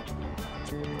anything.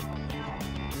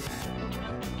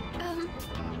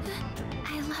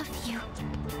 I love you.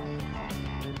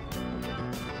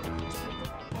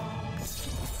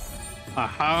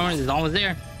 It's almost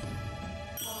there.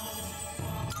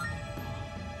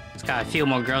 It's got a few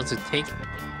more girls to take.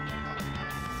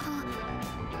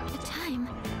 The time.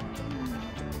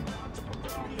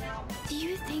 Do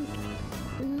you think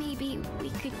maybe we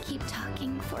could keep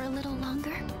talking for a little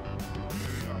longer?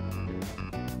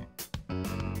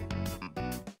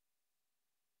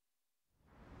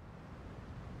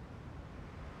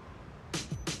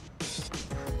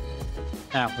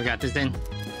 Yeah, we got this in.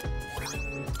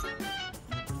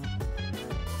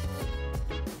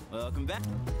 Welcome back.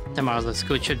 Tomorrow's a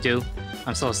school trip due.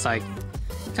 I'm so psyched.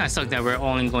 Kinda sucked that we're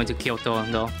only going to Kyoto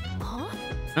though.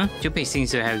 Huh? Junpei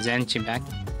seems to have his energy back.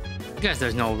 I guess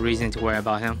there's no reason to worry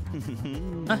about him.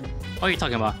 Huh? What are you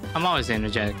talking about? I'm always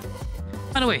energetic.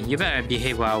 By the way, you better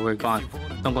behave while we're gone.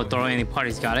 Don't go throw any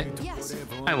parties, got it? Yes.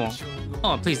 I won't.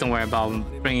 Oh, please don't worry about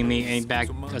bringing me back,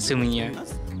 assuming you...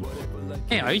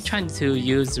 Hey, are you trying to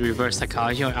use reverse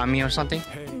psychology on me or something?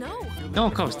 No. No,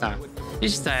 of course not.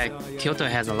 It's just that Kyoto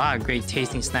has a lot of great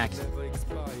tasting snacks.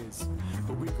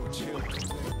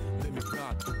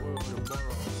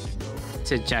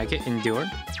 To jacket endure.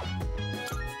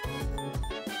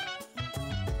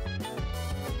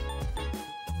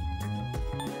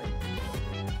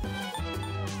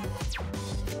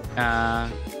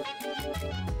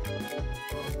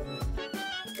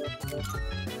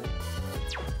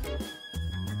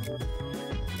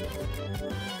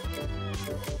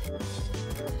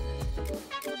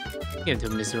 Get to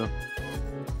this room.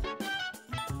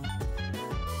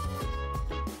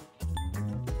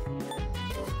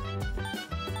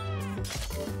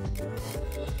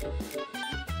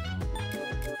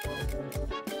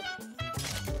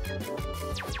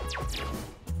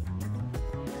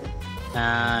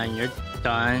 You're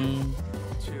done.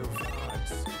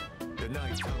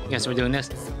 Guess we're doing this.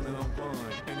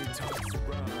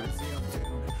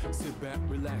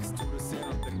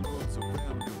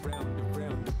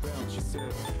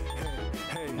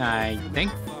 I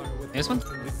think this one.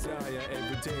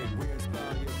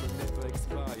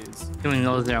 Everyone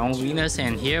knows their own weakness,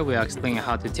 and here we are explaining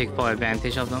how to take full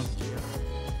advantage of them.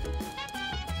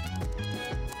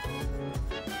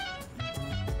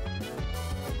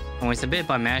 Always a bit,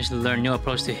 but I managed to learn a new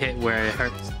approach to hit where it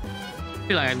hurts. I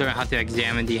feel like I learned how to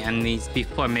examine the enemies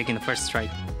before making the first strike.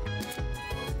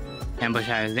 Ambush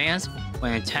at advance.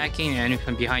 When attacking an enemy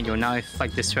from behind, you will now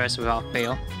inflict distress without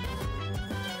fail.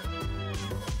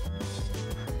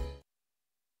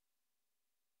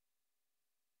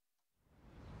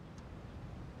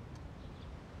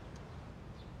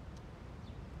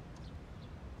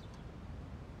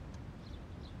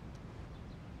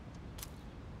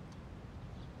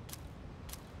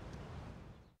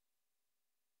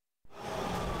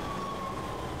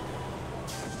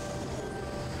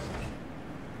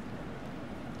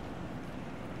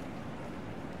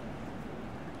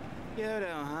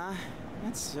 Kyoto, huh?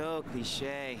 That's so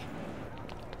cliche.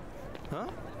 Huh?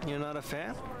 You're not a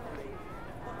fan?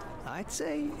 I'd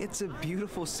say it's a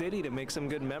beautiful city to make some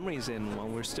good memories in while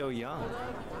we're still young.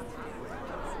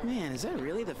 Man, is that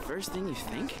really the first thing you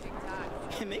think?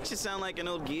 It makes you sound like an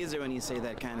old geezer when you say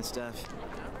that kind of stuff.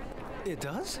 It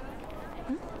does?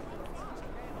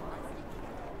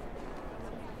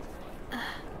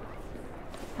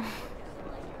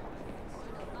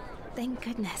 Thank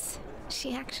goodness.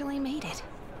 She actually made it.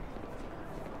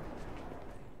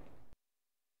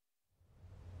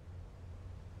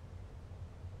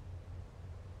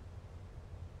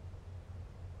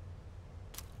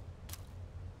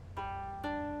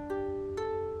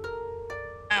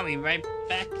 I'll be right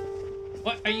back.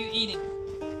 What are you eating?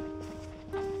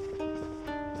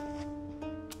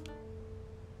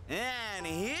 And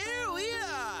here we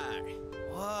are!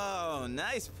 Whoa,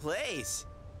 nice place.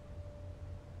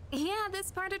 Yeah,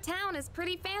 this part of town is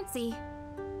pretty fancy.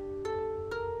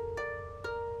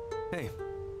 Hey,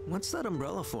 what's that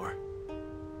umbrella for?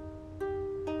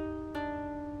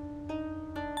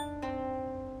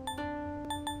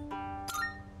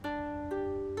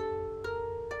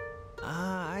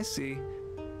 Ah, I see.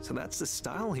 So that's the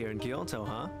style here in Kyoto,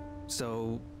 huh?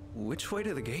 So, which way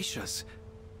to the geishas?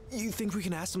 You think we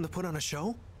can ask them to put on a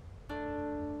show?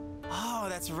 Oh,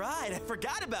 that's right. I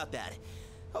forgot about that.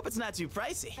 Hope it's not too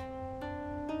pricey.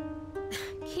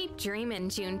 Keep dreaming,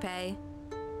 Junpei.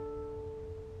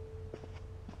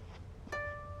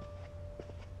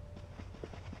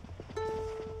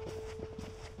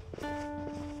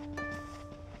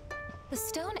 The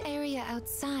stone area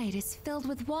outside is filled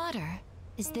with water.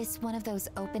 Is this one of those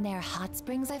open-air hot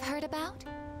springs I've heard about?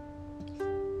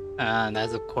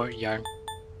 That's a courtyard.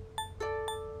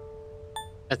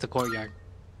 That's the courtyard.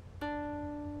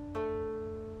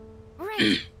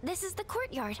 Right, this is the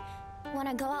courtyard.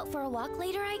 Wanna go out for a walk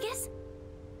later, I guess?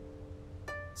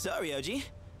 So, Ryoji,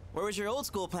 where was your old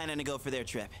school planning to go for their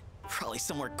trip? Probably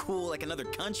somewhere cool like another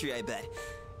country, I bet.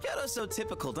 Kyoto's so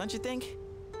typical, don't you think?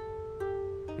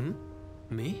 Hmm?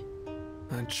 Me?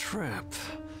 A trip?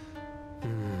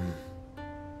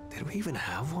 Did we even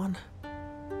have one?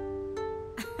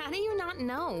 How do you not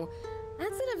know?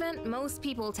 That's an event most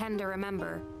people tend to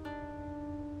remember.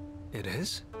 It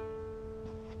is?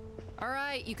 All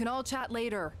right, you can all chat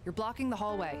later. You're blocking the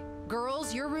hallway.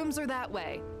 Girls, your rooms are that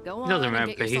way. Go on He doesn't and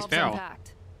remember, get he's yourselves feral.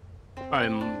 unpacked.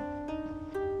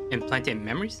 Implanted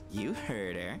memories? You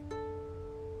heard her.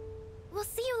 We'll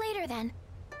see you later then.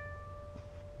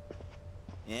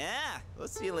 Yeah, we'll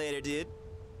see you later, dude.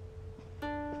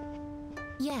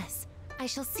 Yes, I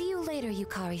shall see you later,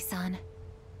 Yukari-san.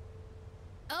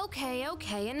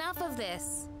 Okay, enough of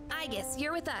this. I guess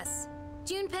you're with us.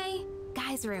 Junpei,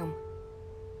 guy's room.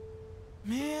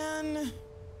 Man.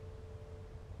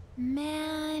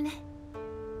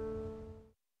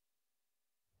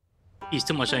 He's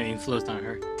too much of an influence on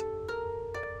her.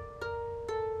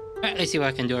 Alright, let's see what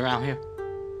I can do around here.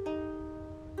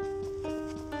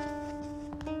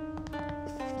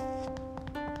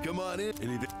 Come on in.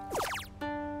 Anything?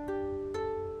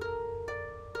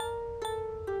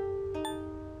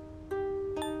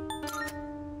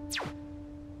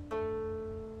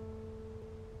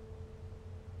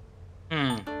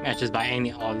 Yeah, just by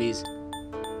any all these.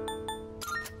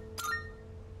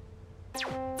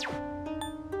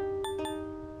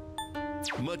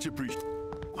 Much appreciated.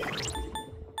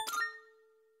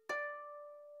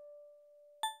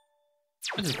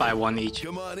 I'll just buy one each.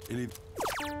 Come on in.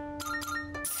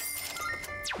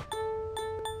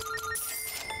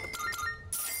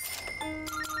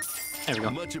 There we go.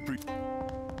 Much appreciated.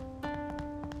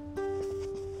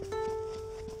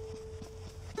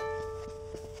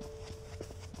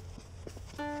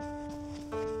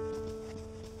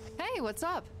 Hey, what's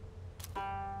up?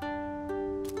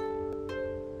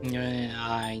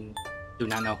 I do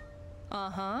not know.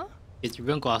 Uh-huh. It's your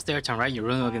room, go upstairs, turn right, your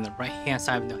room will be on the right-hand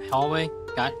side of the hallway.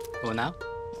 Got it? Go now.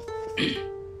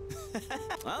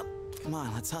 Well, come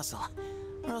on, let's hustle.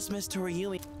 Or else Miss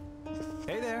Toriumi...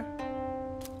 Hey there.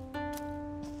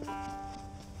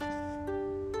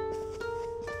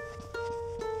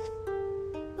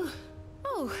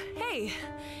 Oh, hey.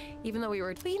 Even though we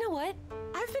were... But you know what?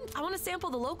 I want to sample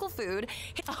the local food.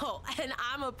 Oh, and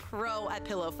I'm a pro at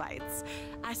pillow fights.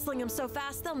 I sling them so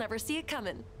fast, they'll never see it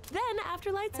coming. Then,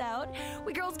 after lights out,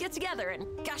 we girls get together and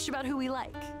gush about who we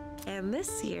like. And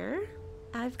this year,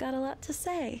 I've got a lot to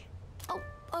say. Oh,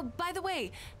 by the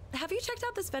way, have you checked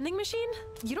out this vending machine?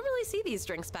 You don't really see these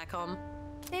drinks back home.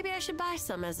 Maybe I should buy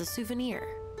some as a souvenir.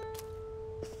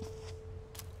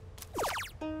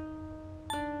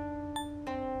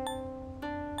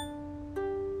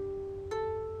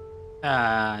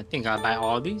 I think I'll buy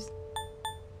all these.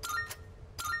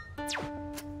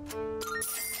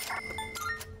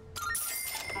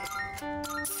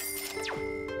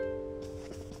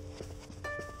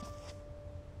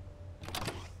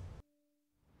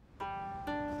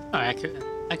 Oh, I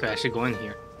could actually go in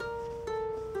here.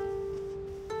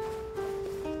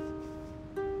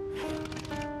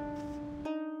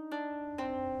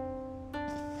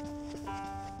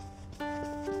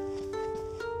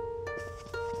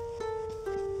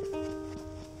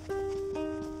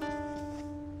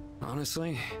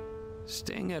 Honestly,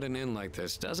 staying at an inn like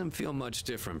this doesn't feel much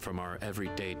different from our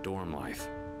everyday dorm life.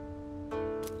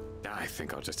 I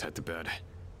think I'll just head to bed.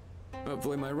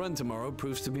 Hopefully my run tomorrow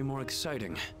proves to be more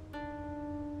exciting.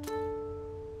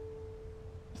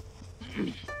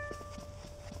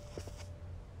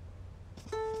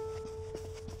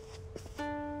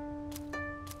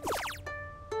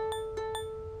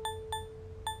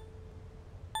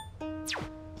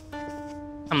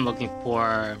 I'm looking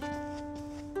for...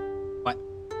 what?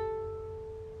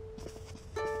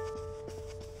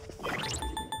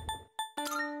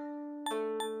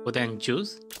 Wooden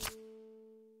juice?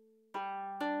 Do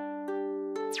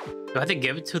I have to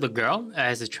give it to the girl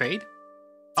as a trade?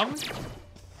 Probably.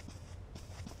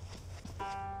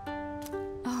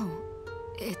 Oh,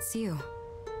 it's you.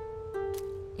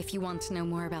 If you want to know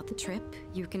more about the trip,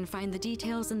 you can find the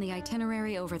details in the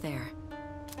itinerary over there.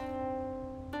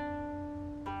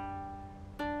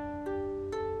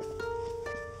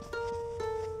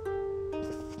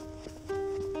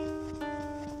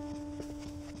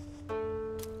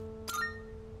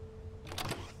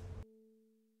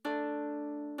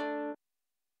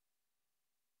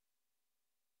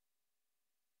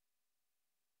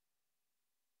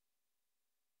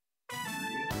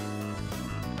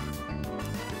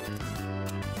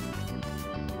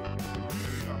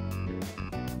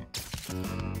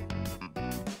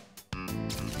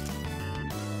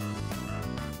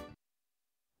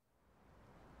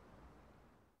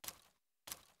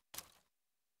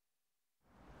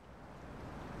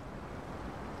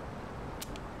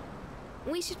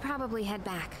 We should probably head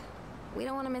back. We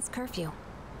don't want to miss curfew.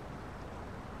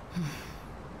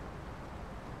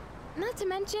 Not to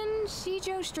mention,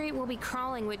 Shijo Street will be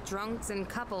crawling with drunks and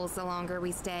couples the longer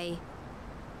we stay.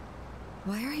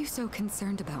 Why are you so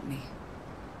concerned about me?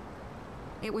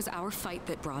 It was our fight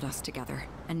that brought us together,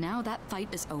 and now that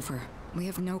fight is over. We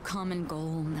have no common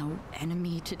goal, no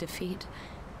enemy to defeat.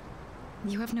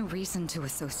 You have no reason to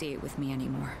associate with me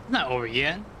anymore. Not over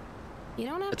yet. You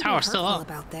don't have the to tower's be still hurtful up.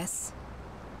 about this.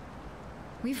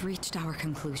 We've reached our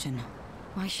conclusion.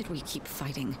 Why should we keep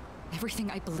fighting?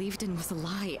 Everything I believed in was a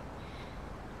lie.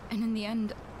 And in the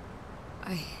end,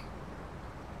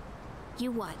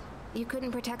 You what? You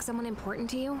couldn't protect someone important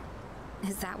to you?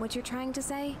 Is that what you're trying to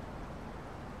say?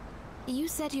 You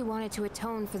said you wanted to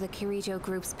atone for the Kirijo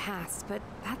group's past, but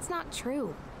that's not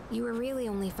true. You were really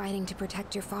only fighting to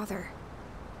protect your father.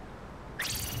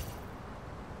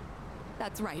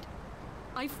 That's right.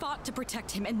 I fought to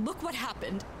protect him, and look what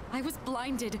happened. I was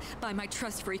blinded by my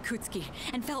trust for Ikutsuki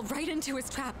and fell right into his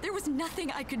trap. There was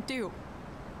nothing I could do.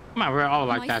 Come on, we're all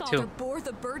like that too. My father bore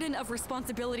the burden of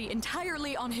responsibility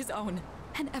entirely on his own.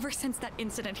 And ever since that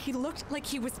incident, he looked like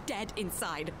he was dead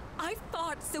inside. I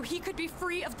fought so he could be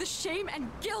free of the shame and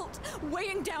guilt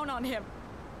weighing down on him.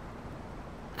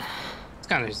 It's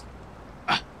kind of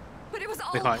But it was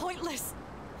all pointless.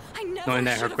 I never knowing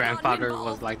that her should have gotten grandfather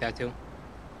involved. was like that too.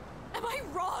 Am I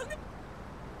wrong?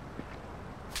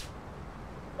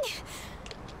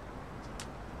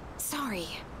 Sorry,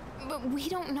 but we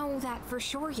don't know that for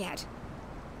sure yet.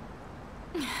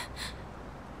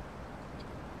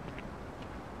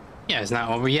 Yeah, it's not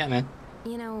over yet, man.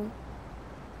 You know,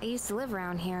 I used to live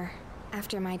around here.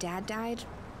 After my dad died,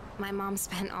 my mom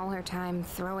spent all her time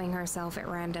throwing herself at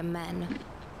random men.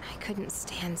 I couldn't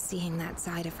stand seeing that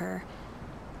side of her,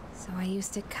 so I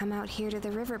used to come out here to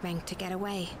the riverbank to get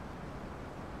away.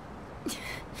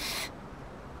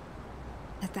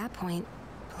 At that point,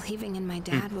 believing in my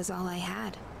dad was all I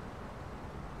had.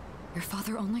 Your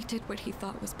father only did what he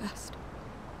thought was best.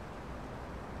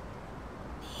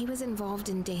 He was involved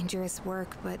in dangerous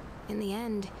work, but in the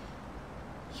end,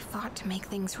 he fought to make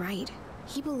things right.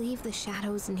 He believed the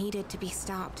shadows needed to be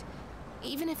stopped,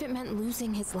 even if it meant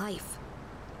losing his life.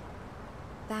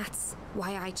 That's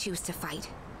why I choose to fight.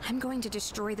 I'm going to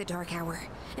destroy the Dark Hour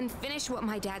and finish what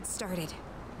my dad started.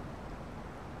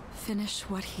 Finish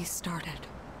what he started.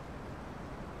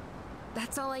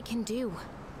 That's all I can do.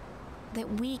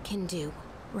 That we can do,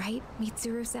 right,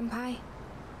 Mitsuru-senpai?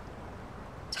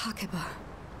 Takeba.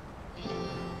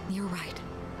 You're right.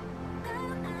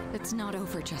 It's not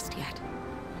over just yet.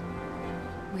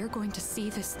 We're going to see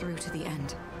this through to the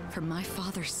end, for my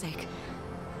father's sake,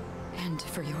 and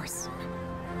for yours.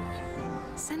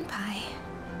 Senpai.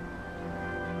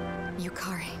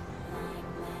 Yukari.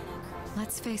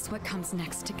 Let's face what comes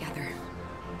next together.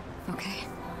 Okay?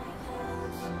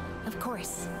 Of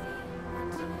course.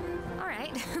 All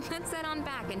right, let's head on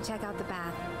back and check out the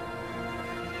bath.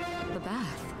 The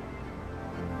bath?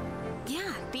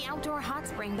 Yeah, the outdoor hot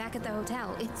spring back at the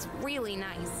hotel. It's really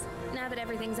nice. Now that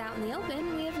everything's out in the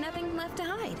open, we have nothing left to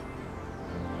hide.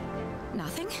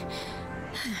 Nothing?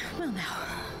 Well, now,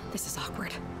 this is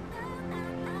awkward.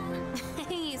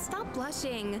 Hey, stop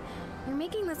blushing. You're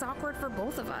making this awkward for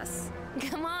both of us.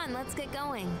 Come on, let's get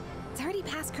going. It's already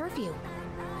past curfew.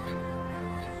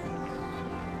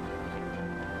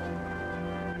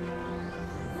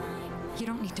 You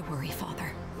don't need to worry,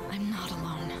 Father. I'm not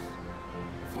alone.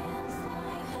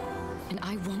 And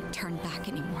I won't turn back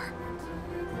anymore.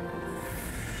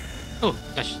 Oh,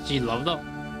 she loved up.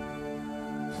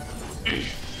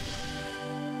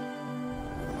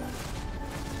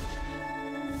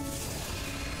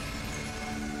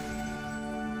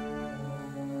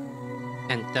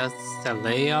 And thus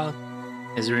Celea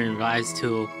is revised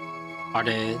to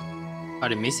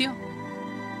Artemisia?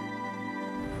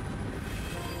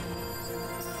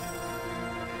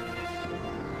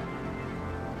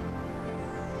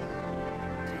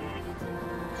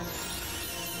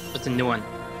 What's a new one?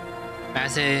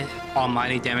 Massive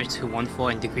almighty damage to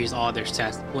 1/4 and decrease all their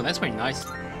stats. Well, that's pretty nice.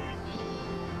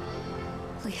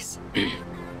 Please,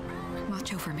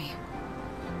 watch over me.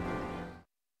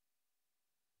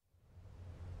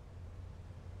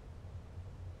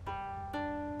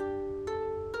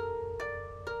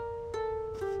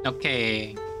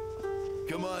 Okay.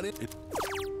 Come on in.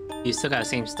 You still got the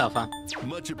same stuff, huh?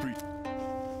 Much appreciated.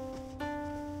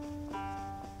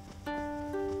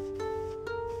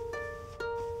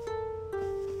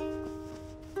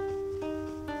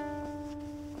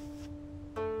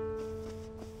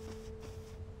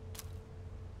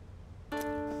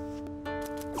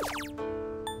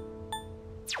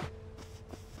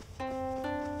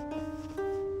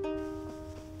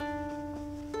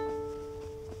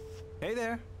 Hey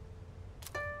there.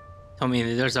 Told me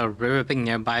that there's a river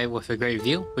nearby with a great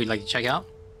view. Would you like to check it out?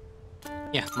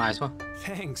 Yeah, might as well.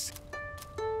 Thanks.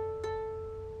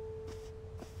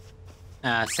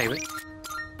 Save it.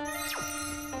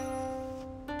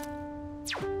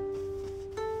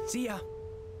 See ya.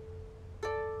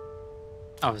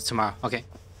 Oh, it's tomorrow. Okay.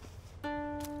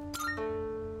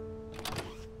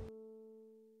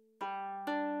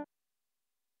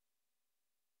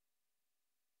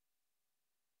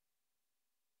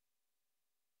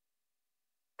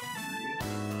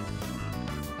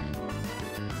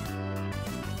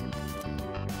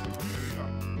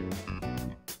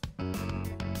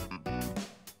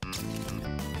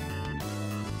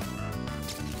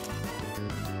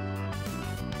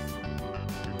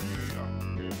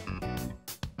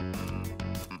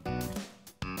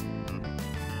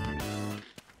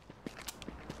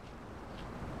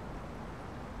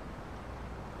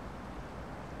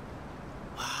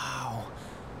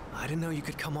 I didn't know you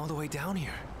could come all the way down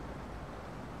here.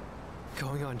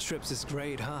 Going on trips is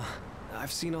great, huh?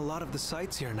 I've seen a lot of the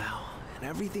sights here now, and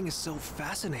everything is so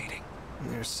fascinating.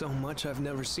 There's so much I've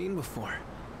never seen before.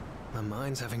 My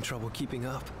mind's having trouble keeping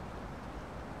up.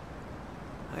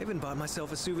 I even bought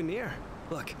myself a souvenir.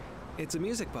 Look, it's a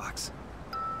music box.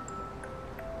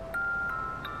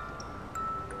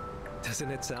 Doesn't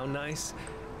it sound nice?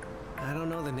 I don't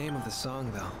know the name of the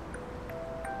song, though.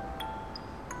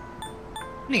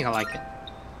 I think I like it.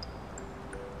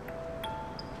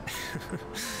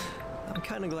 I'm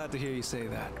kind of glad to hear you say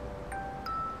that.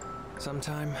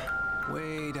 Sometime,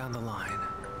 way down the line,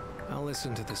 I'll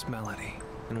listen to this melody.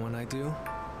 And when I do,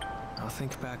 I'll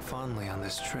think back fondly on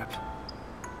this trip.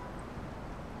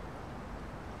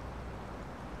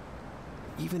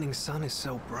 Evening sun is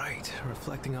so bright,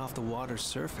 reflecting off the water's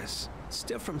surface. It's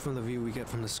different from the view we get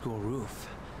from the school roof.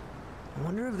 I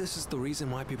wonder if this is the reason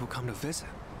why people come to visit.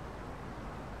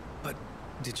 But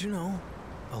did you know,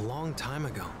 a long time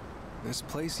ago, this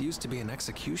place used to be an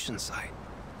execution site.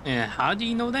 Yeah, how do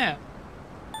you know that?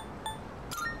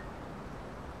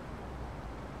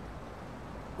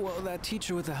 Well, that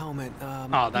teacher with the helmet,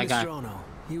 oh, that guy. Mr. Ono,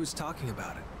 he was talking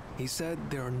about it. He said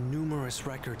there are numerous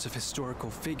records of historical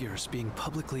figures being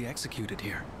publicly executed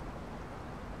here.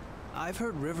 I've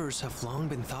heard rivers have long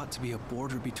been thought to be a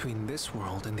border between this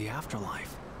world and the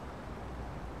afterlife.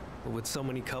 But with so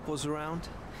many couples around,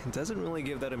 it doesn't really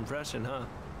give that impression, huh?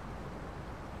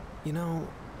 You know,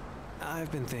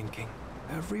 I've been thinking,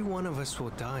 every one of us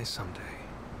will die someday,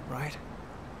 right?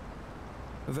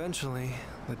 Eventually,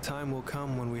 the time will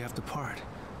come when we have to part.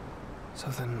 So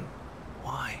then,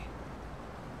 why?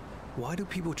 Why do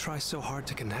people try so hard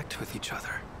to connect with each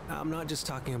other? I'm not just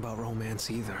talking about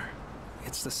romance either.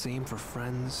 It's the same for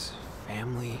friends,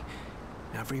 family,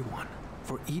 everyone.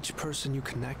 For each person you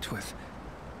connect with,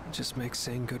 It just makes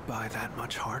saying goodbye that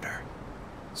much harder.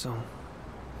 So,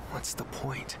 what's the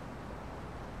point?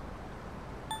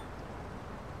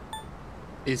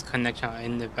 These connections are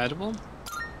inevitable?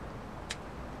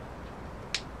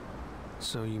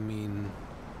 So you mean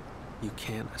you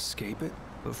can't escape it?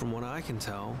 But from what I can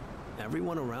tell,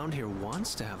 everyone around here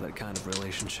wants to have that kind of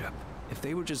relationship. If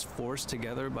they were just forced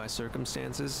together by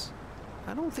circumstances,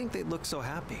 I don't think they'd look so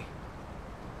happy.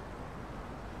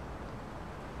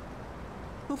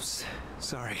 Oops,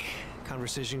 sorry.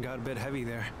 Conversation got a bit heavy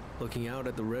there. Looking out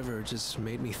at the river just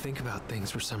made me think about things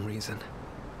for some reason.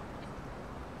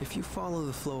 If you follow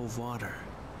the flow of water,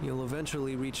 you'll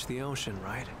eventually reach the ocean,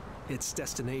 right? Its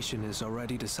destination is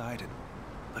already decided,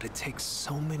 but it takes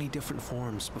so many different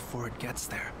forms before it gets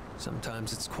there.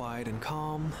 Sometimes it's quiet and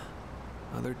calm,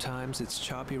 other times it's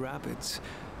choppy rapids.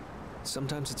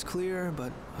 Sometimes it's clear,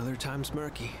 but other times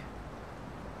murky.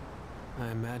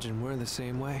 I imagine we're the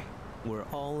same way. We're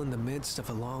all in the midst of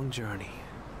a long journey,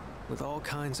 with all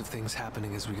kinds of things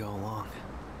happening as we go along.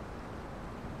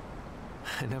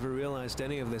 I never realized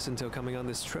any of this until coming on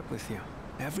this trip with you.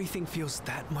 Everything feels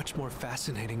that much more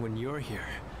fascinating when you're here.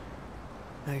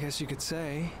 I guess you could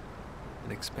say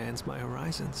it expands my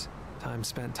horizons. Time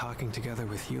spent talking together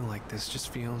with you like this just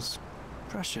feels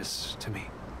precious to me.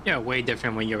 Yeah, way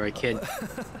different when you're a kid.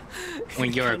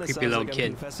 When you're a creepy little like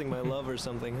kid. I'm confessing my love or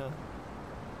something,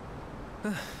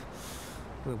 huh?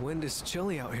 The wind is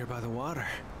chilly out here by the water,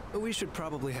 but we should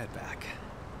probably head back.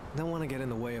 Don't want to get in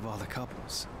the way of all the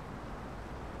couples.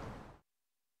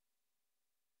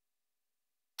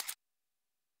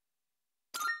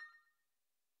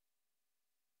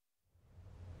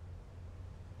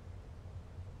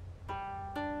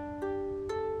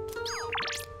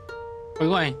 Where you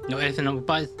going? No anything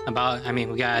about I mean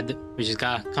we just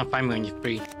gotta come find me when you're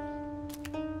free.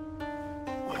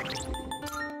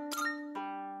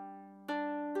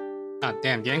 God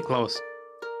damn, getting close.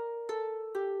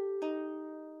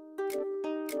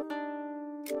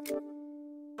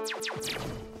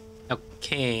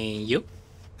 Okay, you?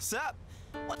 Sup?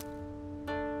 What?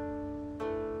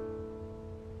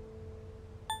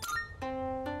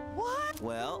 What?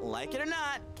 Well, like it or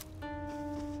not.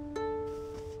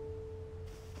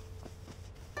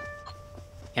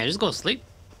 Can't I just go to sleep?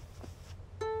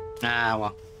 Ah,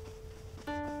 well.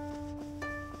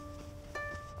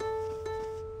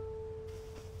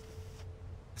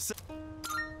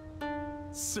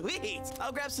 Sweet!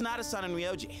 I'll grab Sonata-san and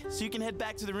Ryoji, so you can head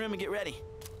back to the room and get ready.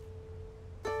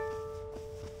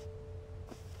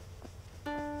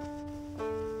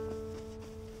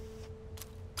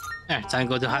 Alright, time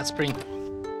to go to hot spring.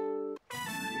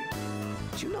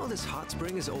 Did you know this hot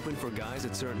spring is open for guys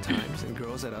at certain times and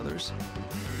girls at others?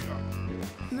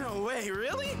 No way,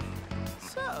 really?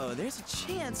 So, there's a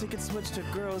chance it could switch to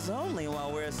girls only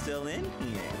while we're still in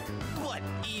here. What,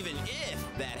 even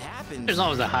if that happens? There's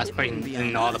always a hot spring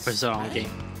in all the Persona games.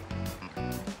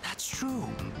 That's true.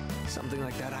 Something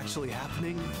like that actually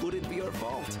happening wouldn't be our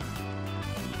fault.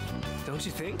 Don't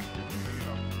you think?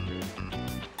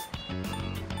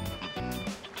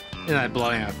 It's not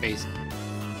blowing our face.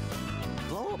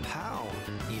 Blow up how?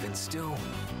 Even still,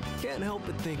 can't help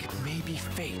but think maybe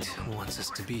fate wants us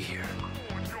to be here.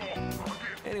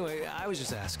 Anyway, I was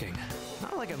just asking.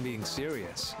 Not like I'm being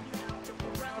serious.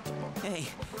 Hey,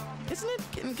 isn't it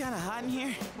getting kind of hot in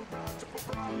here?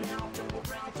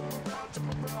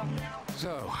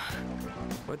 So,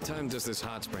 what time does this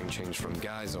hot spring change from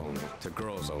guys only to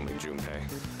girls only, Junpei?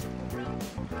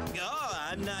 Oh,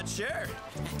 I'm not sure.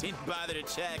 Didn't bother to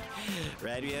check.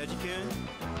 Right,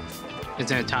 Ryoji-kun? Is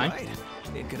there a time? Right.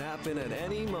 It could happen at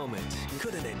any moment,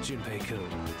 couldn't it, Junpei-kun?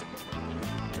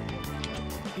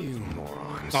 You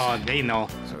morons. Oh, they know.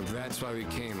 So that's why we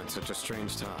came at such a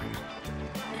strange time.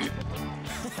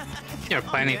 You're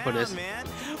planning for this. Man,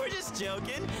 we're just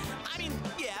joking. I mean,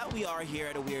 yeah, we are here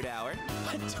at a weird hour,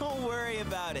 but don't worry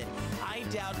about it. I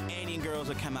doubt any girls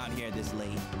will come out here this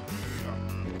late.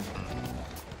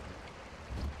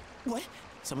 What?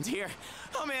 Someone's here.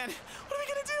 Oh man, what are we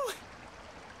gonna do?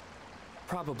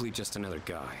 Probably just another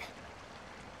guy.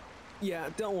 Yeah,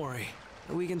 don't worry.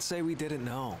 We can say we didn't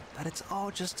know, that it's all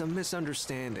just a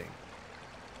misunderstanding.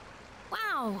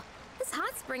 Wow, this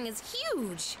hot spring is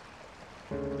huge.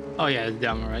 Oh yeah, it's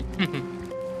dumb, right?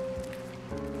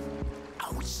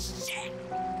 Oh shit!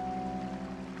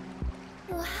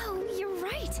 Wow, you're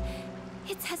right.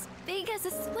 It's as big as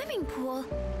a swimming pool.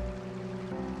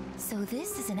 So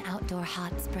this is an outdoor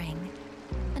hot spring.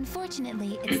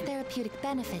 Unfortunately, its therapeutic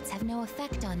benefits have no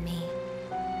effect on me.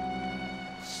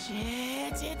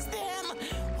 Shit, it's them!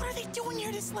 What are they doing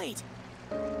here this late?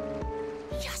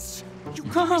 Yes!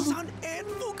 Yukari-san and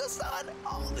Fuka-san!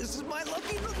 Oh, This is my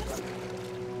lucky...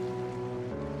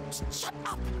 Shut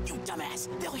up, you dumbass!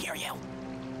 They'll hear you!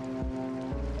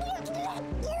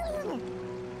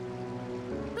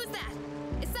 Who's that?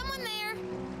 Is someone there?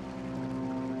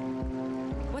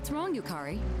 What's wrong,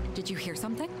 Yukari? Did you hear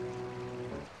something?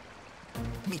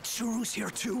 Mitsuru's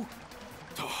here too?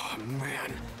 Oh,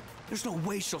 man. There's no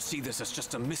way she'll see this as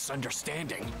just a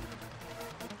misunderstanding.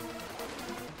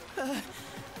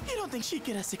 You don't think she'd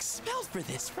get us expelled for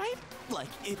this, right? Like,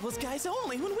 it was guys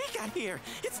only when we got here.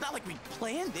 It's not like we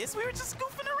planned this, we were just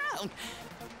goofing around.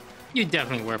 You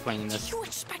definitely were playing this. Do you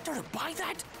expect her to buy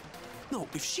that? No,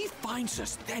 if she finds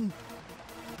us, then...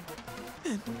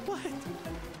 Then what?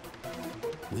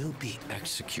 We'll be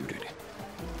executed.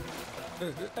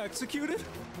 Executed?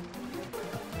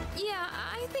 Yeah,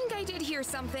 I think I did hear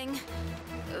something.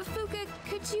 Fuka,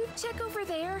 could you check over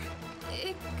there?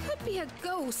 It could be a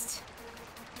ghost.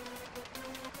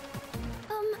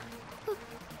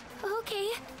 Okay.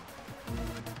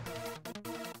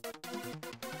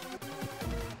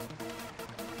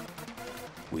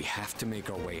 We have to make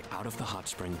our way out of the hot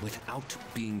spring without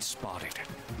being spotted.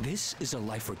 This is a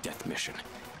life or death mission.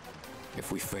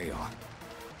 If we fail,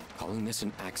 calling this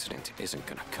an accident isn't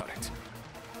gonna cut it.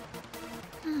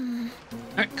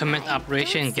 Alright, commit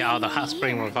operation and get out of the hot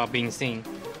spring without being seen.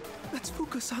 That's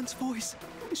Fuka-san's voice.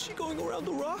 Is she going around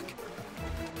the rock?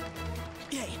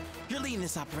 Hey, you're leading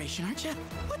this operation, aren't you?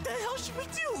 What the hell should we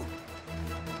do?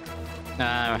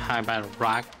 How about a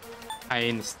rock? High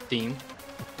in steam.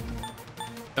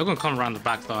 They're gonna come around the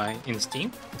rock though, in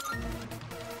steam.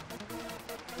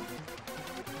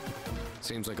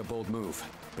 Seems like a bold move,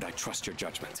 but I trust your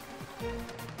judgment.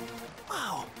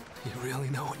 Wow, you really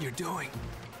know what you're doing.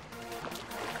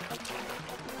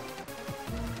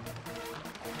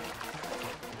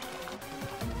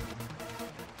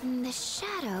 The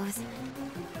shadows.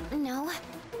 No,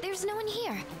 there's no one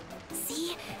here.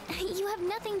 See? You have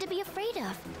nothing to be afraid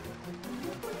of.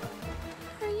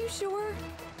 Are you sure?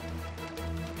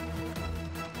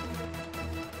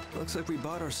 Looks like we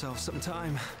bought ourselves some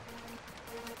time.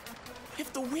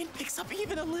 If the wind picks up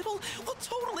even a little, we'll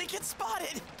totally get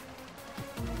spotted.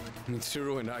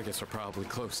 Mitsuru and Agus are probably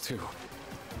close too.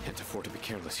 Can't afford to be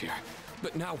careless here.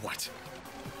 But now what?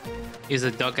 Use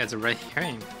the duck as a red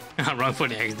herring. Run for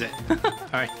the exit.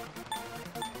 Alright.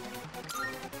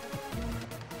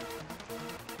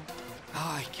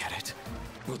 I get it.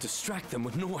 We'll distract them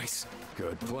with noise.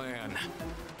 Good plan.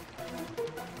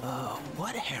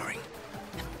 What herring?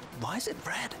 Why is it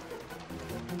red?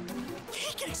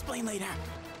 He can explain later.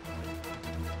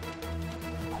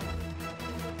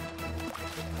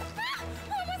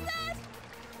 What was that?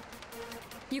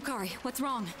 Yukari, what's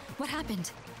wrong? What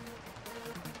happened?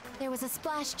 There was a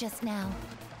splash just now.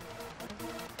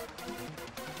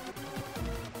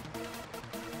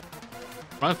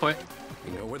 Run for it.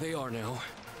 We know where they are now.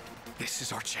 This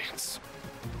is our chance.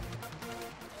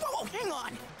 Whoa, hang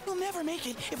on! We'll never make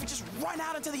it if we just run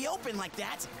out into the open like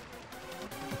that.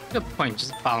 Good point,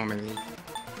 just follow me.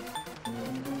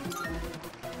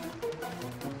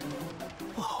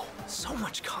 Whoa, so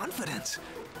much confidence.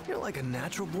 You're like a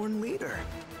natural-born leader.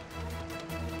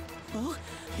 Well,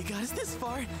 you got us this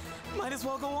far. Might as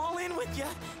well go all in with ya.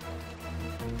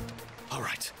 All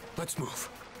right, let's move.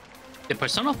 Did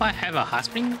Persona 5 have a hot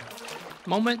spring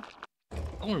moment?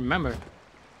 I don't remember.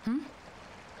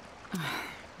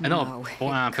 I know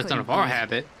Persona 4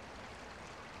 had it.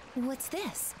 What's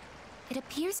this? It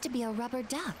appears to be a rubber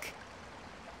duck.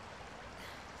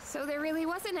 So there really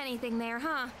wasn't anything there,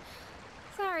 huh?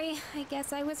 Sorry, I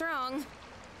guess I was wrong.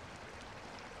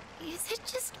 Is it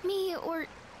just me, or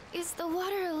is the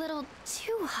water a little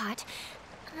too hot?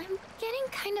 I'm getting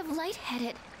kind of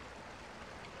lightheaded.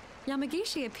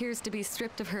 Yamagishi appears to be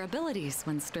stripped of her abilities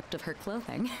when stripped of her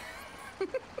clothing.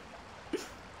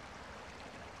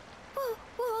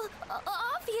 Well,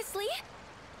 obviously.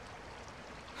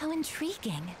 How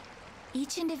intriguing.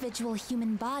 Each individual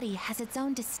human body has its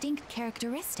own distinct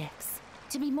characteristics.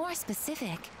 To be more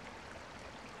specific...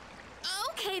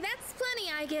 Okay, that's plenty,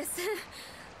 I guess.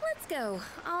 Let's go.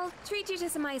 I'll treat you to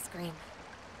some ice cream.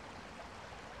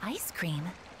 Ice cream?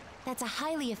 That's a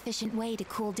highly efficient way to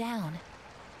cool down.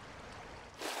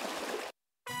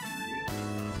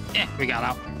 Yeah, we got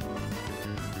out.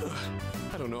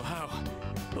 I don't know how,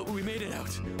 but we made it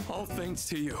out. All thanks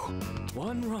to you.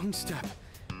 One wrong step,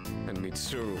 and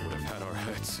Mitsuru would have had our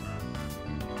heads.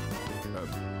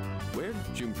 Where'd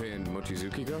Junpei and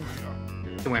Mochizuki go?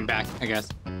 They went back, I guess.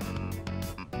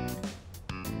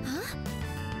 Huh?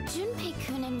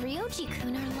 Junpei-kun and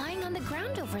Ryoji-kun are lying on the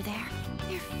ground over there.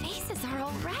 Their faces are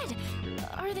all red.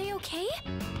 Are they okay?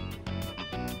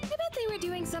 I bet they were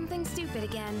doing some something stupid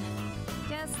again.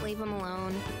 Just leave him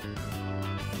alone.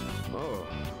 Oh,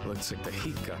 looks like the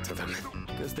heat got to them.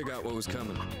 Guess they got what was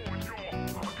coming.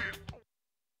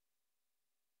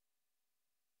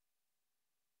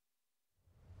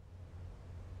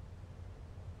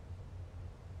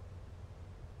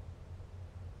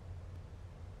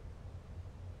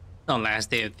 The last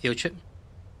day of field trip.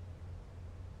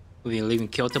 We'll be leaving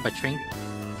Kyoto by train.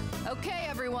 Okay,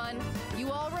 everyone.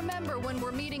 You all remember when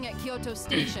we're meeting at Kyoto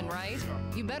Station, right?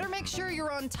 You better make sure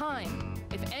you're on time.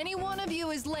 If any one of you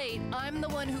is late, I'm the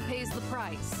one who pays the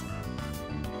price.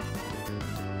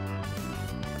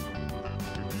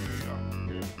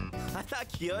 I thought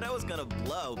Kyoto was gonna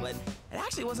blow, but it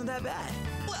actually wasn't that bad.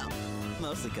 Well,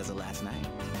 mostly because of last night.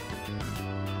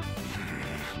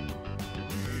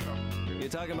 You're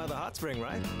talking about the hot spring,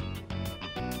 right?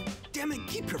 Damn it,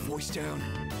 keep your voice down.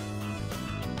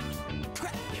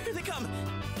 Crap, here they come.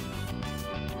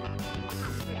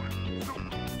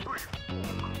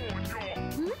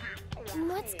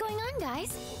 What's going on,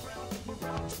 guys?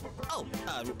 Oh,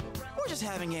 we're just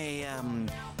having a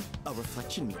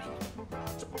reflection meeting.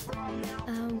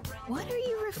 What are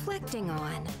you reflecting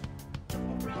on?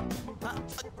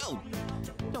 Oh,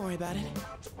 don't worry about it.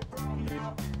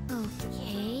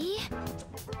 Okay.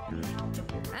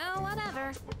 Well,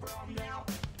 whatever.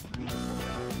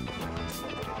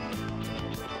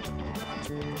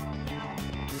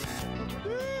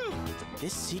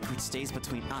 This secret stays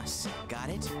between us. Got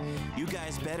it? You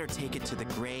guys better take it to the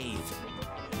grave.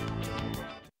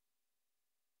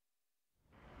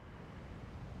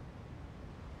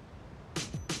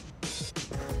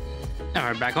 Now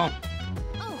we're back home.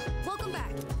 Oh, welcome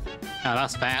back. Oh, that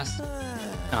was fast.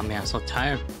 Oh man, I'm so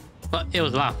tired. But it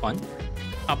was a lot of fun.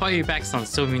 I'll buy you back some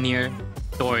souvenir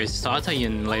stories, so I'll tell you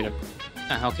later.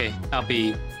 Okay, I'll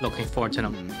be looking forward to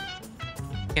them.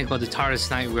 Can't go to TARDIS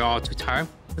tonight, we're all too tired.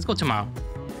 Let's go tomorrow.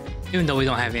 Even though we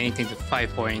don't have anything to fight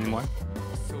for anymore.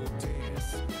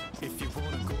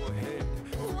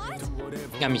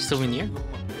 What? Got me souvenir?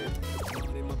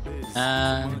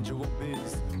 I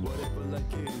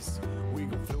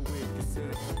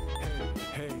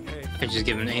could just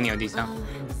give him any of these, huh?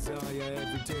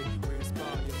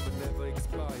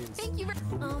 Thank you.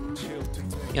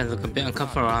 You guys look a bit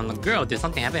uncomfortable around the girl. Did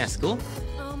something happen at school?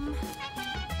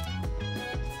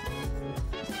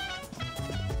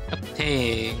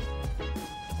 Okay.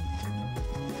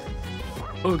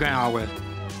 Who are we going out with?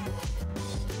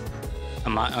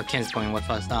 Ken's going with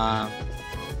us.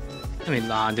 Let me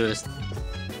do this.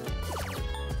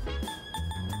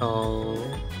 So,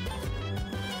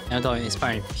 another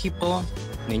inspiring people,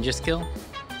 ninja skill.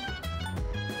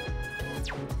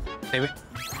 Favorite.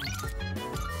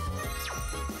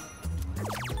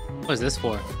 What is this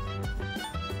for?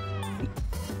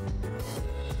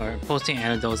 Or posting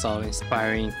anecdotes of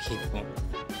inspiring people.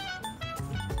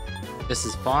 This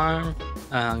is farm.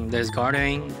 There's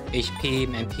gardening, HP,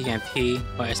 MP, MP,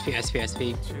 or SP, SP,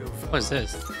 SP. What is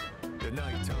this?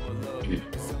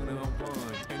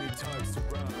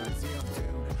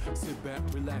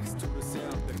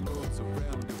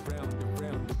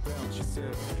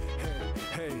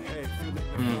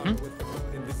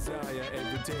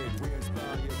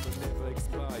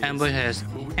 Ambush has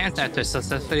hands after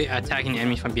successfully attacking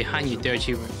enemies from behind you. Their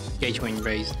gauge when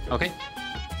raised. Okay.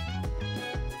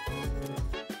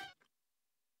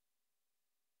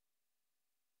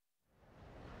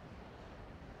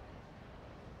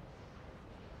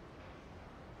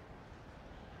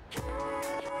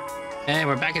 Hey,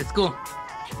 we're back at school.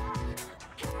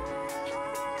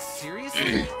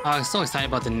 Seriously? I was so excited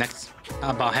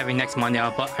about having next Monday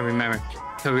out, but I remember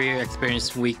career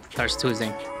experience week starts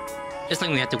Tuesday. It's like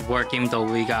we have to work even though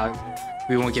we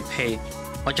won't get paid.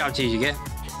 What job did you get?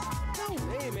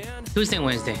 Hey, man. Tuesday and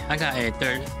Wednesday, I got a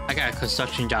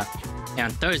construction job. And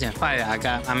on Thursday and Friday,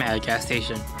 I'm at a gas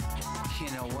station. You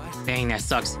know what? Dang, that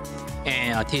sucks.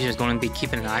 And our teacher's going to be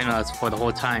keeping an eye on us for the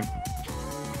whole time.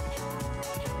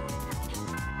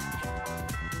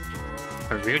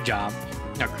 Career job.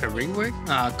 A career work?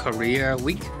 Career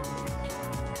week?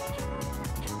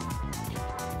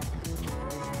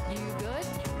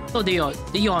 So did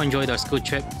you all enjoy their school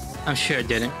trip? I'm sure it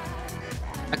didn't.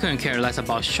 I couldn't care less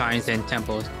about shrines and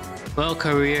temples. Well,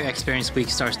 career experience week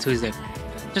starts Tuesday.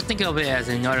 Just think of it as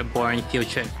another boring field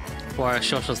trip for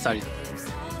social studies.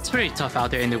 It's pretty tough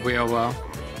out there in the real world.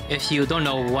 If you don't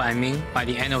know what I mean, by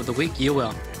the end of the week you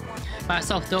will.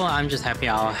 Myself though, I'm just happy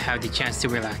I'll have the chance to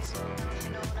relax.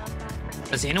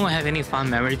 Does anyone have any fun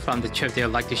memories from the trip they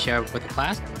would like to share with the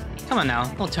class? Come on now,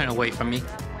 don't turn away from me.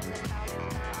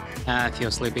 I feel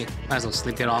sleepy. Might as well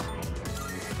sleep it off.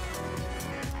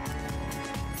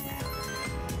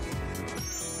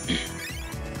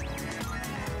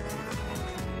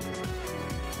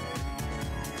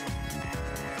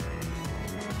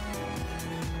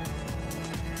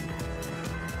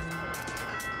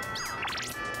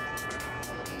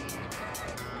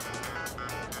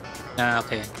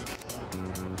 Okay.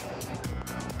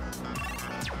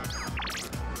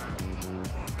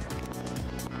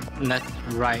 That's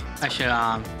right. I should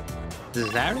is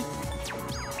it Saturday?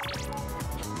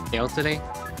 Sale today?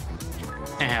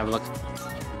 I have a look.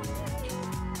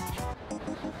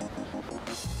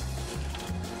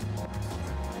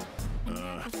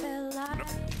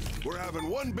 We're having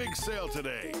one big sale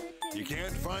today. You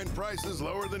can't find prices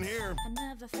lower than here.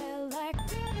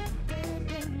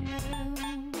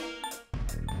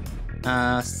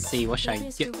 Let's see, what should I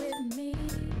get?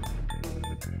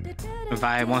 If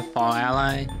I want fall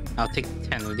ally, I'll take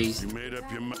 10 of these. You made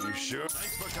up your mind. You sure?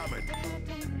 Thanks for coming.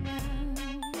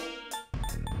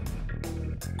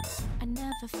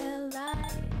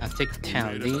 I'll take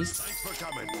 10 of these.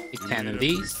 Take 10 of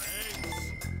these.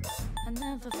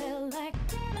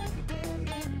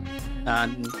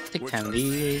 Take 10 of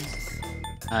these.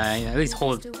 At least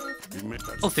hold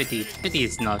 50. 50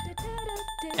 is not.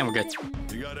 And we're good.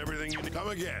 You got everything you need. Come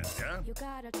again, yeah?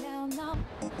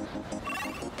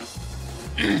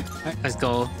 Alright, let's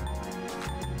go.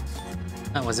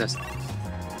 That was this.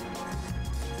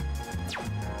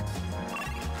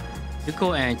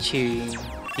 Yuko and Chi,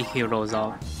 the heroes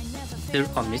of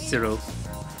Mitsuru.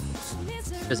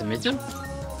 There's a Mitsuru?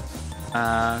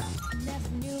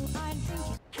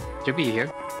 Should be here.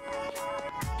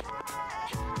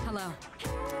 Hello.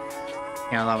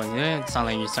 Yeah, a lot of it. Sound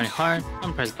like you're studying hard.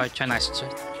 I'm pressed by try nice.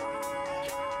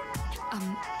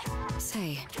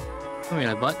 Say. Come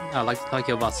here, bud. I'd like to talk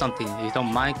to you about something. If you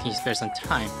don't mind, can you spare some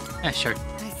time? Yeah, sure.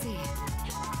 I see.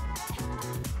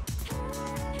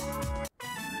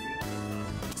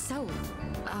 So,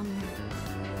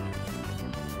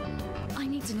 I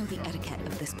need to know the etiquette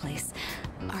of this place.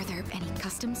 Are there any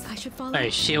customs I should follow? Hey,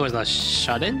 she was a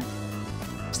shut-in?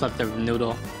 Slept the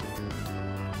noodle.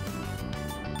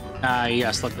 You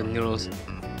gotta slip the noodles.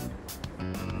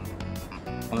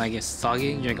 Don't let it get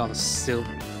soggy. Drink all the soup.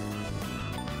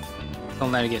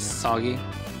 Don't let it get soggy.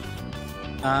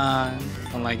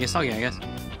 Don't let it get soggy, I guess.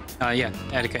 Yeah,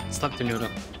 etiquette. Slip the noodle.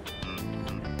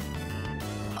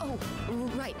 Oh,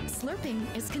 right. Slurping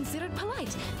is considered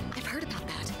polite. I've heard about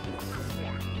that.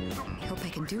 I hope I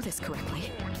can do this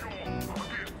correctly.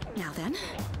 Now then,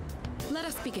 let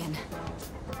us begin.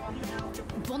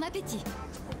 Bon appétit.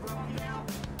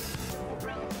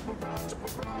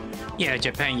 Yeah,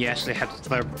 Japan, you actually have to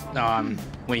slurp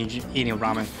when you're eating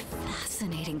ramen.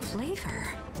 Fascinating flavor.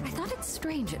 I thought it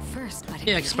strange at first, but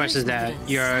It expresses that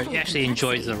you actually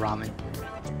enjoy the ramen.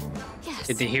 Yes.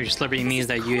 If they hear slurping, it means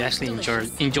that you actually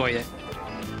enjoy it.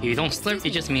 If you don't slurp,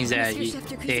 it just means that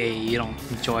you don't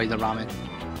enjoy the ramen.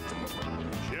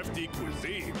 Chef de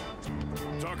cuisine.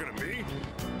 Talking to me?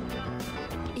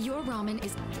 Your ramen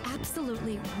is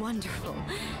absolutely wonderful.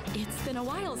 It's been a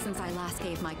while since I last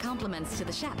gave my compliments to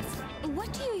the chefs.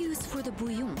 What do you use for the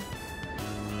bouillon?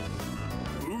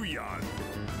 Bouillon?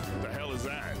 The hell is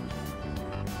that?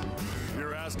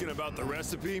 You're asking about the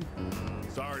recipe?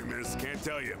 Sorry, miss, can't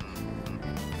tell you.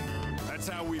 That's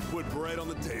how we put bread on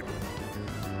the table.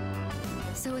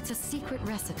 So it's a secret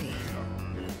recipe.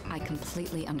 I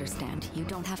completely understand. You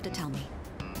don't have to tell me.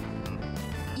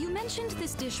 You mentioned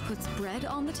this dish puts bread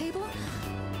on the table?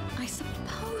 I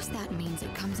suppose that means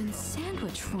it comes in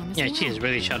sandwich form as well. Yeah, she is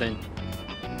really shut in.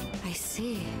 I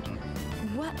see.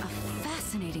 What a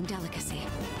fascinating delicacy.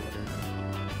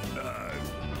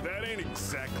 That ain't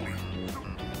exactly...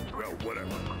 Well,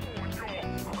 whatever.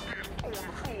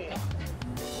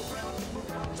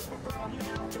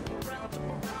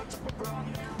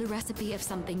 The recipe of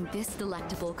something this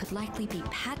delectable could likely be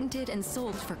patented and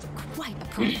sold for quite a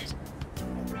profit.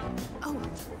 Oh,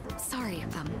 sorry,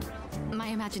 my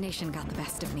imagination got the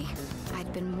best of me.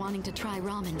 I'd been wanting to try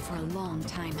ramen for a long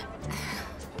time.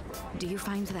 Do you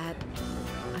find that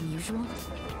unusual?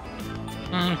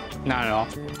 Not at all.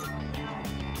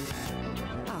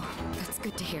 Oh, that's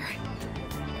good to hear.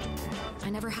 I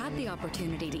never had the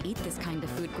opportunity to eat this kind of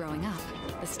food growing up.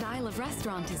 The style of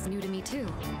restaurant is new to me too.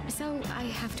 So I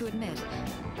have to admit,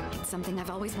 it's something I've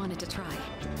always wanted to try.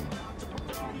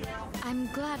 I'm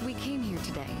glad we came here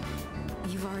today.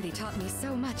 You've already taught me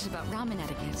so much about ramen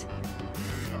etiquette.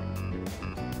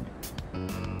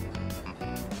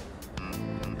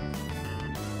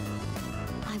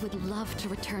 I would love to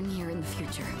return here in the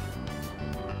future.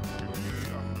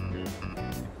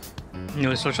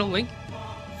 No social link?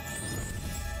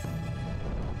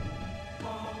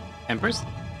 Empress?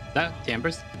 That the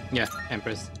Empress? Yeah,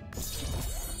 Empress.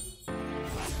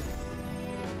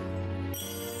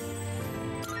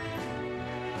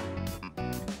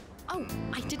 Oh,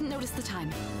 I didn't notice the time.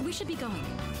 We should be going.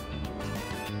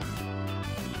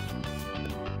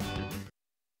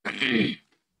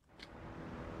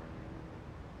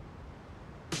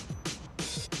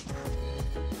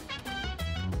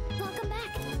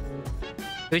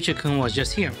 Richard-kun was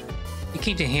just here. He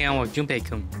came to hang out with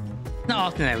Junpei-kun. Not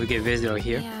often that we get a visitor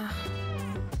here. Yeah.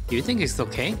 Do you think it's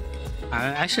okay?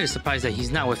 I'm actually surprised that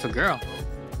he's not with a girl.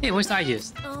 Hey, where's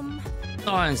Aegis? Saw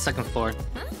her on the second floor.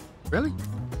 Huh? Really?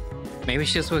 Maybe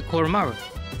she's with Koromaru.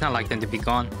 It's not like them to be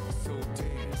gone.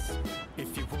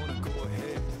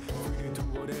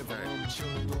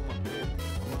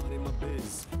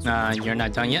 You're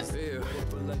not done yet?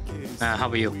 How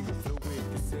about you?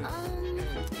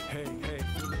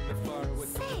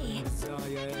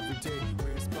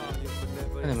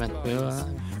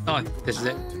 Oh, this is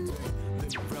it.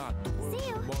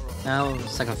 Now,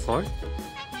 second floor?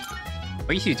 What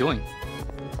are you doing?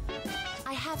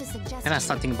 I have a suggestion. And I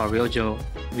start thinking about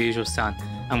Ryojo-san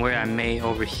and where I may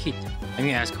overheat. Let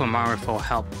me ask Koromaru for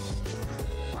help.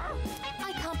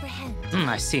 I comprehend.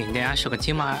 I see. Then I shall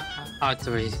continue my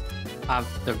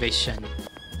observation.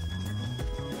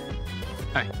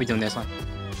 Alright, we're doing this one.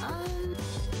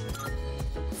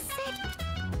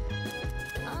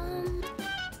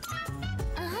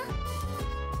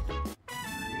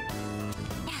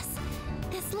 Yes,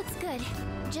 this looks good.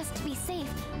 Just to be safe,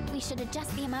 we should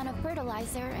adjust the amount of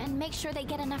fertilizer and make sure they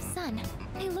get enough sun.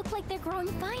 They look like they're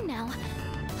growing fine now.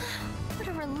 What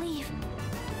a relief.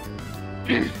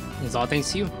 It's all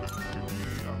thanks to you.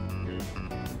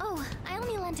 Oh, I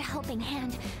only lent a helping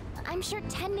hand. I'm sure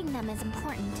tending them is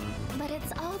important, but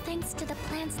it's all thanks to the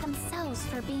plants themselves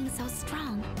for being so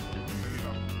strong.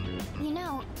 You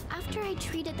know, after I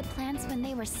treated the plants when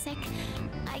they were sick,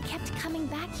 I kept coming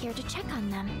back here to check on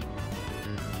them.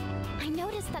 I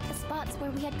noticed that the spots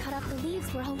where we had cut off the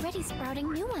leaves were already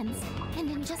sprouting new ones,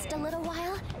 and in just a little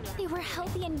while, they were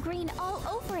healthy and green all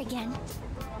over again.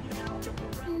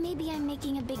 Maybe I'm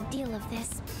making a big deal of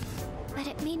this, but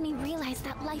it made me realize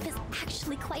that life is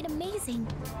actually quite amazing.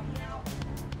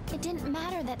 It didn't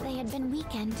matter that they had been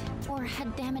weakened or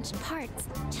had damaged parts.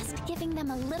 Just giving them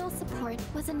a little support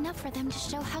was enough for them to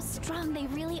show how strong they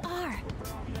really are.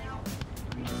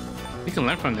 We can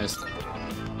learn from this.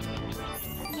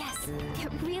 Yes,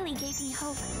 it really gave me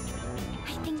hope.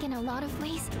 I think in a lot of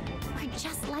ways, we're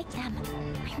just like them.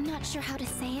 I'm not sure how to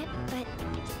say it, but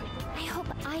I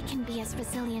hope I can be as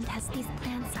resilient as these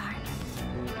plants are.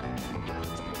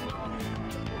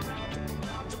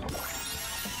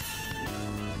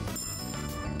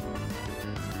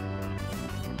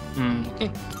 Okay.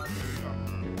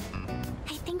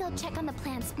 I think I'll check on the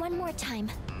plants one more time,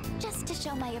 just to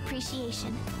show my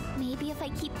appreciation. Maybe if I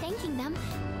keep thanking them,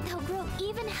 they'll grow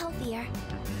even healthier.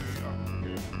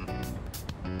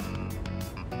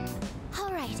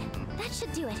 All right, that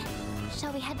should do it.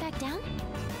 Shall we head back down?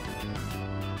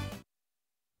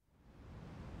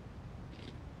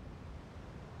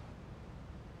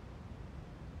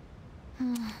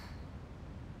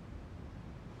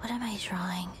 What am I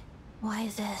drawing? Why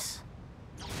is this?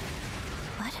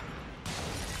 What?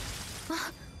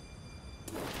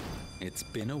 It's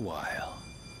been a while.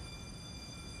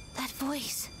 That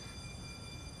voice.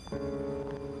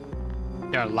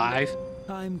 They're alive.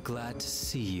 I'm glad to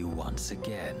see you once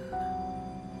again.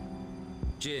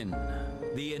 Jin,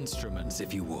 the instruments,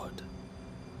 if you would.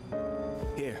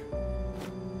 Here.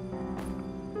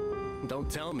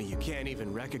 Don't tell me you can't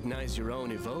even recognize your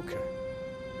own evoker.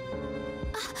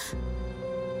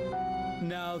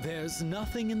 Now there's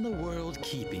nothing in the world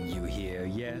keeping you here,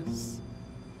 yes?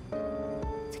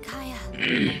 Takaya.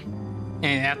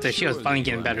 And after she was finally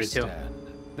getting better too.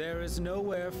 There is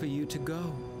nowhere for you to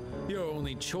go. Your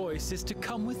only choice is to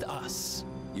come with us.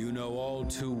 You know all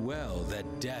too well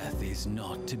that death is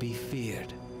not to be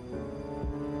feared.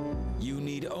 You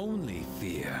need only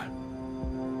fear.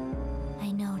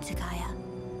 I know, Takaya.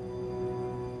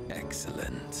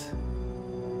 Excellent.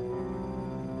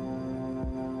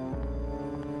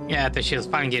 Yeah, after she was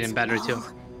finally getting better too. All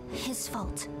his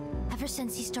fault. Ever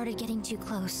since he started getting too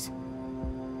close.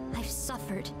 I've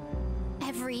suffered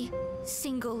every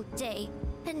single day.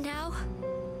 And now,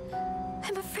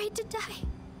 I'm afraid to die.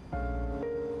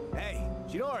 Hey,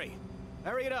 Chidori,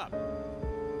 hurry it up.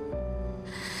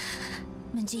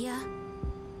 Manjia,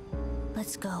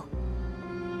 let's go.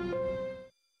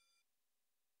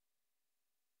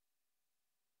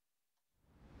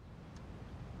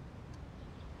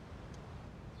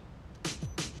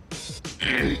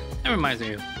 That reminds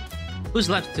me. Who's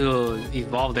left to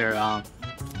evolve their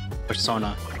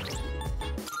persona?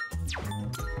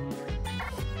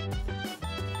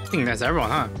 I think that's everyone,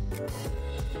 huh?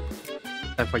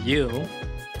 Except for you.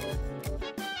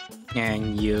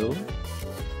 And you.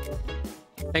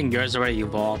 I think yours already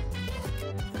evolved.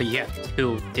 But you have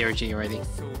 2 DRG already.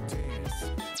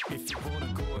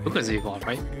 Fuka's evolved,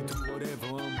 right?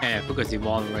 Yeah, Fuka's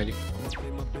evolved already.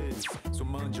 So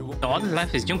all that's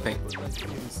left is Junpei.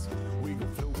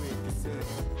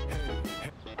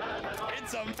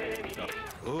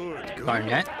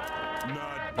 Garnet.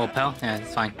 Opel? Yeah,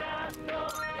 it's fine.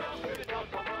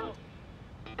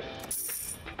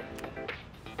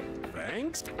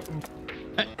 Thanks.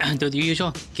 Do the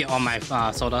usual. Get all my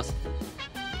sodas.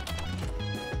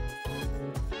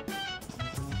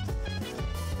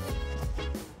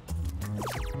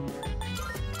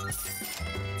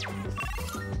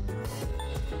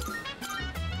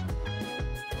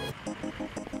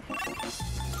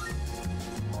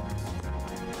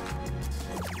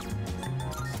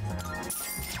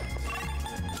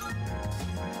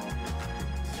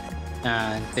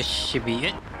 This should be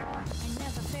it.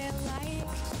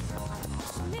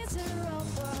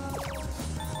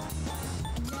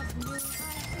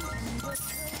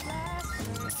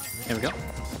 There we go.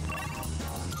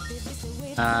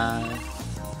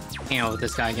 Hang out with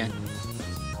this guy again.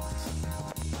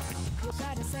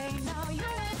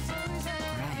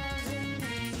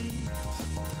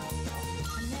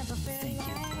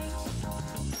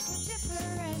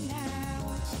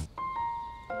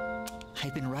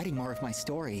 I've been writing more of my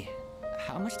story.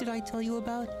 How much did I tell you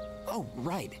about? Oh,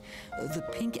 right. The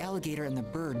pink alligator and the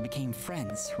bird became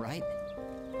friends, right?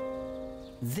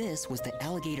 This was the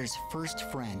alligator's first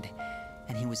friend,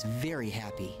 and he was very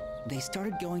happy. They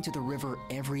started going to the river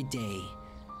every day,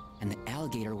 and the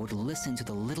alligator would listen to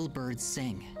the little bird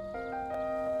sing.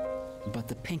 But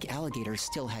the pink alligator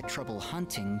still had trouble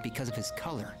hunting because of his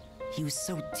color. He was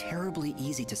so terribly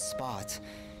easy to spot,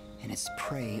 and his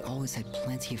prey always had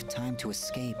plenty of time to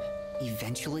escape.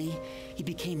 Eventually, he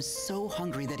became so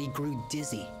hungry that he grew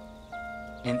dizzy.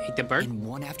 And ate the bird? And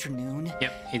one afternoon,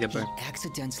 ate the bird. He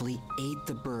accidentally ate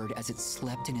the bird as it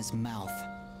slept in his mouth.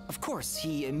 Of course,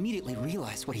 he immediately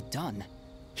realized what he'd done.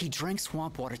 He drank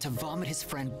swamp water to vomit his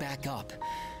friend back up.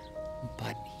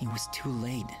 But he was too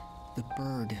late. The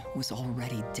bird was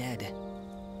already dead.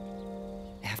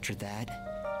 After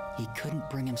that, he couldn't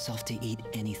bring himself to eat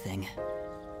anything.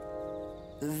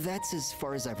 That's as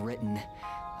far as I've written.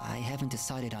 I haven't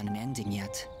decided on an ending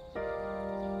yet.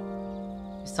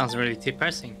 It sounds really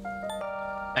depressing.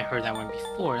 I heard that one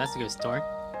before. That's a good story.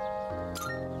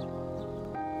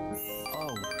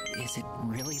 Oh, is it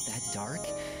really that dark?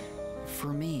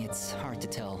 For me, it's hard to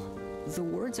tell. The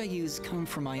words I use come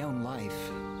from my own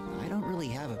life. I don't really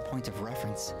have a point of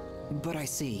reference. But I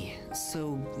see.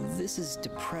 So this is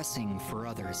depressing for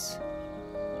others.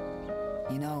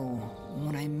 You know,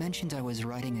 when I mentioned I was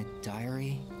writing a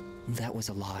diary, that was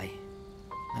a lie.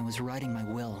 I was writing my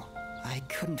will. I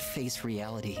couldn't face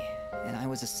reality, and I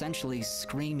was essentially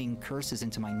screaming curses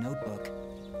into my notebook.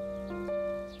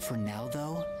 For now,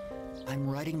 though, I'm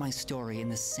writing my story in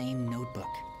the same notebook.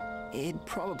 It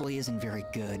probably isn't very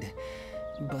good,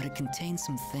 but it contains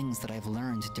some things that I've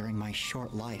learned during my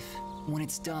short life. When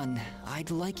it's done,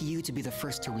 I'd like you to be the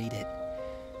first to read it.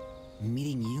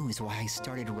 Meeting you is why I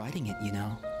started writing it, you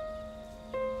know?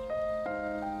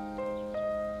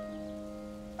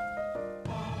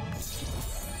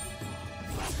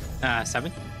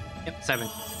 7? Yep, 7.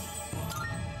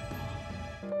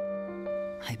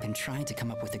 I've been trying to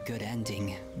come up with a good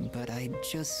ending, but I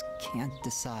just can't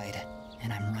decide,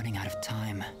 and I'm running out of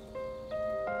time.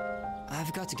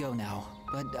 I've got to go now,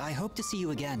 but I hope to see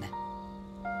you again.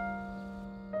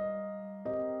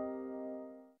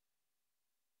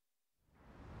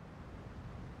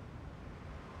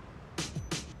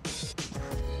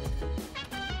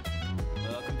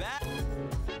 Welcome back.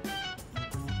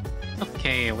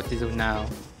 Okay, what to do now?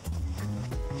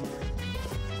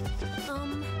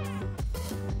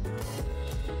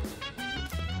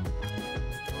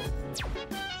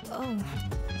 Oh.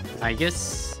 I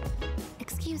guess.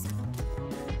 Excuse me.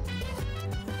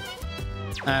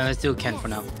 Let's do Ken for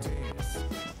now.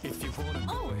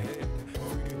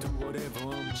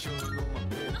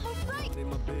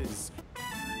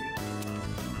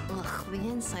 Ugh, the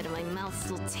inside of my mouth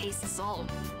still tastes salt.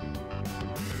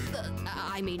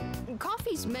 I mean,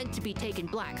 coffee's meant to be taken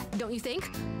black, don't you think?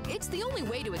 It's the only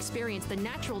way to experience the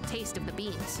natural taste of the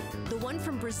beans. The one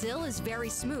from Brazil is very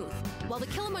smooth, while the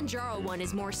Kilimanjaro one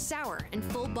is more sour and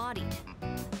full-bodied.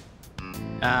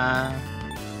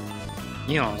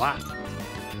 You know a lot.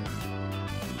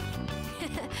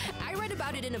 I read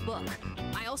about it in a book.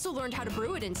 I also learned how to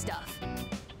brew it and stuff.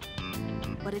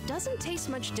 But it doesn't taste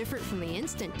much different from the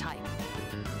instant type.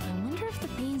 I wonder if the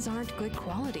beans aren't good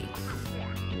quality.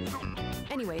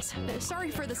 Anyways,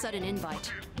 sorry for the sudden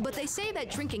invite, but they say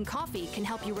that drinking coffee can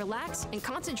help you relax and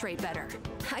concentrate better.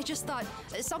 I just thought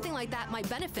something like that might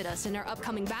benefit us in our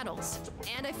upcoming battles.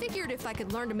 And I figured if I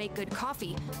could learn to make good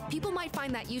coffee, people might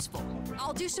find that useful.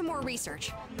 I'll do some more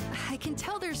research. I can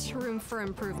tell there's room for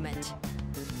improvement.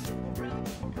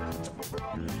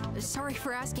 Sorry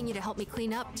for asking you to help me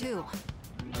clean up, too.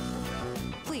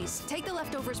 Please, take the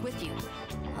leftovers with you.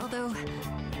 Although,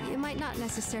 you might not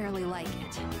necessarily like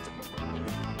it.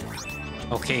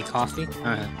 Okay, coffee?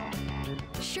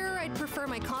 Sure, I'd prefer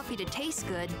my coffee to taste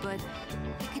good, but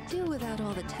I could do without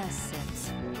all the test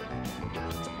sips.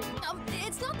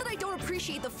 It's not that I don't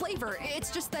appreciate the flavor,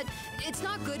 it's just that it's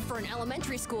not good for an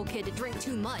elementary school kid to drink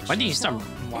too much. Why do you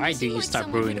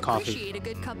start brewing coffee? Appreciate a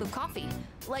good cup of coffee,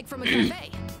 like from a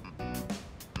cafe.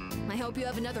 I hope you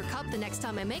have another cup the next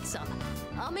time I make some.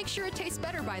 I'll make sure it tastes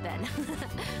better by then.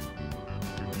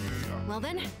 Well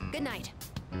then, good night.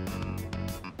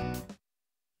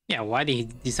 Yeah, why did he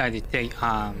decide to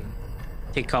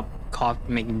take up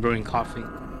brewing coffee?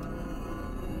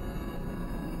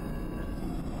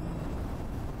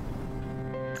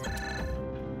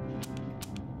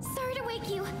 Sorry to wake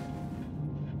you.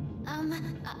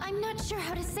 I'm not sure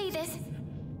how to say this,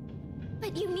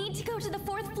 but you need to go to the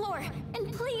 4th floor,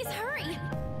 and please hurry.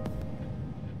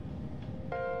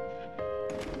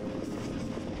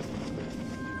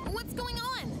 What's going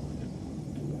on?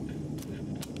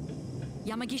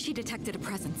 Yamagishi detected a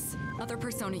presence. Other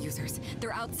Persona users.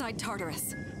 They're outside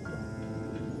Tartarus.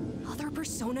 Other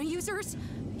Persona users?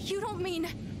 You don't mean...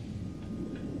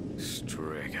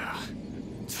 Strega.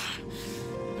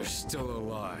 They're still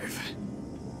alive.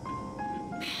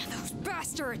 Those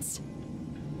bastards!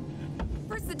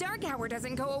 First the Dark Hour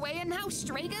doesn't go away, and now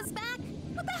Strega's back?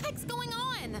 What the heck's going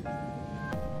on?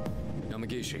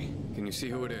 Yamagishi, can you see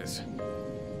who it is?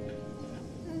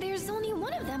 There's only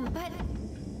one of them, but...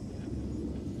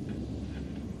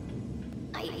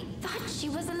 I thought she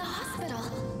was in the hospital.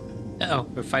 Uh-oh,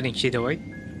 we're fighting Chidori.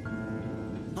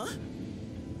 Huh?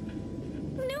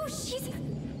 No, she's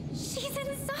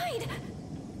inside.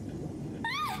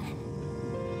 Ah!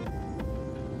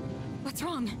 What's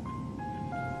wrong?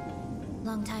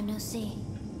 Long time no see.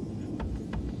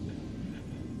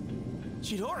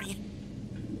 Chidori?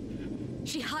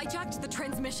 She hijacked the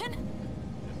transmission?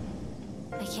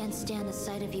 I can't stand the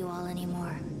sight of you all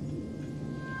anymore.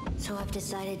 So I've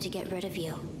decided to get rid of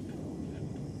you.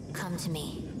 Come to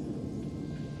me.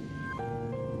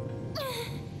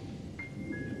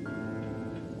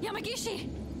 Yamagishi!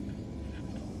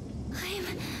 I'm...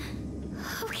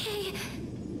 okay.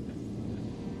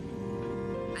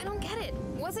 I don't get it.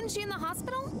 Wasn't she in the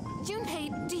hospital?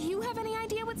 Junpei, do you have any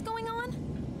idea what's going on?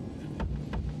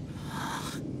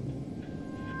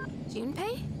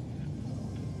 Junpei?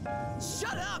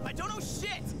 Shut up! I don't know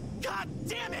shit! God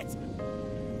damn it!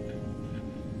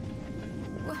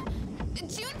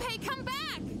 Junpei, come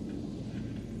back!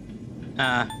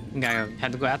 Gotta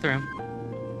have to go after him.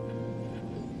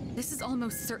 This is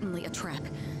almost certainly a trap.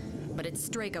 But it's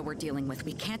Strega we're dealing with.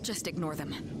 We can't just ignore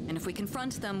them. And if we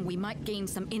confront them, we might gain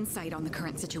some insight on the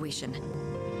current situation.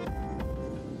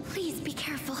 Please be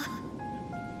careful.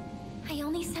 I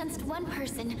only sensed one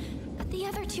person, but the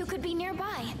other two could be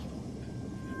nearby.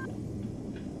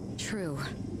 True.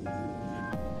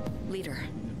 Leader,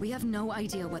 we have no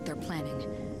idea what they're planning.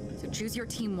 So choose your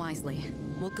team wisely.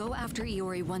 We'll go after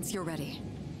Iori once you're ready.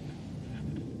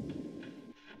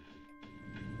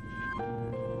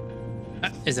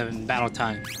 It's a battle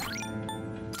time.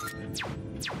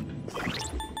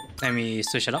 Let me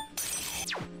switch it up.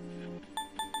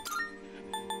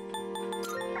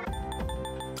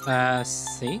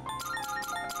 See.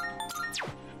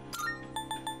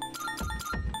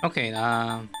 Okay,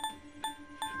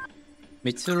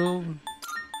 Mitsuru,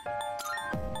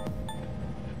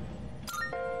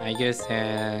 I guess,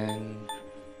 and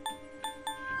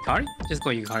Yukari? Just go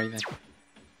Yukari then.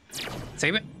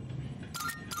 Save it.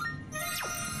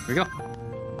 Here we go.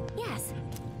 Yes.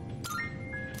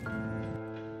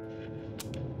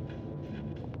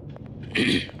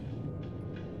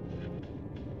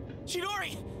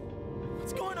 Chidori!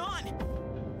 What's going on?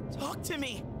 Talk to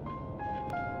me!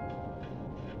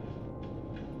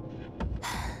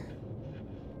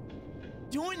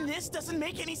 Doing this doesn't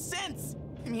make any sense!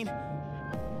 I mean,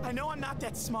 I know I'm not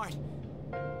that smart,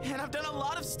 and I've done a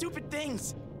lot of stupid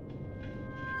things.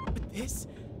 But this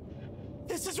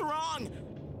is wrong!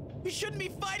 We shouldn't be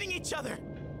fighting each other!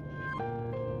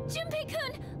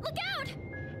 Junpei-kun, look out!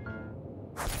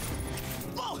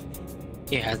 Oh!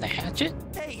 He has the hatchet?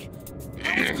 Hey!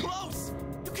 That was close!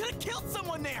 You could have killed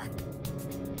someone there!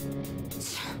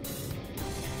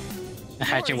 A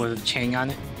hatchet with a chain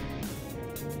on it.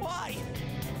 Why?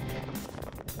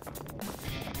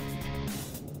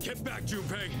 Get back,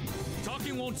 Junpei.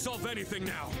 Talking won't solve anything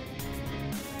now.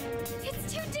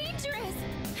 It's too dangerous!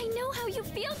 I know how you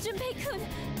feel, Junpei-kun,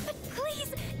 but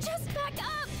please, just back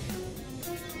up!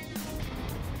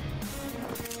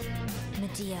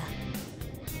 Medea.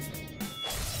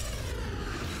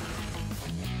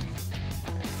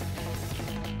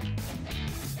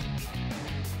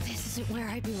 This isn't where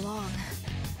I belong.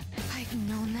 I've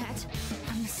known that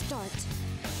from the start.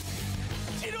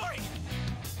 Chidori!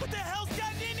 What the hell's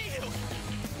gotten into you?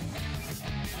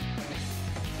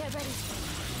 Get ready.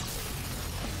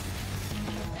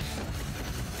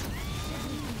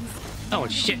 Oh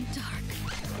shit.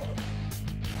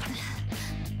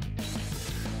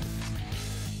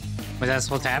 Was that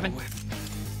supposed to happen?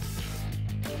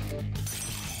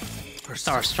 Or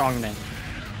strong then.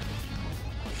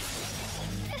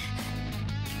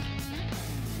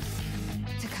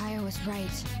 Takaya was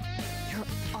right. You're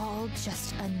all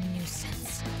just a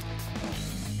nuisance.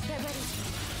 Get ready.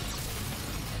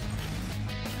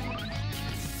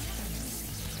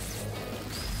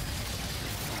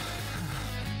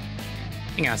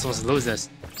 I think I'm supposed to lose this.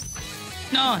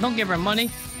 No, don't give her money.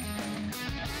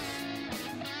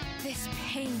 This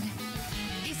pain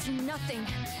is nothing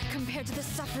compared to the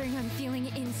suffering I'm feeling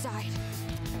inside.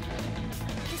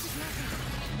 This is nothing.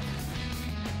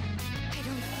 I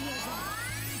don't feel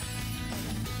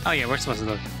that. Oh yeah, we're supposed to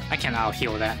look. I can out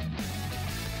heal that.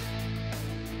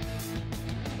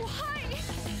 Why?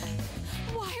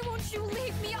 Why won't you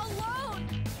leave me alone?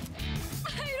 I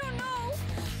don't know.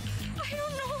 I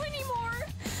don't know anymore.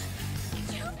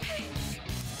 Junpei.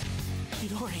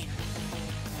 Chidori.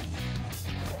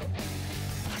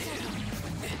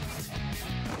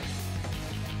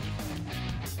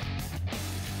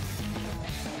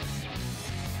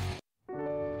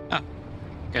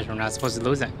 Guess we're not supposed to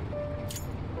lose it.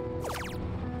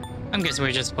 I'm guessing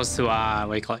we're just supposed to, what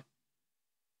do you call it?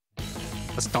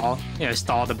 Stall? Yeah,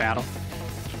 stall the battle.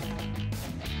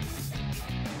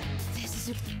 This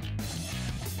is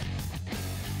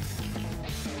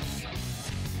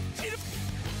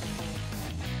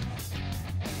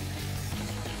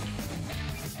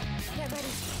Get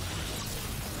ready.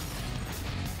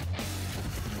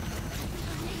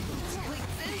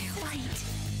 Wait.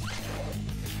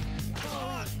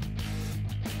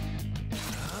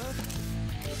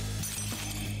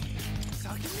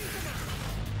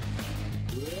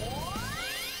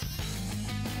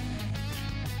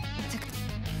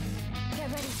 Get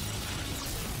ready.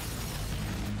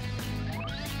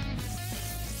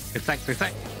 Reflect,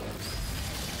 reflect.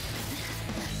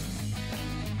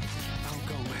 I'll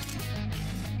go with.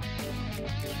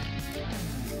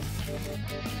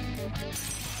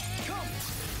 Come.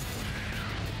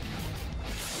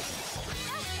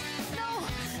 No.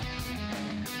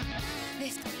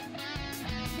 This is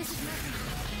nothing.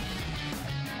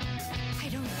 I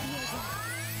don't feel that.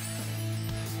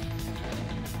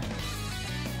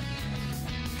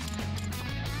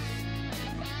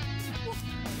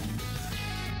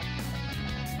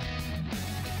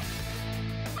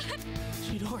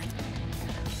 Chidori.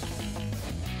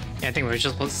 Yeah, I think we're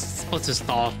just supposed to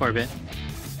stall for a bit.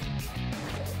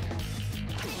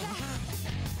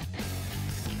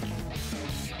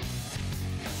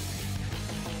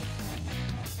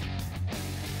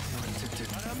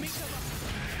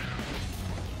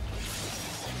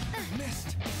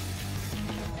 Missed.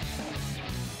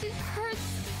 It hurts.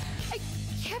 I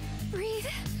can't breathe.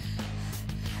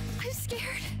 I'm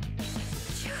scared.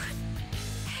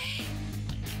 Hey.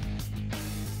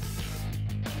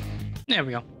 There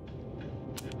we go.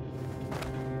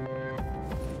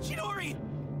 Chidori!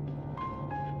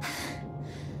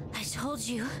 I told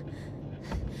you.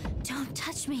 Don't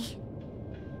touch me.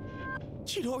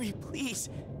 Chidori, please.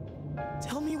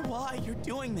 Tell me why you're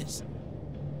doing this.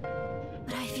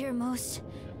 What I fear most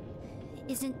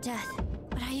isn't death.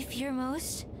 What I fear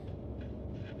most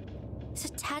is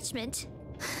attachment.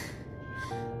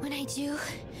 When I do,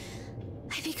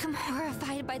 I become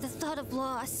horrified by the thought of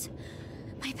loss.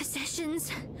 My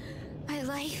possessions, my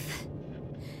life,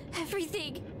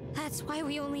 everything. That's why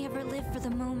we only ever live for the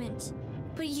moment.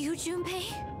 But you, Junpei,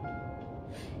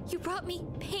 you brought me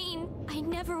pain I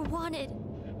never wanted.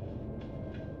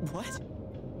 What?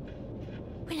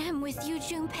 When I'm with you,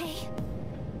 Junpei,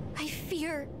 I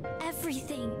fear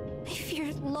everything. I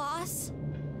fear loss.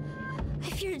 I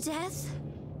fear death.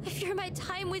 I fear my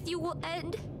time with you will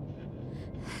end.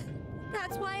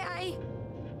 That's why I...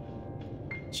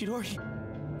 Chidori.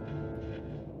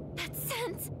 That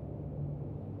sense.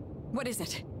 What is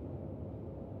it?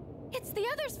 It's the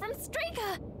others from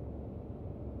Strega.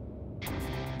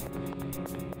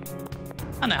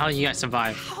 How the hell you guys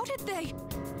survive? How did they?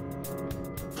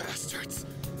 Bastards!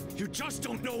 You just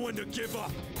don't know when to give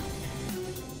up!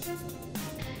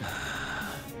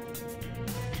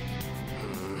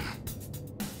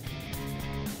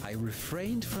 I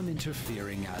refrained from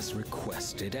interfering as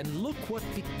requested, and look what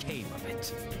became of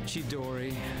it.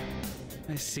 Chidori,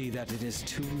 I see that it is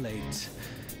too late.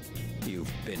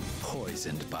 You've been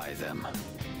poisoned by them.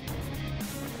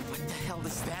 What the hell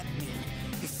does that mean?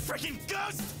 You freaking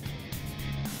ghost!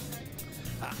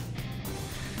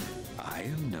 I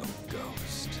am no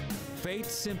ghost. Fate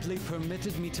simply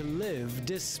permitted me to live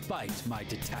despite my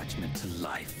detachment to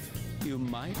life. You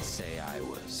might say I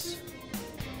was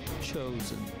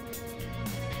chosen.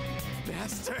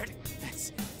 Bastard!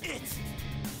 That's it!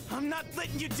 I'm not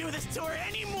letting you do this to her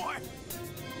anymore!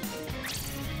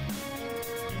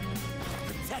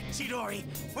 Protect Chidori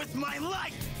with my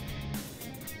life!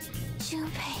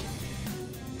 Junpei.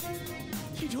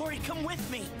 Chidori, come with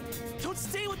me! Don't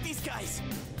stay with these guys!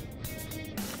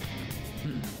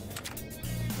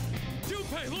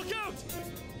 Junpei, look out!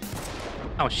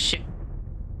 Oh shit.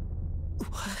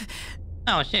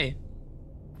 Oh shit.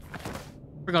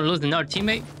 We're gonna lose another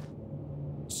teammate?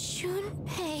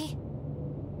 Junpei.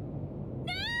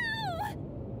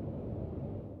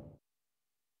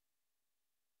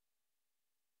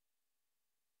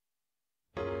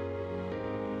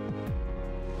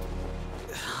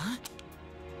 Huh?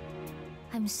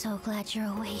 I'm so glad you're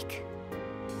awake.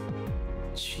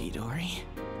 Chidori?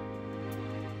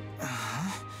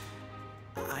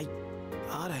 I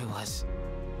thought I was.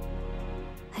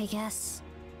 I guess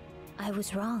I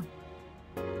was wrong.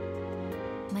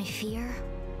 My fear,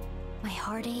 my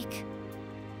heartache,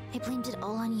 I blamed it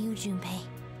all on you, Junpei.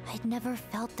 I'd never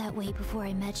felt that way before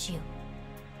I met you.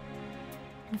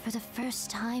 And for the first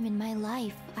time in my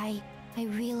life, I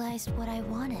realized what I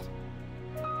wanted.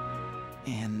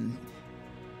 And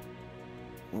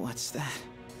what's that?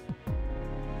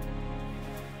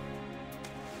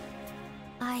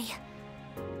 I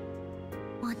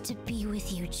want to be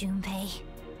with you, Junpei.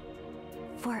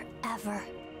 Forever.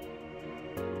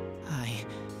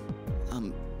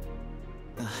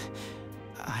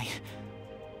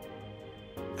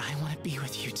 I want to be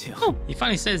with you too. Oh, he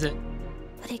finally says it.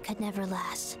 But it could never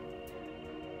last.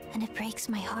 And it breaks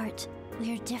my heart.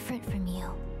 We are different from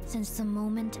you. Since the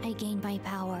moment I gained my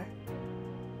power,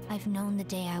 I've known the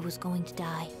day I was going to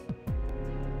die.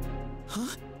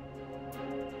 Huh?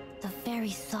 The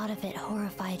very thought of it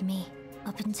horrified me.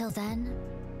 Up until then,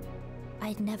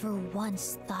 I'd never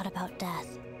once thought about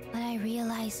death. But I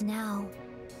realize now,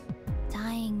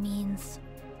 dying means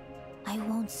I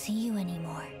won't see you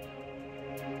anymore.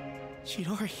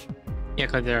 Chidori. Yeah,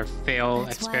 because they're failed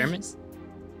That's experiments.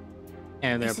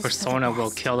 And their This is for the persona will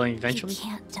best. kill them eventually. You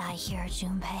can't die here,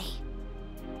 Junpei.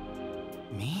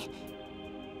 Me?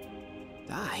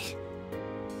 Die?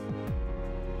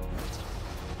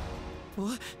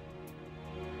 What?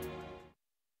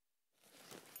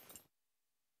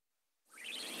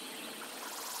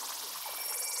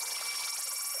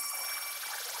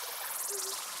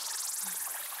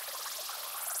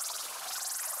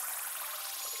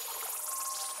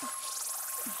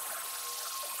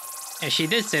 And she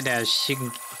did say that she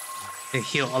can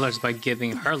heal others by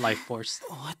giving her life force.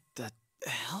 What the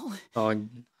hell? So,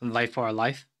 life for a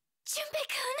life.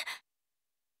 Junpei-kun!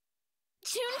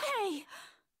 Junpei!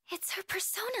 It's her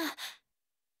persona.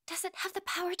 Does it have the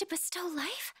power to bestow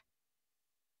life?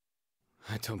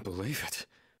 I don't believe it.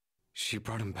 She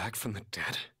brought him back from the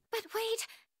dead? But wait,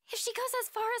 if she goes as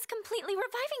far as completely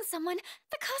reviving someone,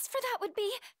 the cost for that would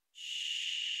be...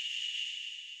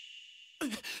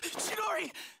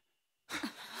 Chidori!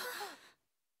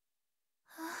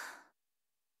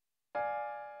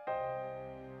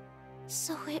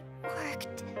 So it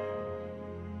worked.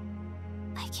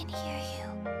 I can hear you.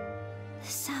 The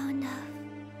sound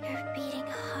of your beating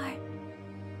heart.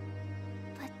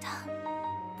 Ba-dum,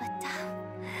 ba-dum.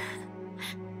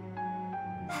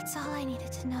 That's all I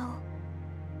needed to know.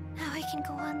 Now I can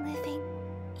go on living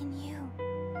in you.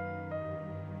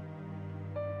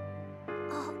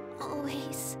 I'll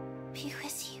always be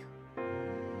with you.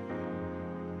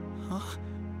 Huh?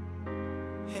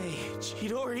 Hey,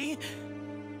 Chidori!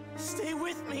 Stay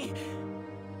with me!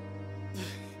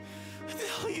 What the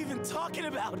hell are you even talking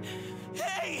about?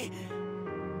 Hey!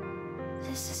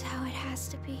 This is how it has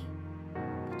to be.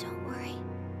 But don't worry.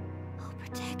 I'll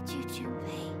protect you,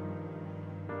 Junpei.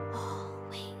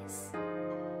 Always.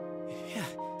 Yeah,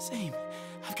 same.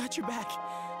 I've got your back.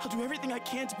 I'll do everything I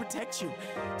can to protect you.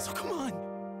 So come on.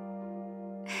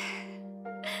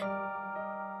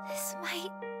 This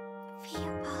might be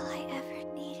all I ever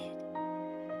needed.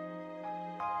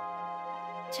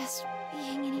 Just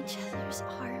being in each other's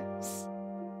arms.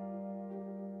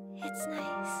 It's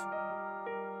nice.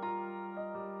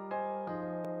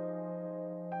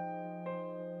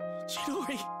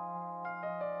 Chidori!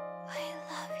 I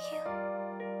love you.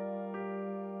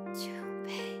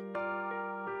 Junpei.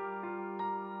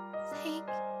 Thank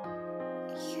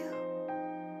you.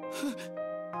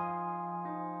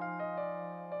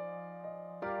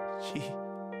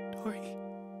 Chidori.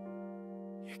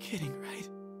 You're kidding, right?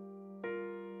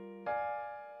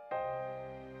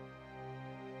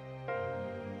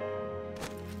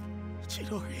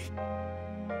 Chidori.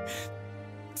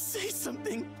 Say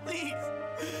something, please.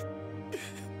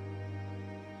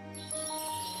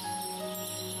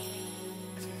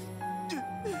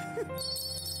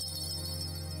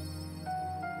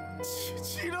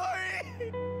 Chidori!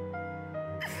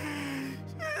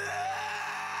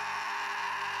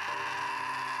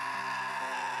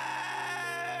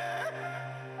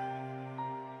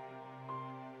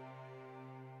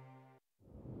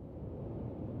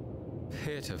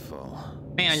 Pitiful.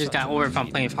 Man, I just got over from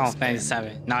playing Final Fantasy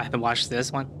VII. Now I have to watch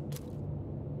this one.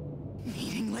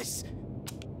 Meaningless.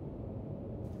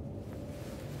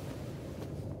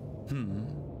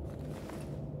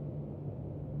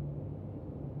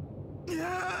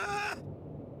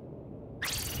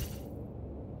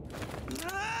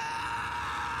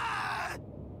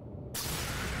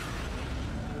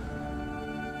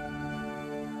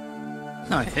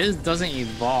 No, his doesn't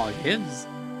evolve. His,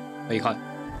 what do you call it?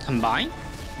 Combine?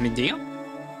 Medea?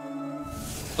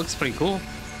 Looks pretty cool.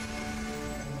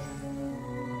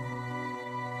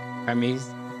 Hermes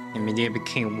and Medea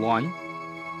became one.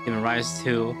 Giving rise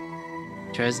to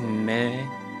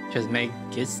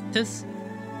Trismegistus.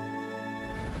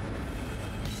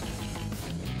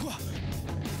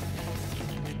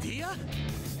 Medea?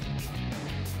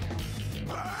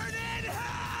 Burn in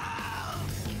hell!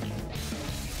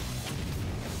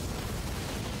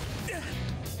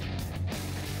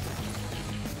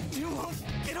 You won't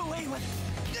get away with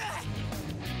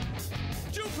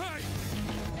Junpei!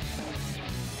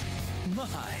 My,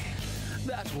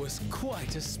 that was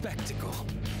quite a spectacle.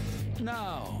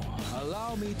 Now,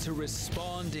 allow me to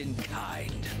respond in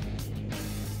kind.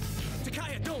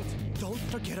 Takaya, don't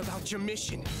forget about your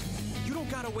mission. You don't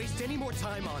gotta waste any more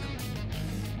time on him.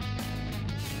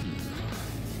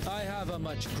 I have a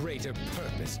much greater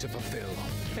purpose to fulfill.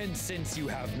 And since you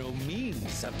have no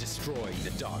means of destroying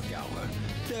the Dark Hour,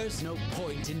 there's no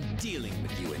point in dealing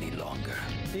with you any longer.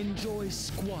 Enjoy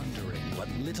squandering what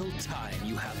little time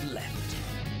you have left.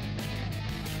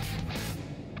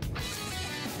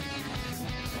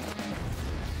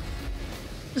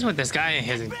 This is what this guy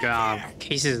has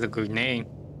Kaze is a good name.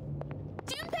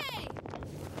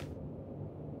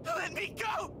 Let me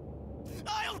go!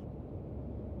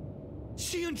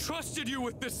 She entrusted you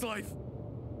with this life.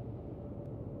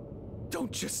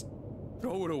 Don't just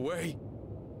throw it away.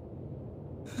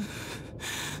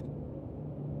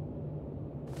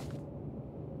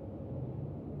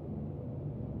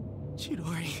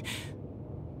 Chidori.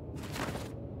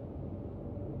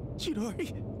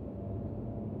 Chidori.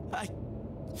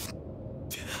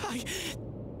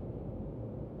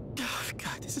 Oh,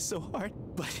 God, this is so hard.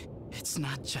 But it's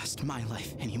not just my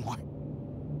life anymore.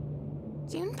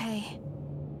 Junpei.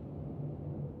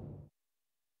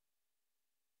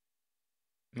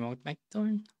 Remote back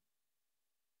door.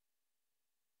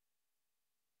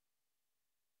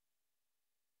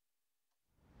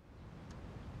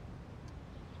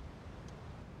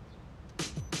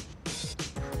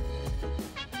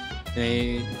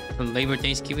 For Labor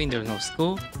Thanksgiving, there's no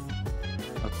school.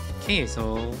 Okay,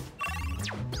 so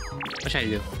what should I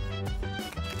do?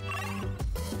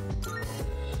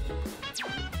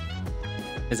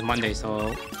 It's Monday,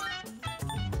 so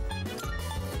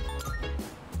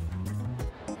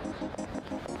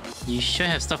you should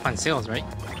have stuff on sales, right?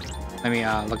 Let me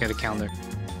look at the calendar.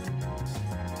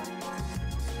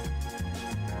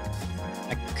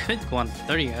 I could go on the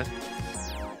 30th.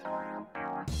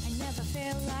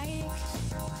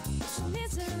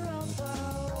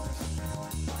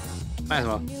 Might as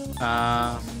well.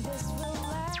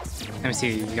 Let me see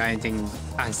if you got anything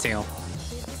on sale.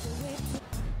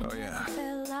 Oh yeah.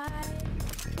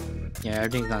 Yeah,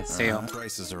 everything's on sale.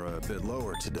 Prices are a bit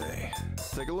lower today.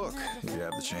 Take a look if you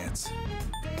have the chance.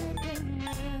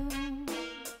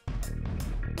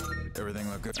 Everything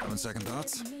look good? Having second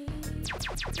thoughts?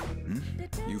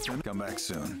 You can come back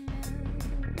soon.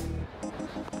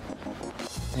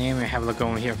 Let me have a look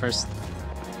over here first.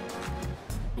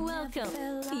 Welcome.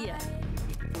 Yeah.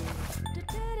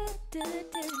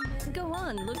 Go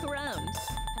on, look around.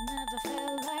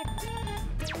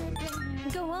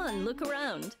 Go on, look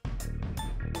around.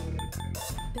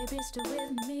 Baby, still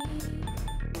with me.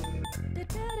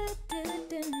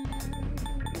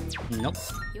 Nope.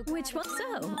 Which one?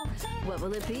 So, what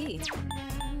will it be?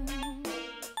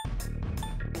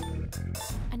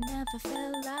 I never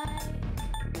felt like.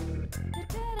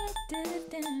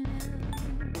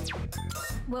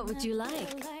 What would you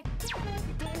like?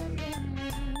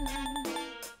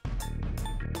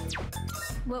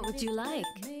 What would you like?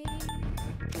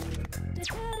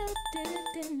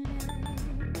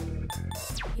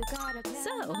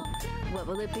 So, what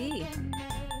will it be?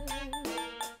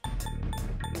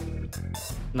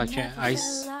 Not yet.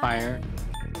 Ice, fire.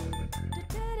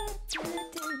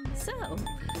 So,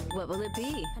 what will it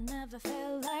be? I never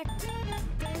felt like.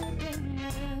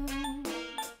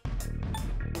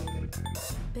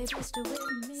 Baby, still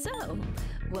with me. So,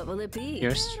 what will it be?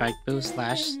 Your strike boost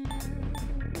slash.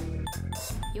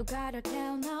 You gotta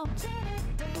tell now.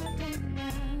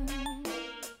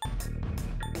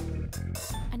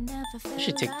 I never felt I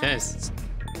should take this.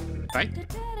 Right?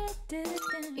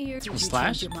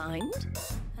 Slash? Your mind?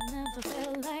 I never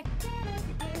felt like.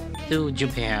 Do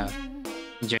Junpei have?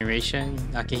 Generation,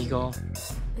 Akihiko.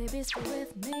 Baby, still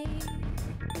with me.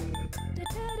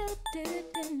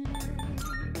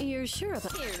 You're sure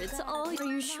about here? It's all. Are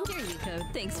you sure? Here you go.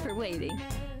 Thanks for waiting.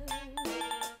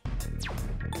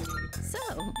 So,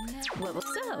 what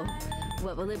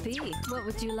will it be? What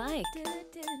would you like?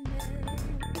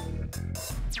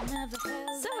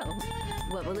 So,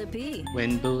 what will it be?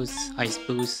 Wind boost, ice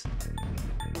boost.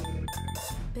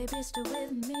 Baby, still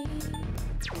with me.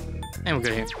 And we're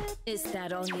good here. Is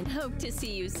that all you hope to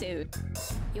see you soon?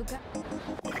 You got.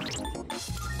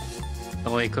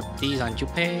 So we'll equip these on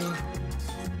Junpei.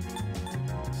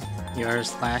 Your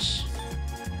slash.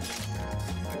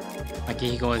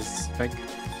 Akihiko is strike.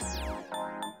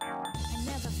 I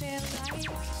never felt like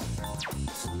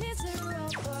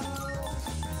miserable.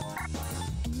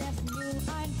 I never knew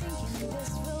I'm thinking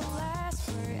this will last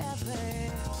forever.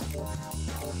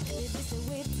 Baby, stay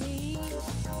with me.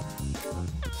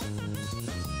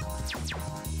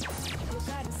 You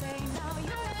gotta say now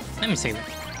you're. Let me save it. I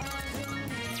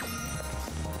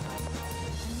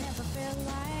never felt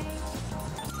like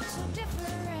so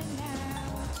different now.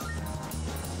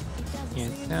 It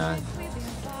doesn't seem like we've been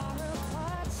far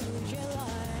apart since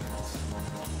July.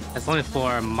 That's only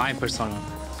for my persona.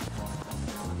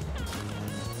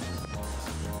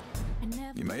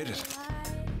 You made it.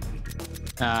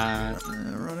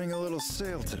 Running a little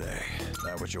sale today.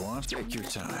 That what you want? Take your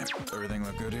time. Everything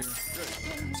look good here?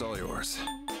 Good. It's all yours.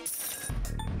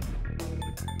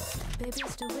 Baby,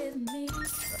 still with me.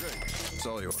 Good. It's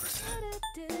all yours.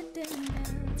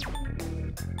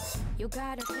 You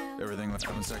gotta tell. Everything left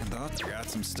on second thought? I got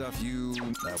some stuff you...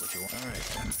 That what you want? Alright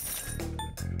then.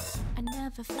 I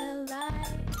never felt like.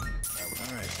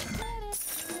 Alright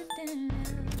then.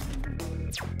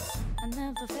 I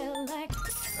never felt like.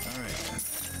 Alright then.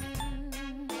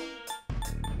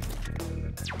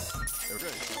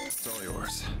 Good. It's all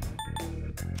yours.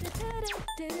 Good.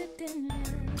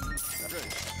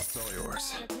 It's all yours.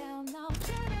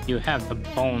 You have the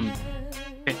bone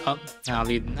fit up. I'll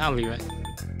leave it. I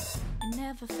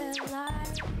never felt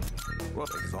like. Well,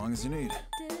 take as long as you need.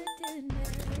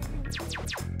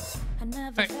 I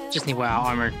never Alright, just need WoW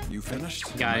armor. You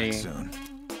finished? Got Back it. soon.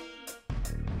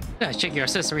 Yeah, check your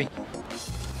accessory.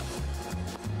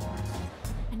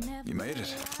 You made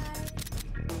it.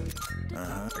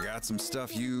 I got some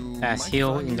stuff you Fast might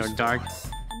heal find in the useful. dark.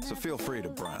 So feel free to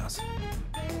browse.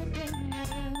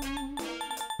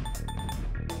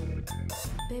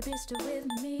 Baby, still with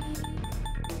me.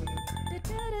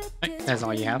 Right, that's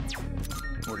all you have.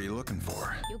 What are you looking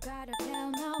for? You gotta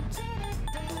tell now.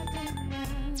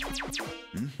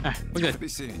 We're good. Good to be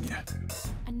seeing you.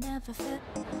 I never felt.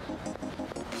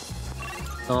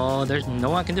 So there's no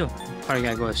one I can do. Probably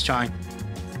gotta go with Shrine.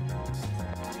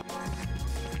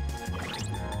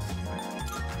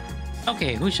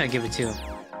 Okay, who should I give it to?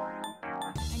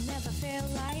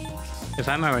 If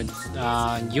I remember,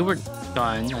 you were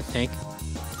done, I think.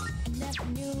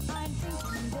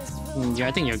 Yeah,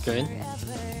 I think you're good.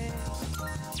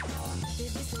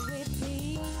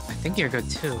 I think you're good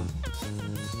too.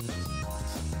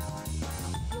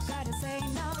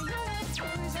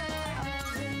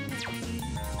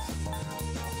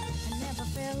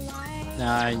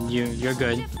 You're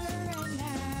good.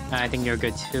 I think you're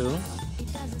good too.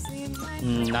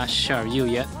 Not sure of you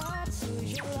yet.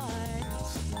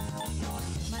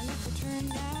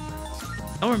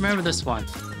 Don't remember this one.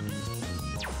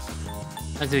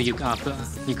 Let's do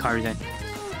Yukari then.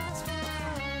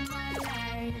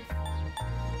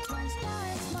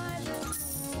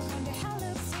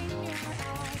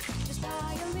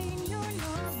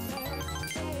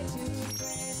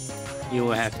 You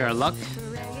will have fair luck.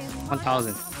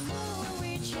 1000.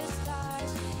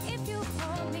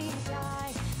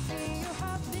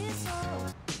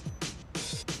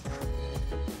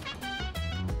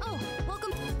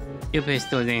 Yuppie is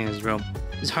still in his room.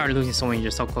 It's hard losing someone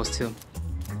you're so close to.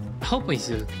 I hope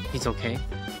he's okay.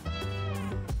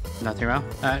 Nothing wrong.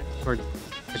 We're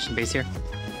touching base here.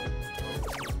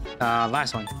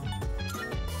 Last one.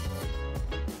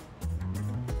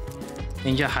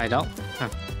 Ninja hideout.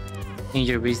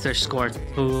 Ninja research score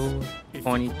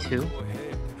 222.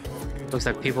 Looks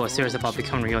like people are serious about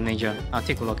becoming real ninja. I'll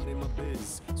take a look.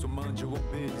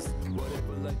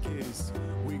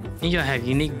 Ninja have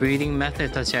unique breeding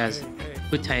methods such as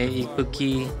Butai,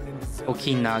 Ikuki,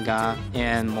 Okinaga,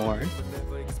 and more.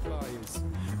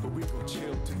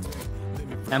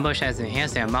 Ambush has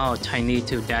enhanced the amount of time needed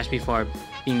to dash before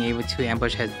being able to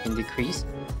ambush has been decreased.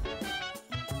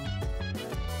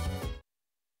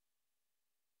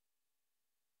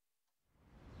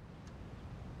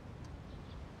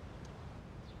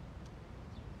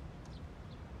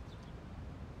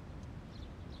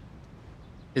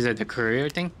 Is it the career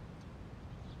thing?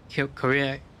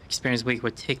 Career experience week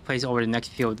would take place over the next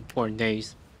few 4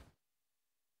 days.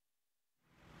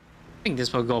 I think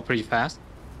this will go pretty fast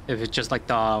if it's just like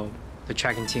the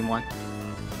tracking team one.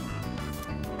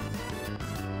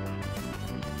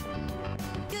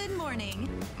 Good morning.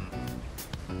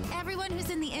 Everyone who's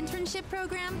in the internship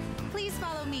program, please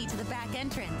follow me to the back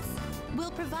entrance.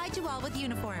 We'll provide you all with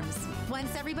uniforms.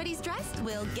 Once everybody's dressed,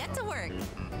 we'll get to work.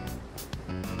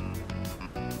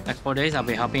 Next 4 days, I'll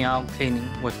be helping out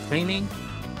with cleaning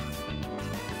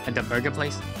at the burger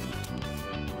place.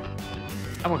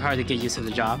 I work hard to get used to the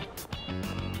job.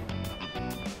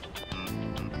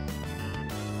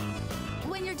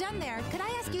 When you're done there, could I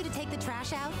ask you to take the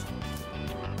trash out?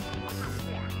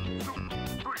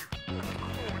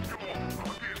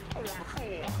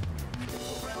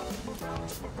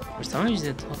 For some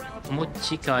reason,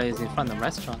 Tomochika is in front of the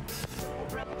restaurant.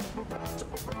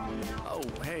 Oh,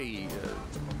 hey,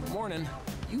 morning.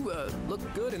 You, look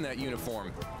good in that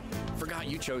uniform. Forgot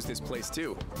you chose this place,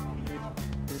 too.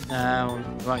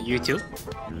 What, you too?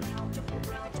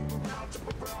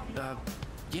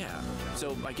 Yeah.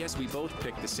 So I guess we both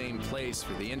picked the same place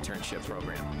for the internship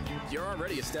program. You're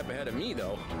already a step ahead of me,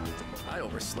 though. I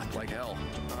overslept like hell.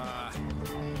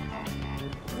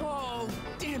 Oh,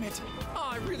 damn it! Oh,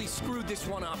 I really screwed this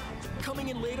one up. Coming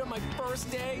in late on my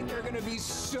first day, they're gonna be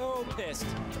so pissed.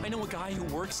 I know a guy who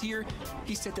works here.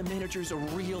 He said the manager's a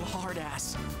real hard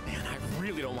ass. Man, I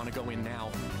really don't want to go in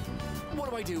now. What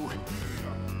do I do?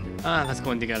 Let's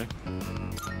go in together.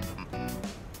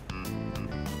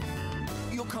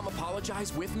 You'll come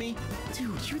apologize with me?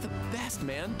 Dude, you're the best,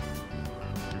 man.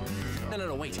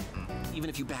 No, wait. Even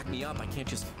if you back me up, I can't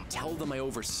just tell them I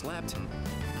overslept.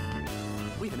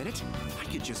 Wait a minute. I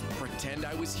could just pretend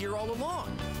I was here all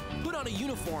along. Put on a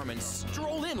uniform and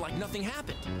stroll in like nothing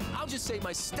happened. I'll just say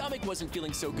my stomach wasn't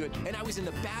feeling so good and I was in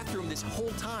the bathroom this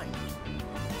whole time.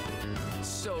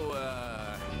 So,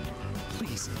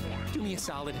 please, do me a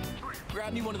solid.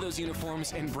 Grab me one of those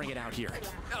uniforms and bring it out here.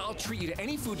 I'll treat you to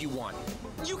any food you want.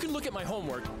 You can look at my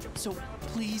homework, so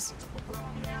please.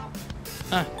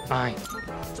 Fine.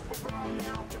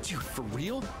 Dude, for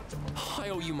real? I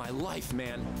owe you my life,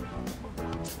 man.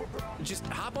 Just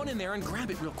hop on in there and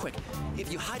grab it real quick.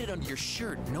 If you hide it under your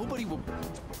shirt, nobody will...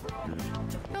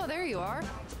 Oh, there you are.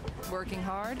 Working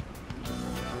hard.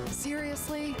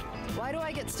 Seriously? Why do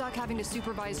I get stuck having to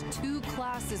supervise 2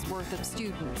 classes worth of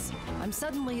students? I'm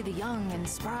suddenly the young and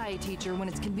spry teacher when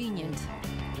it's convenient.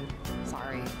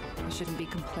 Sorry, I shouldn't be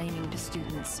complaining to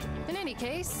students. In any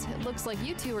case, it looks like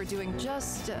you two are doing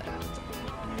just...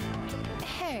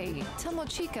 Hey,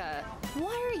 Tomochika,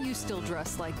 why are you still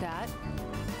dressed like that?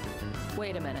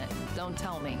 Wait a minute, don't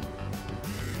tell me.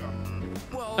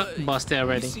 Well, busted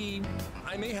already. You see,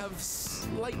 I may have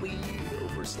slightly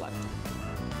overslept.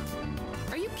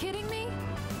 Are you kidding me?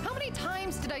 How many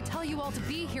times did I tell you all to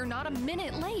be here not a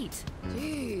minute late?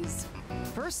 Jeez.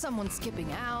 First someone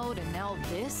skipping out, and now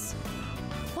this?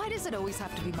 Why does it always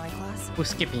have to be my class? Who's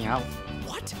skipping out?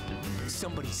 What?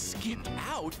 Somebody skipped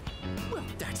out? Well,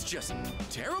 that's just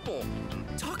terrible.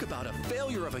 Talk about a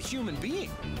failure of a human being.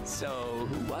 So,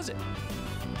 who was it?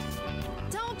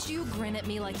 Don't you grin at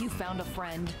me like you found a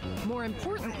friend. More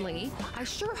importantly, I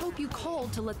sure hope you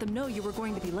called to let them know you were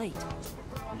going to be late.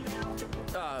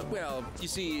 Well, you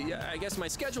see, I guess my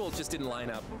schedule just didn't line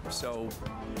up, so...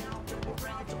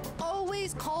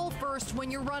 Always call first when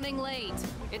you're running late.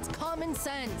 It's common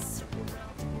sense.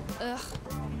 Ugh.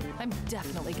 I'm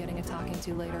definitely getting a talking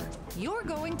to later. You're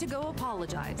going to go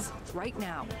apologize right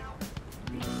now.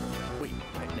 Wait,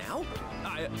 now?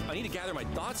 I need to gather my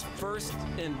thoughts first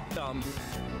and,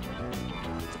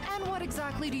 And what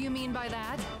exactly do you mean by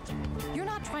that? You're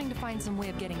not trying to find some way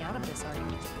of getting out of this, are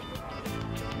you?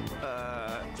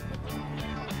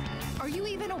 Are you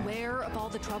even aware of all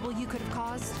the trouble you could have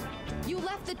caused? You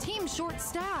left the team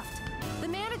short-staffed. The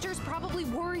manager's probably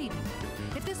worried.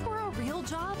 If this were a real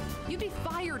job, you'd be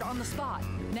fired on the spot.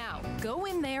 Now, go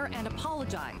in there and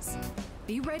apologize.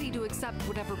 Be ready to accept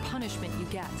whatever punishment you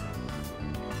get.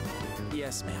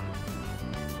 Yes, ma'am.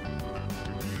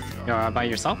 You're by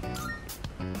yourself?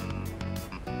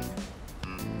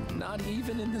 Not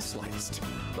even in the slightest.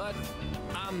 But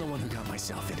I'm the one who got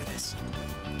myself into this.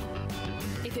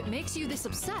 If it makes you this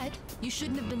upset, you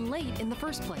shouldn't have been late in the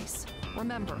first place.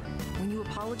 Remember, when you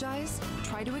apologize,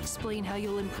 try to explain how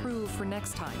you'll improve for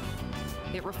next time.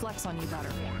 It reflects on you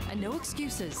better. And no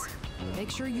excuses. Make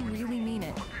sure you really mean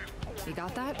it. You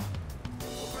got that?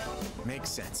 Makes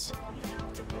sense.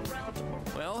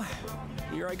 Well,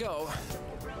 here I go.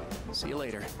 See you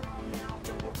later.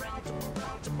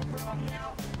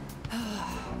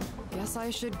 Guess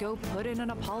I should go put in an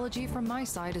apology from my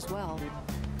side as well.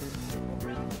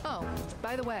 Oh,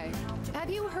 by the way, have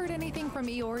you heard anything from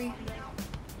Iori?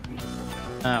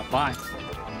 Why?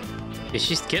 Did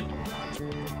she skip?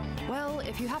 Well,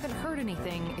 if you haven't heard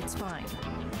anything, it's fine.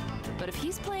 But if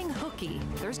he's playing hooky,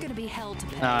 there's gonna be hell to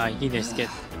pay. He did skip.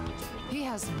 He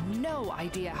has no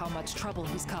idea how much trouble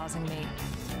he's causing me.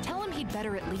 Tell him he'd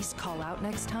better at least call out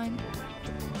next time.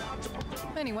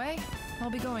 Anyway, I'll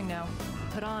be going now.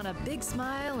 Put on a big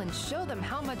smile and show them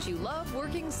how much you love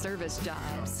working service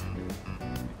jobs.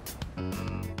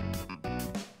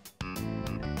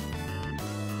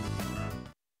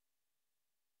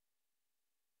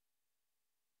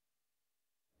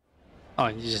 Oh,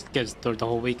 you just get through the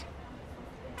whole week.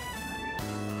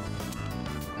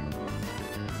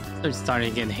 So starting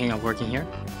to get the hang of working here.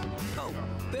 Oh,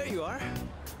 there you are.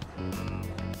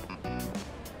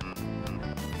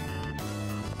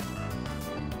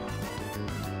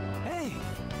 Hey!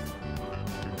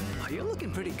 Oh, you're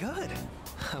looking pretty good.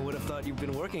 I would have thought you've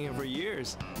been working here for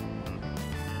years.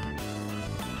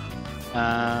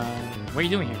 What are you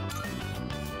doing here?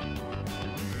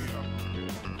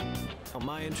 Oh,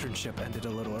 my internship ended a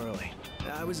little early.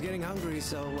 I was getting hungry,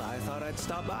 so I thought I'd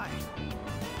stop by.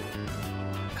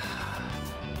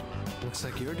 Looks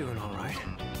like you're doing all right.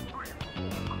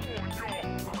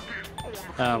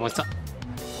 What's up?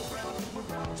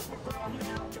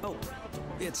 Oh,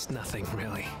 it's nothing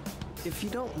really. If you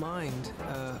don't mind,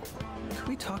 could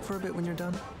we talk for a bit when you're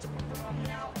done?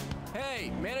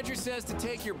 Hey, manager says to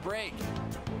take your break.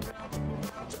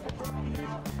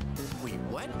 Wait,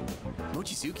 what?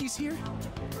 Mochizuki's here?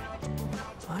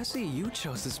 I see you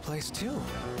chose this place too.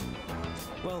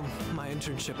 Well, my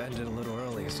internship ended a little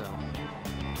early, so...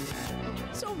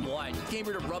 So what? You came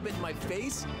here to rub it in my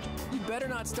face? You better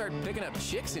not start picking up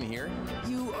chicks in here.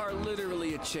 You are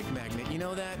literally a chick magnet, you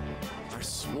know that? Our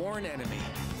sworn enemy.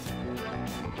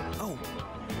 Oh,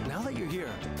 now that you're here,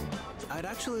 I'd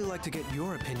actually like to get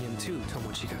your opinion too,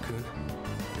 Tomochika-kun.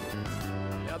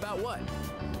 About what?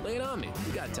 Lay it on me.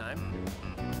 You got time.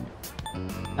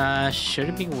 Should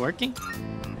it be working?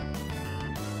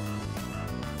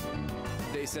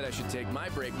 They said I should take my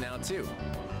break now too.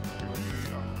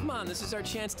 Come on, this is our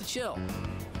chance to chill.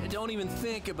 And don't even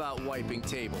think about wiping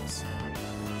tables.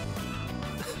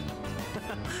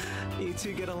 You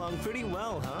two get along pretty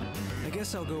well, huh? I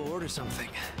guess I'll go order something.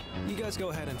 You guys go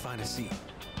ahead and find a seat.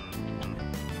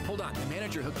 Hold on, the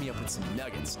manager hooked me up with some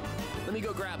nuggets. Let me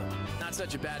go grab them. Not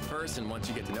such a bad person once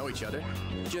you get to know each other.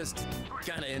 Just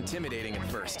kind of intimidating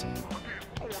at first.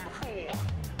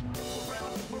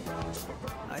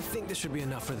 I think this should be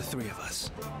enough for the three of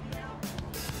us.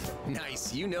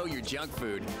 Nice, you know your junk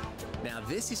food. Now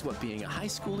this is what being a high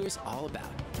schooler is all about.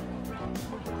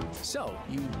 So,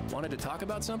 you wanted to talk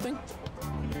about something?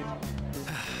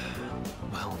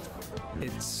 Well,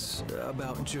 it's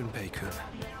about Junpei-kun.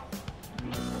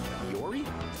 Iori?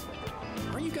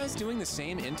 Aren't you guys doing the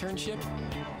same internship?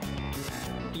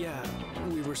 Yeah,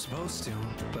 we were supposed to,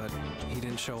 but he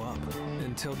didn't show up.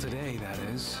 Until today, that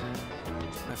is.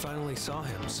 I finally saw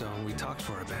him, so we talked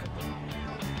for a bit.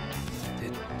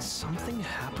 Did something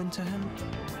happen to him?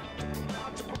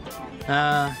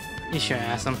 You should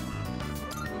ask him.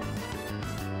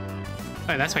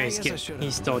 Oh, that's why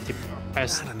he's still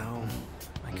depressed. I don't know.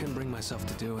 I couldn't bring myself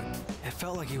to do it. It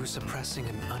felt like he was suppressing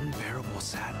an unbearable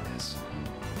sadness.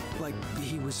 Like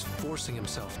he was forcing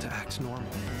himself to act normal.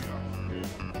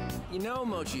 You know,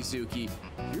 Mochizuki,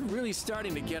 you're really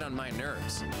starting to get on my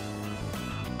nerves.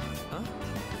 Huh?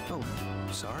 Oh,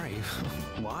 sorry.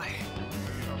 Why?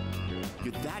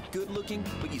 You're that good looking,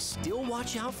 but you still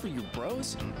watch out for your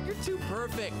bros? You're too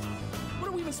perfect. What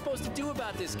are we even supposed to do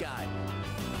about this guy?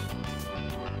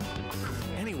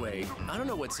 Anyway, I don't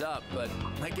know what's up, but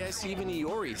I guess even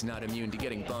Iori's not immune to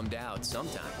getting bummed out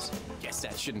sometimes. Guess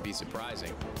that shouldn't be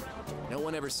surprising. No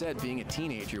one ever said being a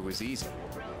teenager was easy.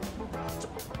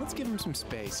 Let's give him some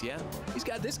space, yeah? He's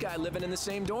got this guy living in the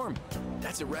same dorm.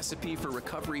 That's a recipe for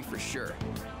recovery for sure.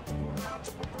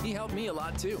 He helped me a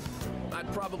lot too.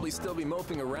 I'd probably still be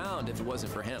moping around if it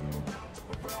wasn't for him.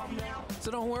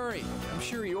 So don't worry, I'm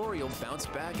sure Iori will bounce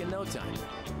back in no time.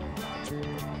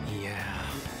 Yeah.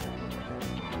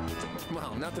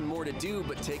 Well, nothing more to do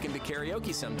but take him to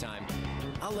karaoke sometime.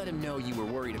 I'll let him know you were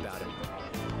worried about him.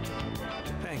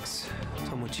 Thanks,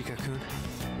 Tomochika-kun.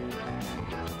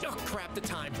 Oh, crap, the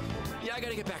time. Yeah, I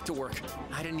gotta get back to work.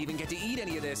 I didn't even get to eat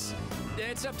any of this.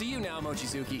 It's up to you now,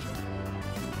 Mochizuki.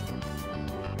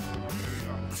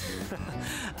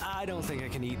 I don't think I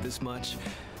can eat this much.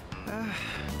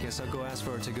 Guess I'll go ask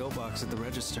for a to-go box at the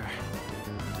register.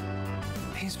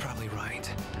 He's probably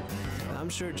right. I'm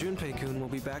sure Junpei-kun will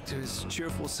be back to his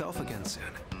cheerful self again soon.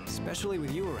 Especially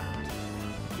with you around.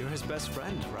 You're his best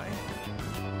friend, right?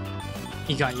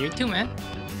 He got you too, man.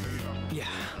 Yeah.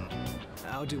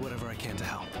 I'll do whatever I can to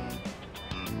help.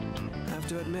 I have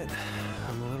to admit,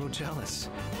 I'm a little jealous.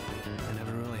 I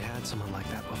never really had someone like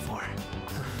that before.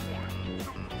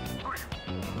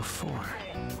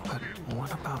 But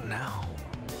what about now?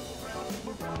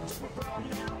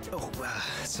 Oh,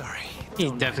 sorry.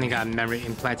 He's definitely got memory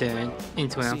implanted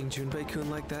into him. Seeing Junpei-kun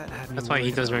like that had me That's why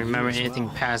he doesn't worried about remember you as anything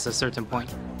well. past a certain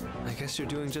point. I guess you're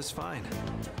doing just fine.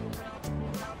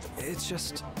 It's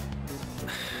just...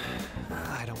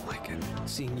 I don't like it.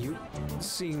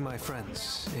 Seeing my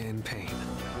friends in pain.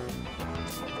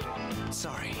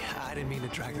 Sorry, I didn't mean to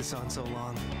drag this on so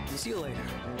long. See you later.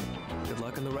 Good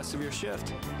luck on the rest of your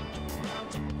shift.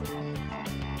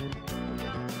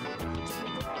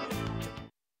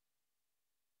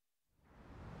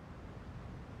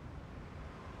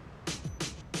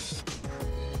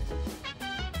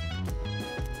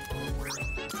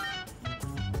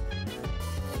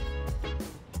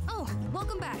 Oh,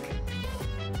 welcome back.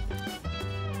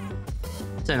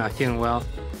 Still not feeling well.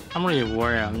 I'm really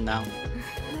worried now.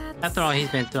 After all he's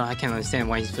been through, I can't understand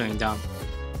why he's feeling down.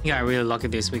 He got really lucky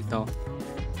this week though.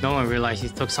 No one realized he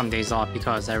took some days off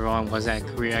because everyone was at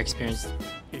career experience.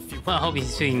 Well, I hope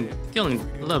he's feeling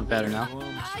a little better now.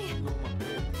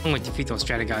 I'm going to defeat those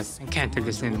strat guys. I can't take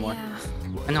this anymore.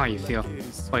 I know how you feel,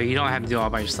 but you don't have to do it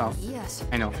all by yourself. Yes.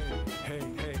 I know.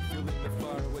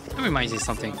 That reminds me of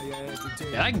something.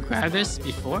 Did I grab this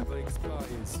before?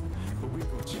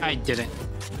 I didn't.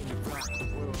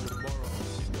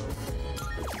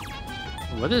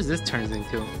 What does this turn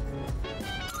into?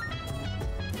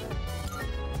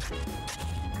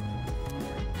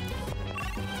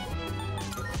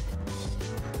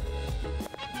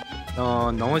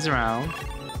 Oh, no one's around.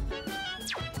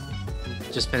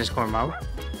 Just finished Koromaru.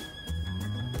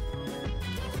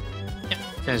 Yep,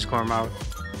 finished Koromaru.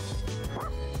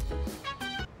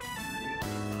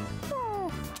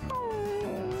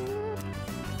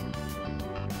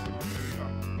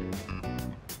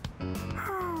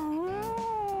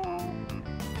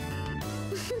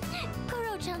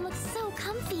 Koro-chan looks so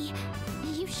comfy.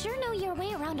 You sure know your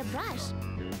way around a brush.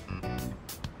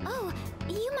 Oh,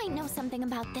 you might know something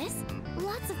about this.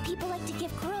 Lots of people like to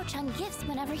give Koro-chan gifts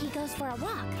whenever he goes for a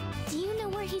walk. Do you know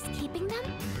where he's keeping them?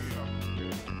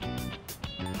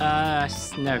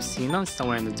 Never seen them.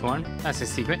 Somewhere in the dorm. That's a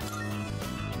secret.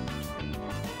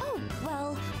 Oh,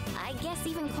 well, I guess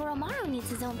even Koromaru needs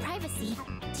his own privacy.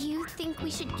 Do you think we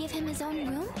should give him his own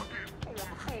room?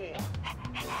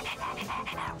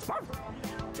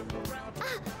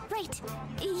 Ah, right.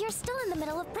 You're still in the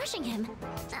middle of brushing him.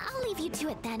 I'll leave you to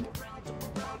it then.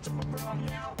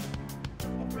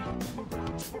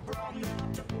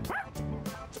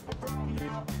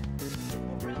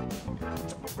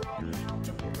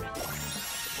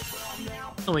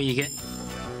 Oh wait, you get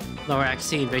lower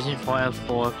accuracy evasion for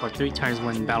L4 for 3 turns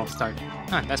when battle start.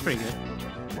 Huh, that's pretty good.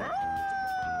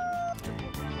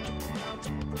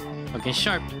 Looking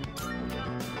sharp.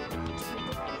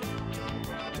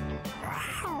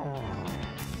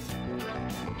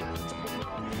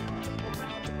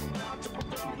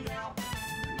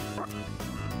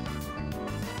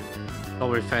 Go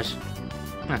refresh.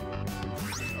 Huh.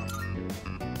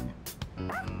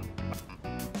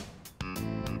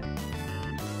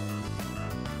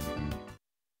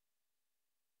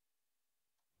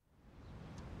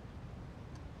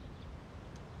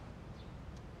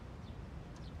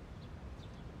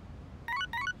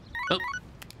 Oh,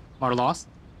 more lost.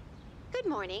 Good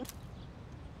morning.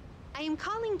 I am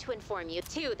calling to inform you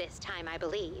too this time, I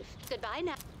believe. Goodbye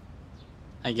now.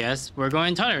 I guess we're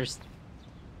going Tartarus.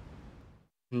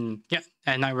 Yeah,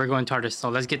 at night we're going Tartarus, so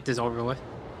let's get this over with.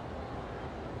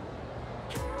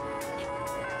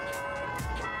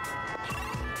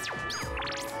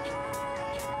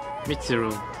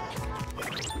 Mitsuru.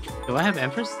 Do I have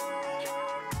Empress?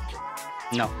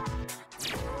 No.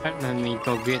 Alright, let me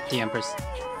go get the Empress.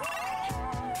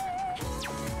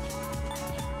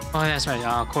 Oh, that's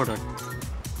right, corridor.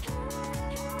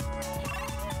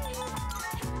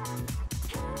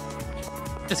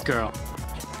 This girl.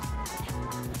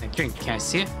 That drink, can I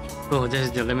see it? Oh, this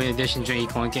is the limited edition drink you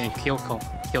can get in Kyoto.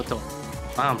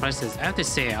 Wow, priceless. I have to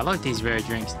say, I like these rare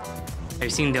drinks. Have you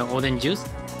seen the Olden juice?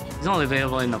 It's only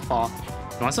available in the fall.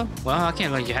 You want some? Well, I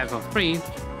can't let you have it for free.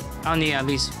 I'll need at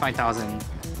least 5,000.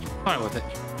 Part with it.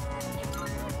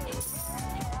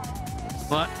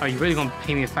 What? Are you really gonna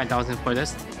pay me 5,000 for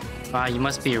this? Wow, you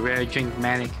must be a rare drink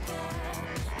manic.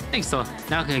 I think so.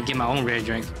 Now I can get my own rare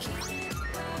drink.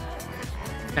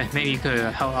 Maybe you could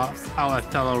help out a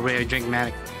fellow rare drink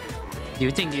manic. Do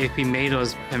you think if we made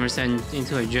those Emerson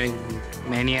into a drink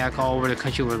maniac all over the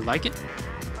country would like it?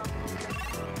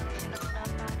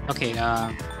 Okay,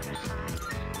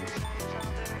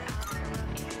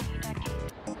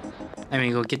 let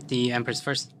me go get the Empress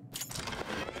first.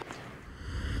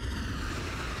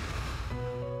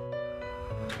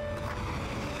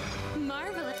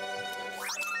 Marvelous.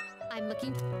 I'm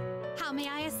looking. How may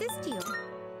I assist you?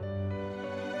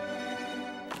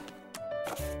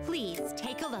 Please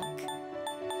take a look.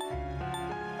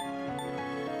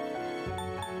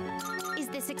 Is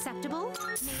this acceptable?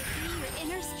 May it be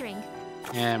your inner strength.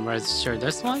 And register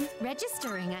this one?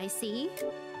 Registering, I see.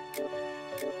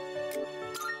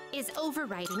 Is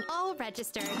overwriting all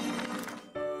registered.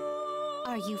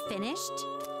 Are you finished?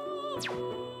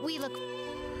 We look...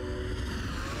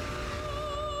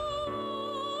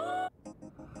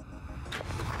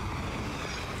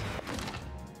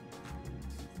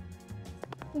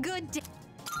 Good day.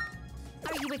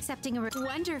 Are you accepting a...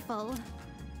 Wonderful.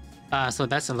 So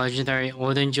that's a legendary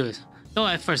Olden juice. Though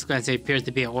at first glance it appears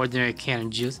to be an ordinary can of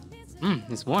juice.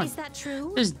 It's warm. Is that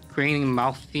true? This grainy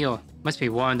mouthfeel must be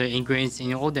one of the ingredients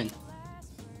in Olden.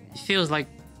 It feels like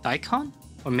daikon?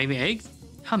 Or maybe eggs?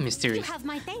 How mysterious. You have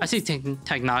my thanks. I see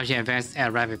technology advanced at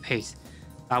a rapid pace.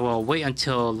 I will wait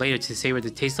until later to savor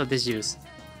the taste of this juice.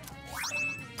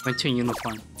 Went to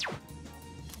uniform.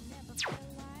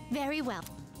 Very well.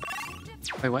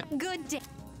 Wait, what? Good day.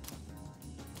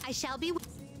 I shall be...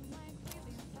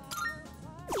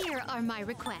 Here are my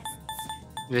requests.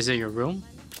 Visit your room?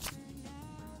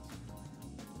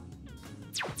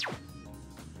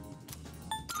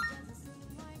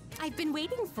 I've been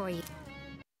waiting for you.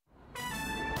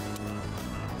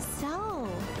 So,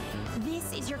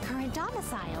 this is your current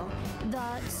domicile,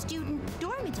 the student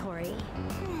dormitory.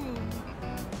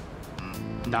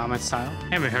 Domicile?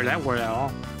 Haven't heard that word at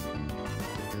all.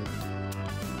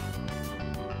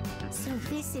 So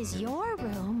this is your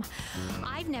room.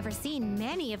 I've never seen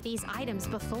many of these items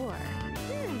before.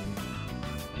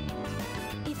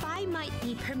 If I might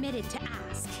be permitted to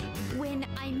ask, when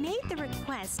I made the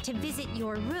request to visit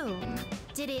your room,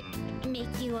 did it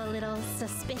make you a little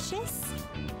suspicious?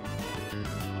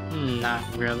 Not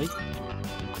really.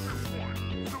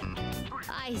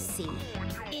 I see.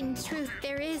 In truth,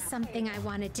 there is something I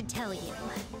wanted to tell you.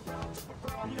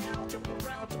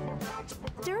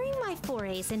 During my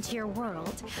forays into your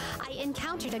world, I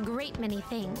encountered a great many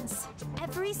things.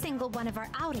 Every single one of our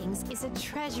outings is a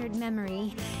treasured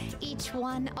memory, each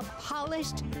one a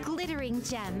polished, glittering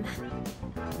gem.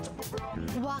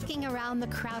 Walking around the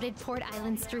crowded Port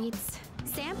Island streets,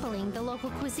 sampling the local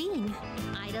cuisine,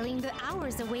 idling the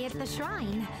hours away at the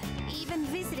shrine, even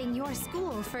visiting your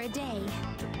school for a day.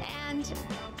 And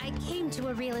I came to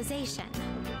a realization.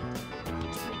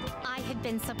 I had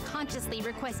been subconsciously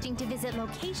requesting to visit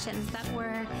locations that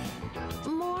were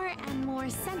more and more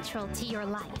central to your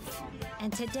life.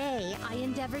 And today, I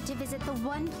endeavored to visit the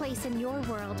one place in your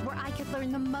world where I could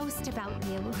learn the most about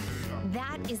you.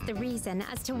 That is the reason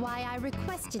as to why I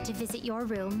requested to visit your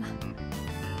room.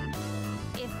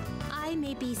 If I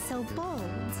may be so bold,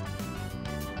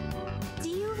 do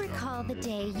you recall the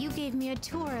day you gave me a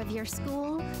tour of your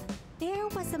school? There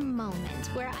was a moment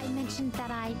where I mentioned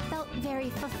that I felt very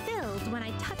fulfilled when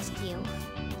I touched you.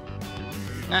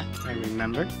 I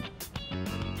remember.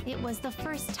 It was the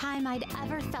first time I'd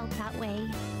ever felt that way.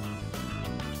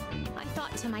 I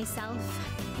thought to myself,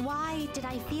 why did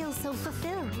I feel so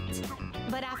fulfilled?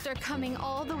 But after coming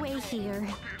all the way here,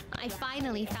 I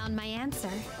finally found my answer.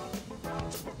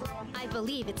 I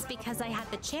believe it's because I had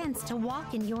the chance to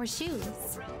walk in your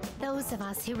shoes. Those of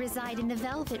us who reside in the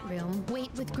Velvet Room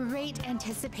wait with great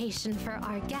anticipation for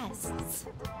our guests.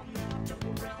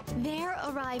 Their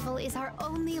arrival is our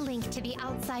only link to the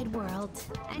outside world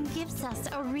and gives us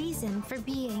a reason for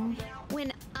being.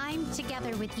 When I'm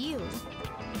together with you,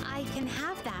 I can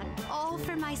have that all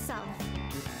for myself.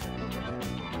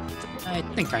 I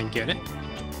think I get it.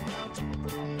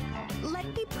 Let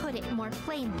me put it more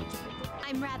plainly.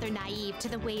 I'm rather naive to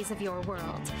the ways of your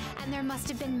world, and there must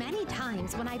have been many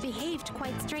times when I behaved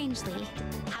quite strangely.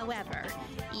 However,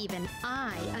 even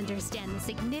I understand the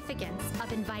significance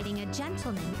of inviting a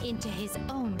gentleman into his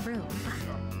own room.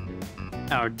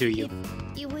 Or do you?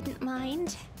 If you wouldn't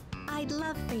mind, I'd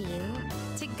love for you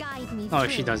to guide me Oh, through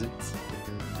she doesn't. it.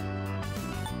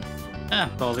 Ah,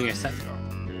 boldly accept.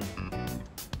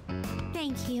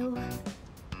 Thank you.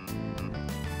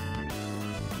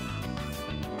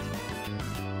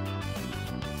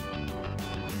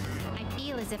 I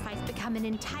feel as if I've become an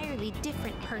entirely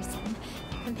different person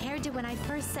compared to when I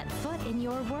first set foot in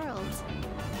your world.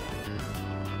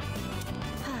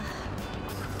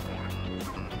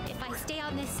 If I stay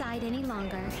on this side any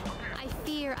longer, I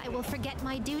fear I will forget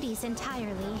my duties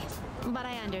entirely. But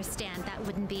I understand that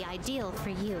wouldn't be ideal for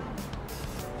you.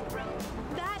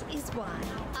 That is why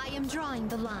I am drawing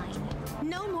the line.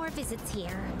 No more visits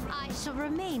here. I shall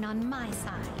remain on my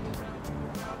side.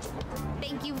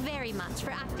 Thank you very much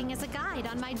for acting as a guide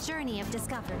on my journey of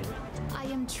discovery. I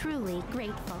am truly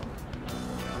grateful.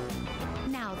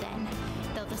 Now then,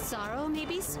 though the sorrow may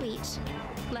be sweet,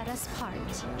 let us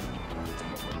part.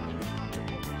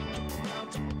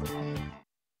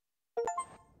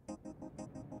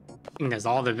 I think that's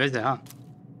all the visit, huh?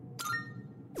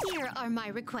 Here are my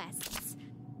requests.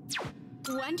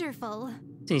 Wonderful.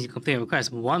 Since you complete a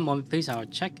request, one moment please, I'll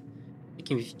check.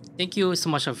 Thank you so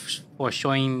much for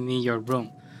showing me your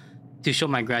room. To show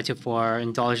my gratitude for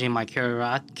indulging my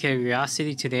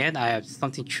curiosity to the end, I have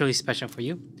something truly special for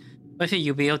you. With it,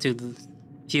 you'll be able to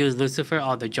fuse Lucifer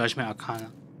or the Judgment Arcana,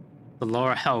 the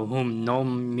lower hell whom no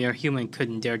mere human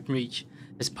could dare reach.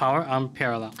 Its power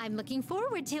unparalleled. I'm looking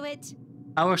forward to it.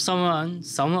 However, someone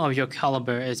of your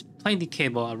caliber is plainly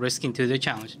capable of risking to the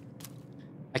challenge.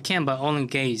 I can but only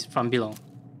gaze from below.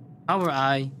 However,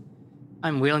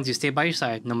 I'm willing to stay by your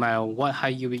side no matter what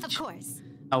height you reach. Of course.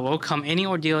 I will overcome any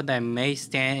ordeal that may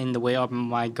stand in the way of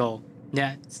my goal.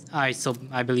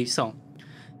 I believe so.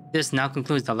 This now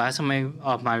concludes the last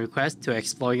of my requests to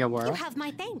explore your world. You have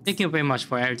my thanks. Thank you very much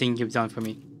for everything you've done for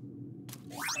me.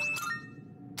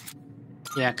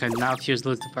 Yeah, I can now fuse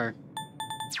Lucifer.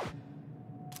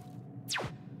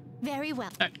 Very well.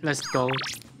 Alright, let's go.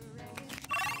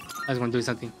 I was gonna do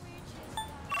something.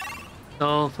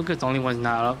 So, focus the only one's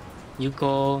not up.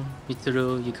 Yuko,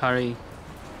 Mitsuru, Yukari,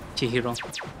 Chihiro.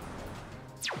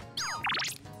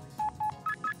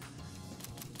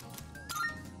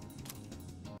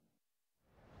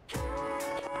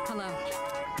 Hello.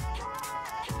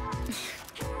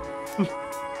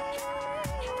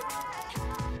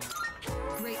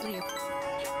 Greatly.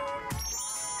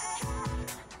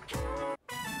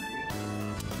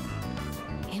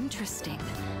 Interesting.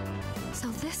 So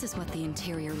this is what the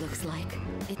interior looks like.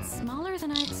 It's smaller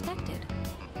than I expected.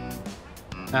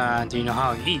 Do you know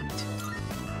how to eat?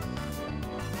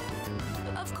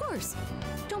 Of course.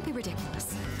 Don't be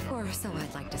ridiculous. Or so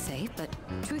I'd like to say, but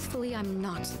truthfully, I'm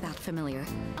not that familiar.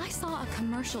 I saw a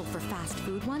commercial for fast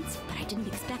food once, but I didn't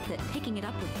expect that picking it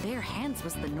up with bare hands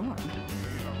was the norm.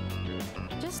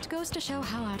 Just goes to show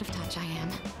how out of touch I am.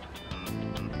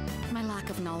 My lack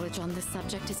of knowledge on this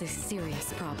subject is a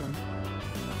serious problem.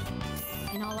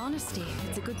 In all honesty,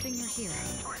 it's a good thing you're here.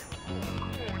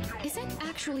 Is it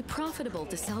actually profitable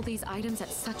to sell these items at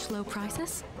such low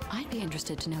prices? I'd be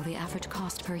interested to know the average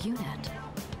cost per unit.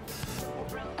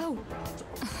 Oh,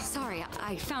 sorry,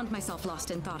 I found myself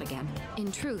lost in thought again.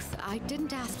 In truth, I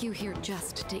didn't ask you here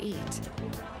just to eat.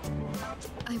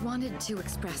 I wanted to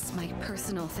express my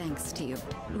personal thanks to you.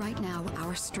 Right now,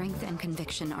 our strength and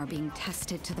conviction are being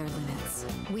tested to their limits.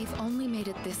 We've only made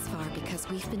it this far because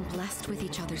we've been blessed with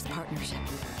each other's partnership.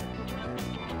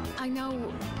 I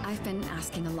know I've been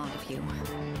asking a lot of you,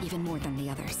 even more than the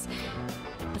others,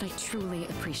 but I truly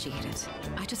appreciate it.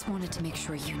 I just wanted to make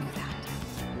sure you knew that.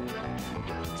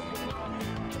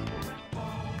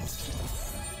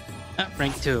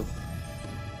 Rank 2.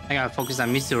 I gotta focus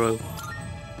on Mitsuru.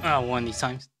 One of these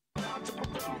times. Oh,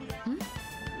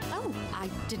 I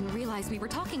didn't realize we were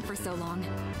talking for so long.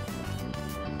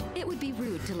 It would be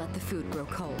rude to let the food grow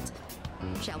cold.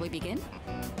 Shall we begin?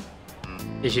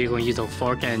 Is she gonna use a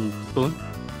fork and spoon?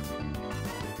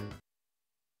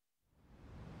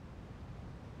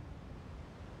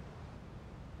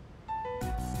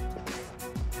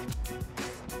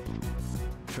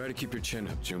 Try to keep your chin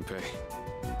up, Junpei.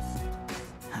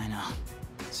 I know.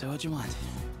 So what'd you want?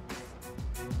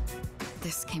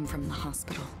 This came from the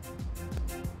hospital.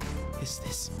 Is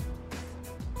this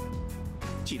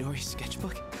Chidori's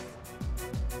sketchbook?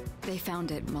 They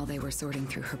found it while they were sorting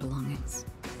through her belongings.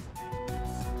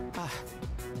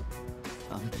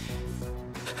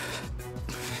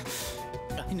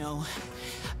 I know.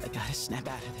 I gotta snap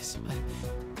out of this, but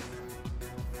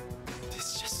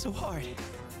it's just so hard.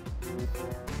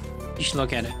 You should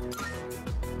look at it.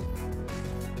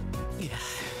 Yeah.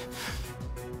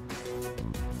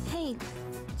 Hey,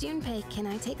 Junpei, can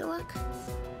I take a look?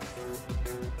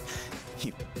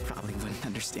 You probably wouldn't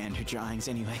understand her drawings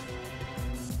anyway.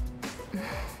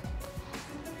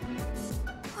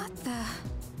 What the?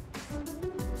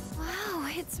 Wow,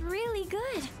 it's really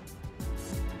good.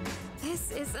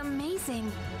 This is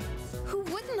amazing. Who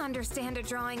wouldn't understand a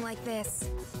drawing like this?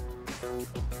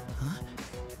 Huh?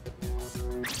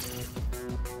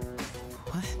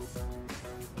 What?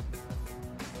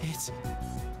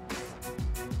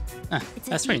 It's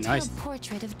that's very nice. It's a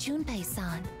portrait of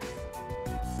Junpei-san.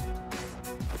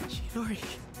 Chidori.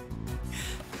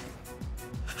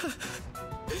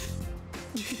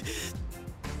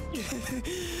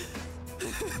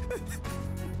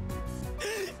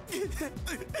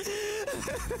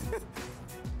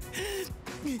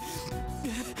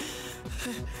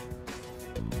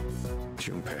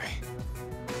 Junpei.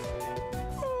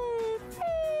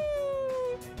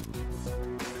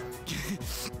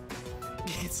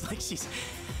 It's like she's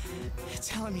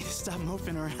telling me to stop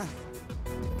moping around.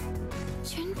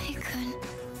 Junpei-kun.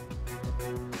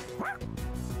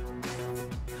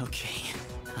 Okay,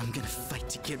 I'm gonna fight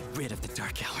to get rid of the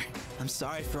Dark Hour. I'm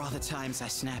sorry for all the times I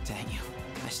snapped at you.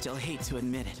 I still hate to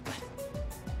admit it, but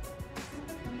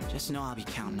just know I'll be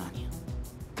counting on you.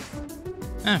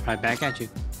 Right back at you.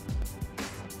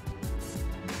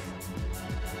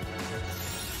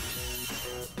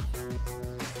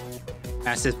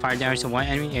 Passes fire damage to one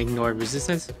enemy, ignore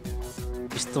resistance.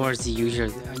 Restores the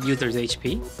user's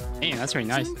HP. Hey, that's very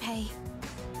nice. Junpei.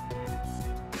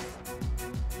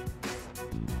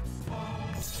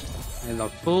 I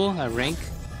love full at rank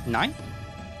 9?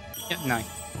 Yep, 9.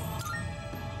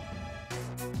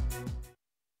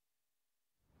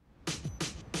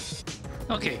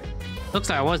 Okay, looks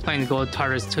like I was planning to go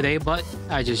Tartarus today, but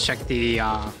I just checked the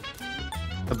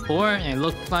board and it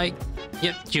looked like,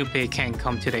 yep, Junpei can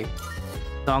come today.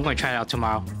 So I'm going to try it out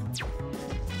tomorrow.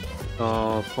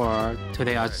 So for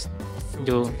today, I'll just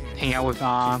hang out with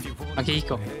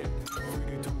Akihiko.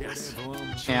 Yes.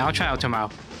 Yeah, I'll try it out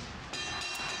tomorrow.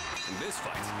 In this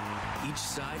fight, each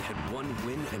side had one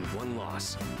win and one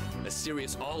loss. A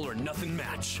serious all-or-nothing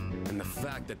match. And the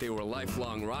fact that they were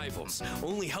lifelong rivals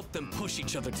only helped them push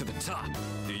each other to the top.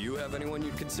 Do you have anyone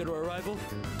you'd consider a rival?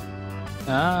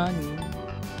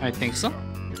 I think so.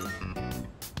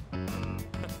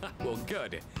 Well,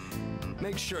 good.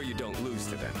 Make sure you don't lose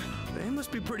to them. They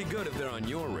must be pretty good if they're on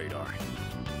your radar.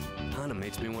 Kinda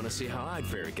makes me want to see how I'd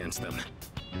fare against them.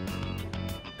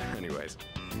 Anyways,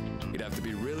 you'd have to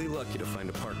be really lucky to find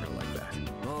a partner like that.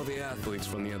 All the athletes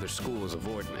from the other schools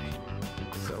avoid me.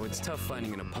 So it's tough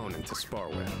finding an opponent to spar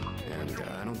with. And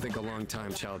I don't think a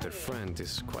long-time childhood friend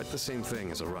is quite the same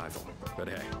thing as a rival. But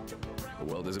hey, the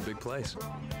world is a big place.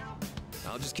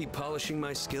 I'll just keep polishing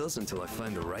my skills until I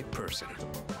find the right person.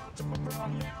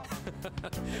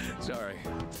 Sorry,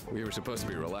 we were supposed to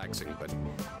be relaxing, but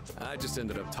I just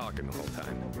ended up talking the whole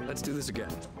time. Let's do this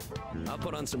again. I'll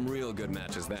put on some real good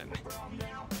matches then.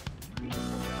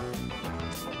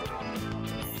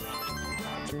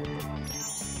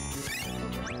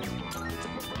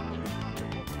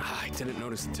 I didn't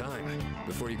notice the time.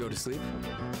 Before you go to sleep?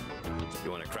 You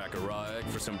want to crack a raw egg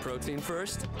for some protein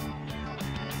first?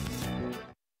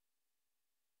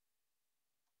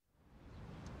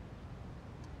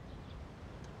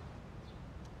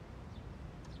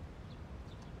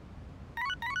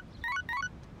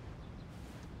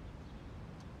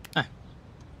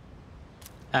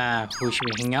 Who should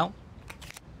we hang out?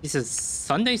 This is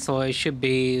Sunday, so it should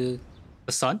be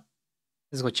the sun.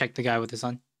 Let's go check the guy with the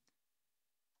sun.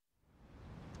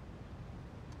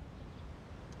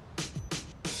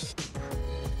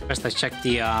 First, let's check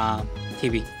the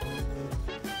TV.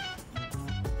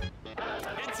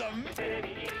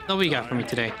 What do you got for me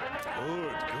today?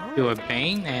 Do a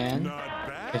Bane and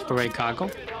infrared goggle.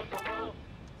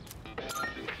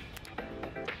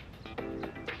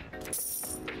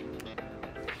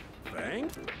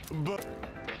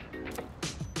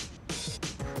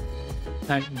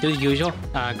 Do the usual,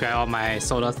 grab all my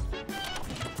sodas.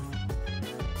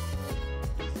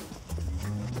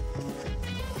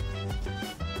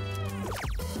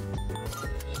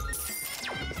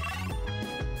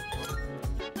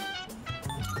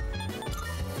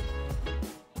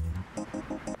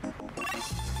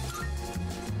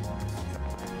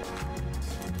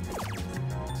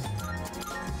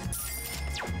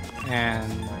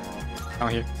 and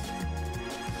down here.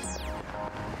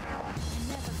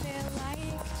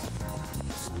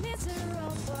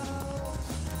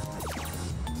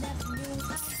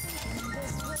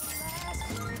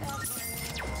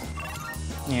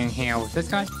 And hang out with this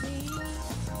guy.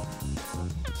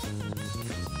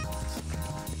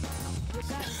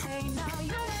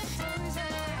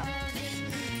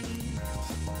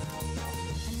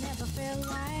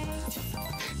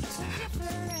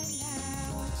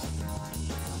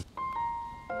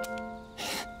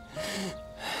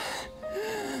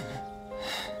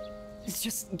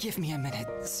 Just give me a minute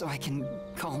so I can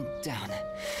calm down.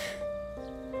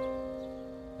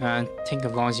 Take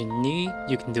as long as you need.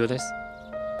 You can do this.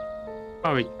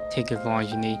 Probably take as long as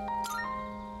you need.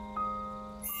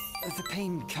 The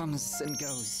pain comes and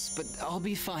goes, but I'll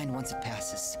be fine once it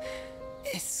passes.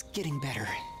 It's getting better.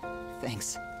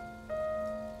 Thanks.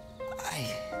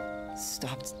 I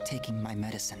stopped taking my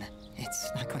medicine. It's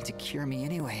not going to cure me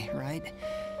anyway, right?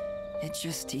 It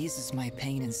just eases my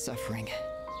pain and suffering.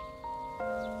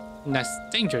 That's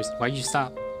dangerous. Why'd you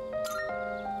stop?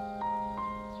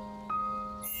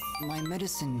 My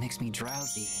medicine makes me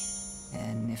drowsy,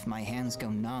 and if my hands go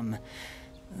numb,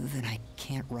 then I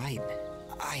can't write.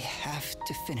 I have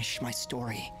to finish my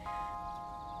story.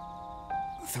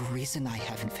 The reason I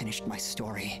haven't finished my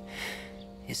story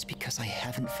is because I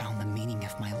haven't found the meaning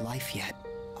of my life yet.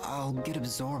 I'll get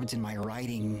absorbed in my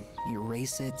writing,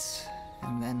 erase it,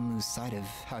 and then lose sight of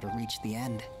how to reach the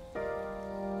end.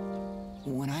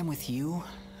 When I'm with you,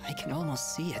 I can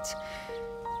almost see it.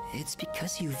 It's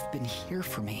because you've been here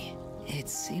for me. It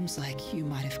seems like you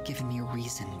might have given me a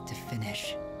reason to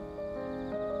finish.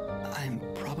 I'm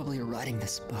probably writing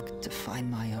this book to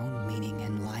find my own meaning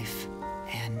in life.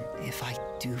 And if I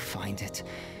do find it,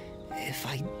 if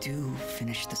I do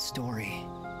finish the story,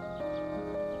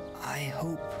 I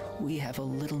hope we have a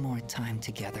little more time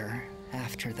together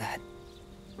after that.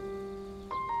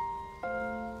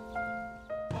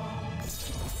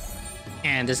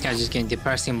 And this guy's just getting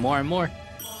depressing more and more.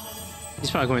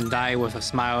 He's probably going to die with a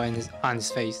smile on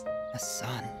his face. The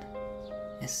sun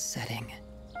is setting.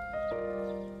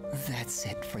 That's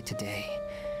it for today.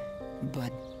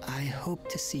 But I hope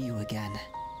to see you again.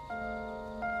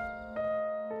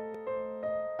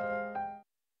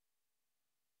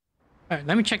 Alright,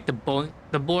 let me check the board,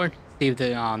 see if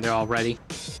they're all ready.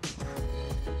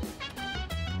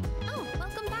 Oh,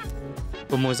 welcome back.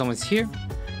 Bomo's almost here.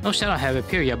 No shadow have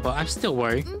appeared yet, but I'm still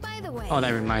worried. By the way. Oh,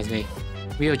 that reminds me.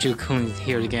 Ryoju-kun is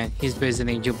here again. He's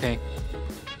visiting Junpei.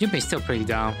 Junpei's still pretty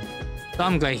down. So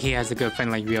I'm glad he has a good friend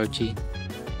like Ryoji.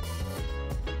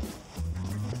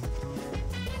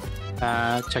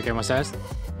 Check everyone says.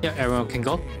 Yeah, everyone can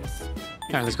go.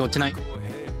 Alright, let's go tonight.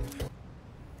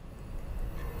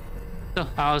 So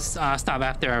I'll stop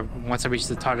after once I reach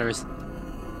the Tartarus.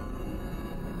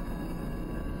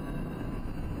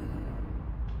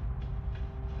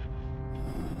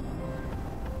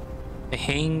 The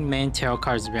Hangman Tarot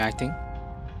card is reacting.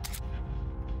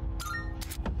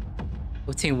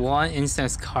 Obtain one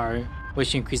instance card,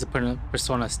 which increases the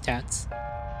persona stats.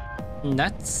 And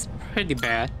that's pretty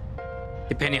bad,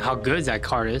 depending how good that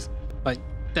card is. But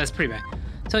that's pretty bad.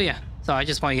 So yeah, so I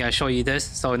just want to show you this.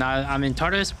 So now I'm in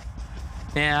Tartarus,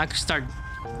 and I can start.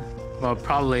 Well, I'll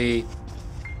probably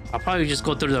just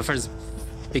go through the first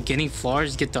beginning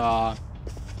floors, get the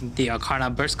Arcana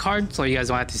Burst card, so you guys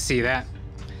don't have to see that.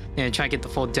 And try to get the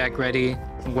full deck ready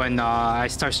when I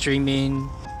start streaming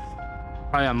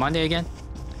probably on Monday again.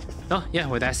 So yeah,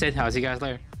 with that said, I'll see you guys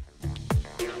later.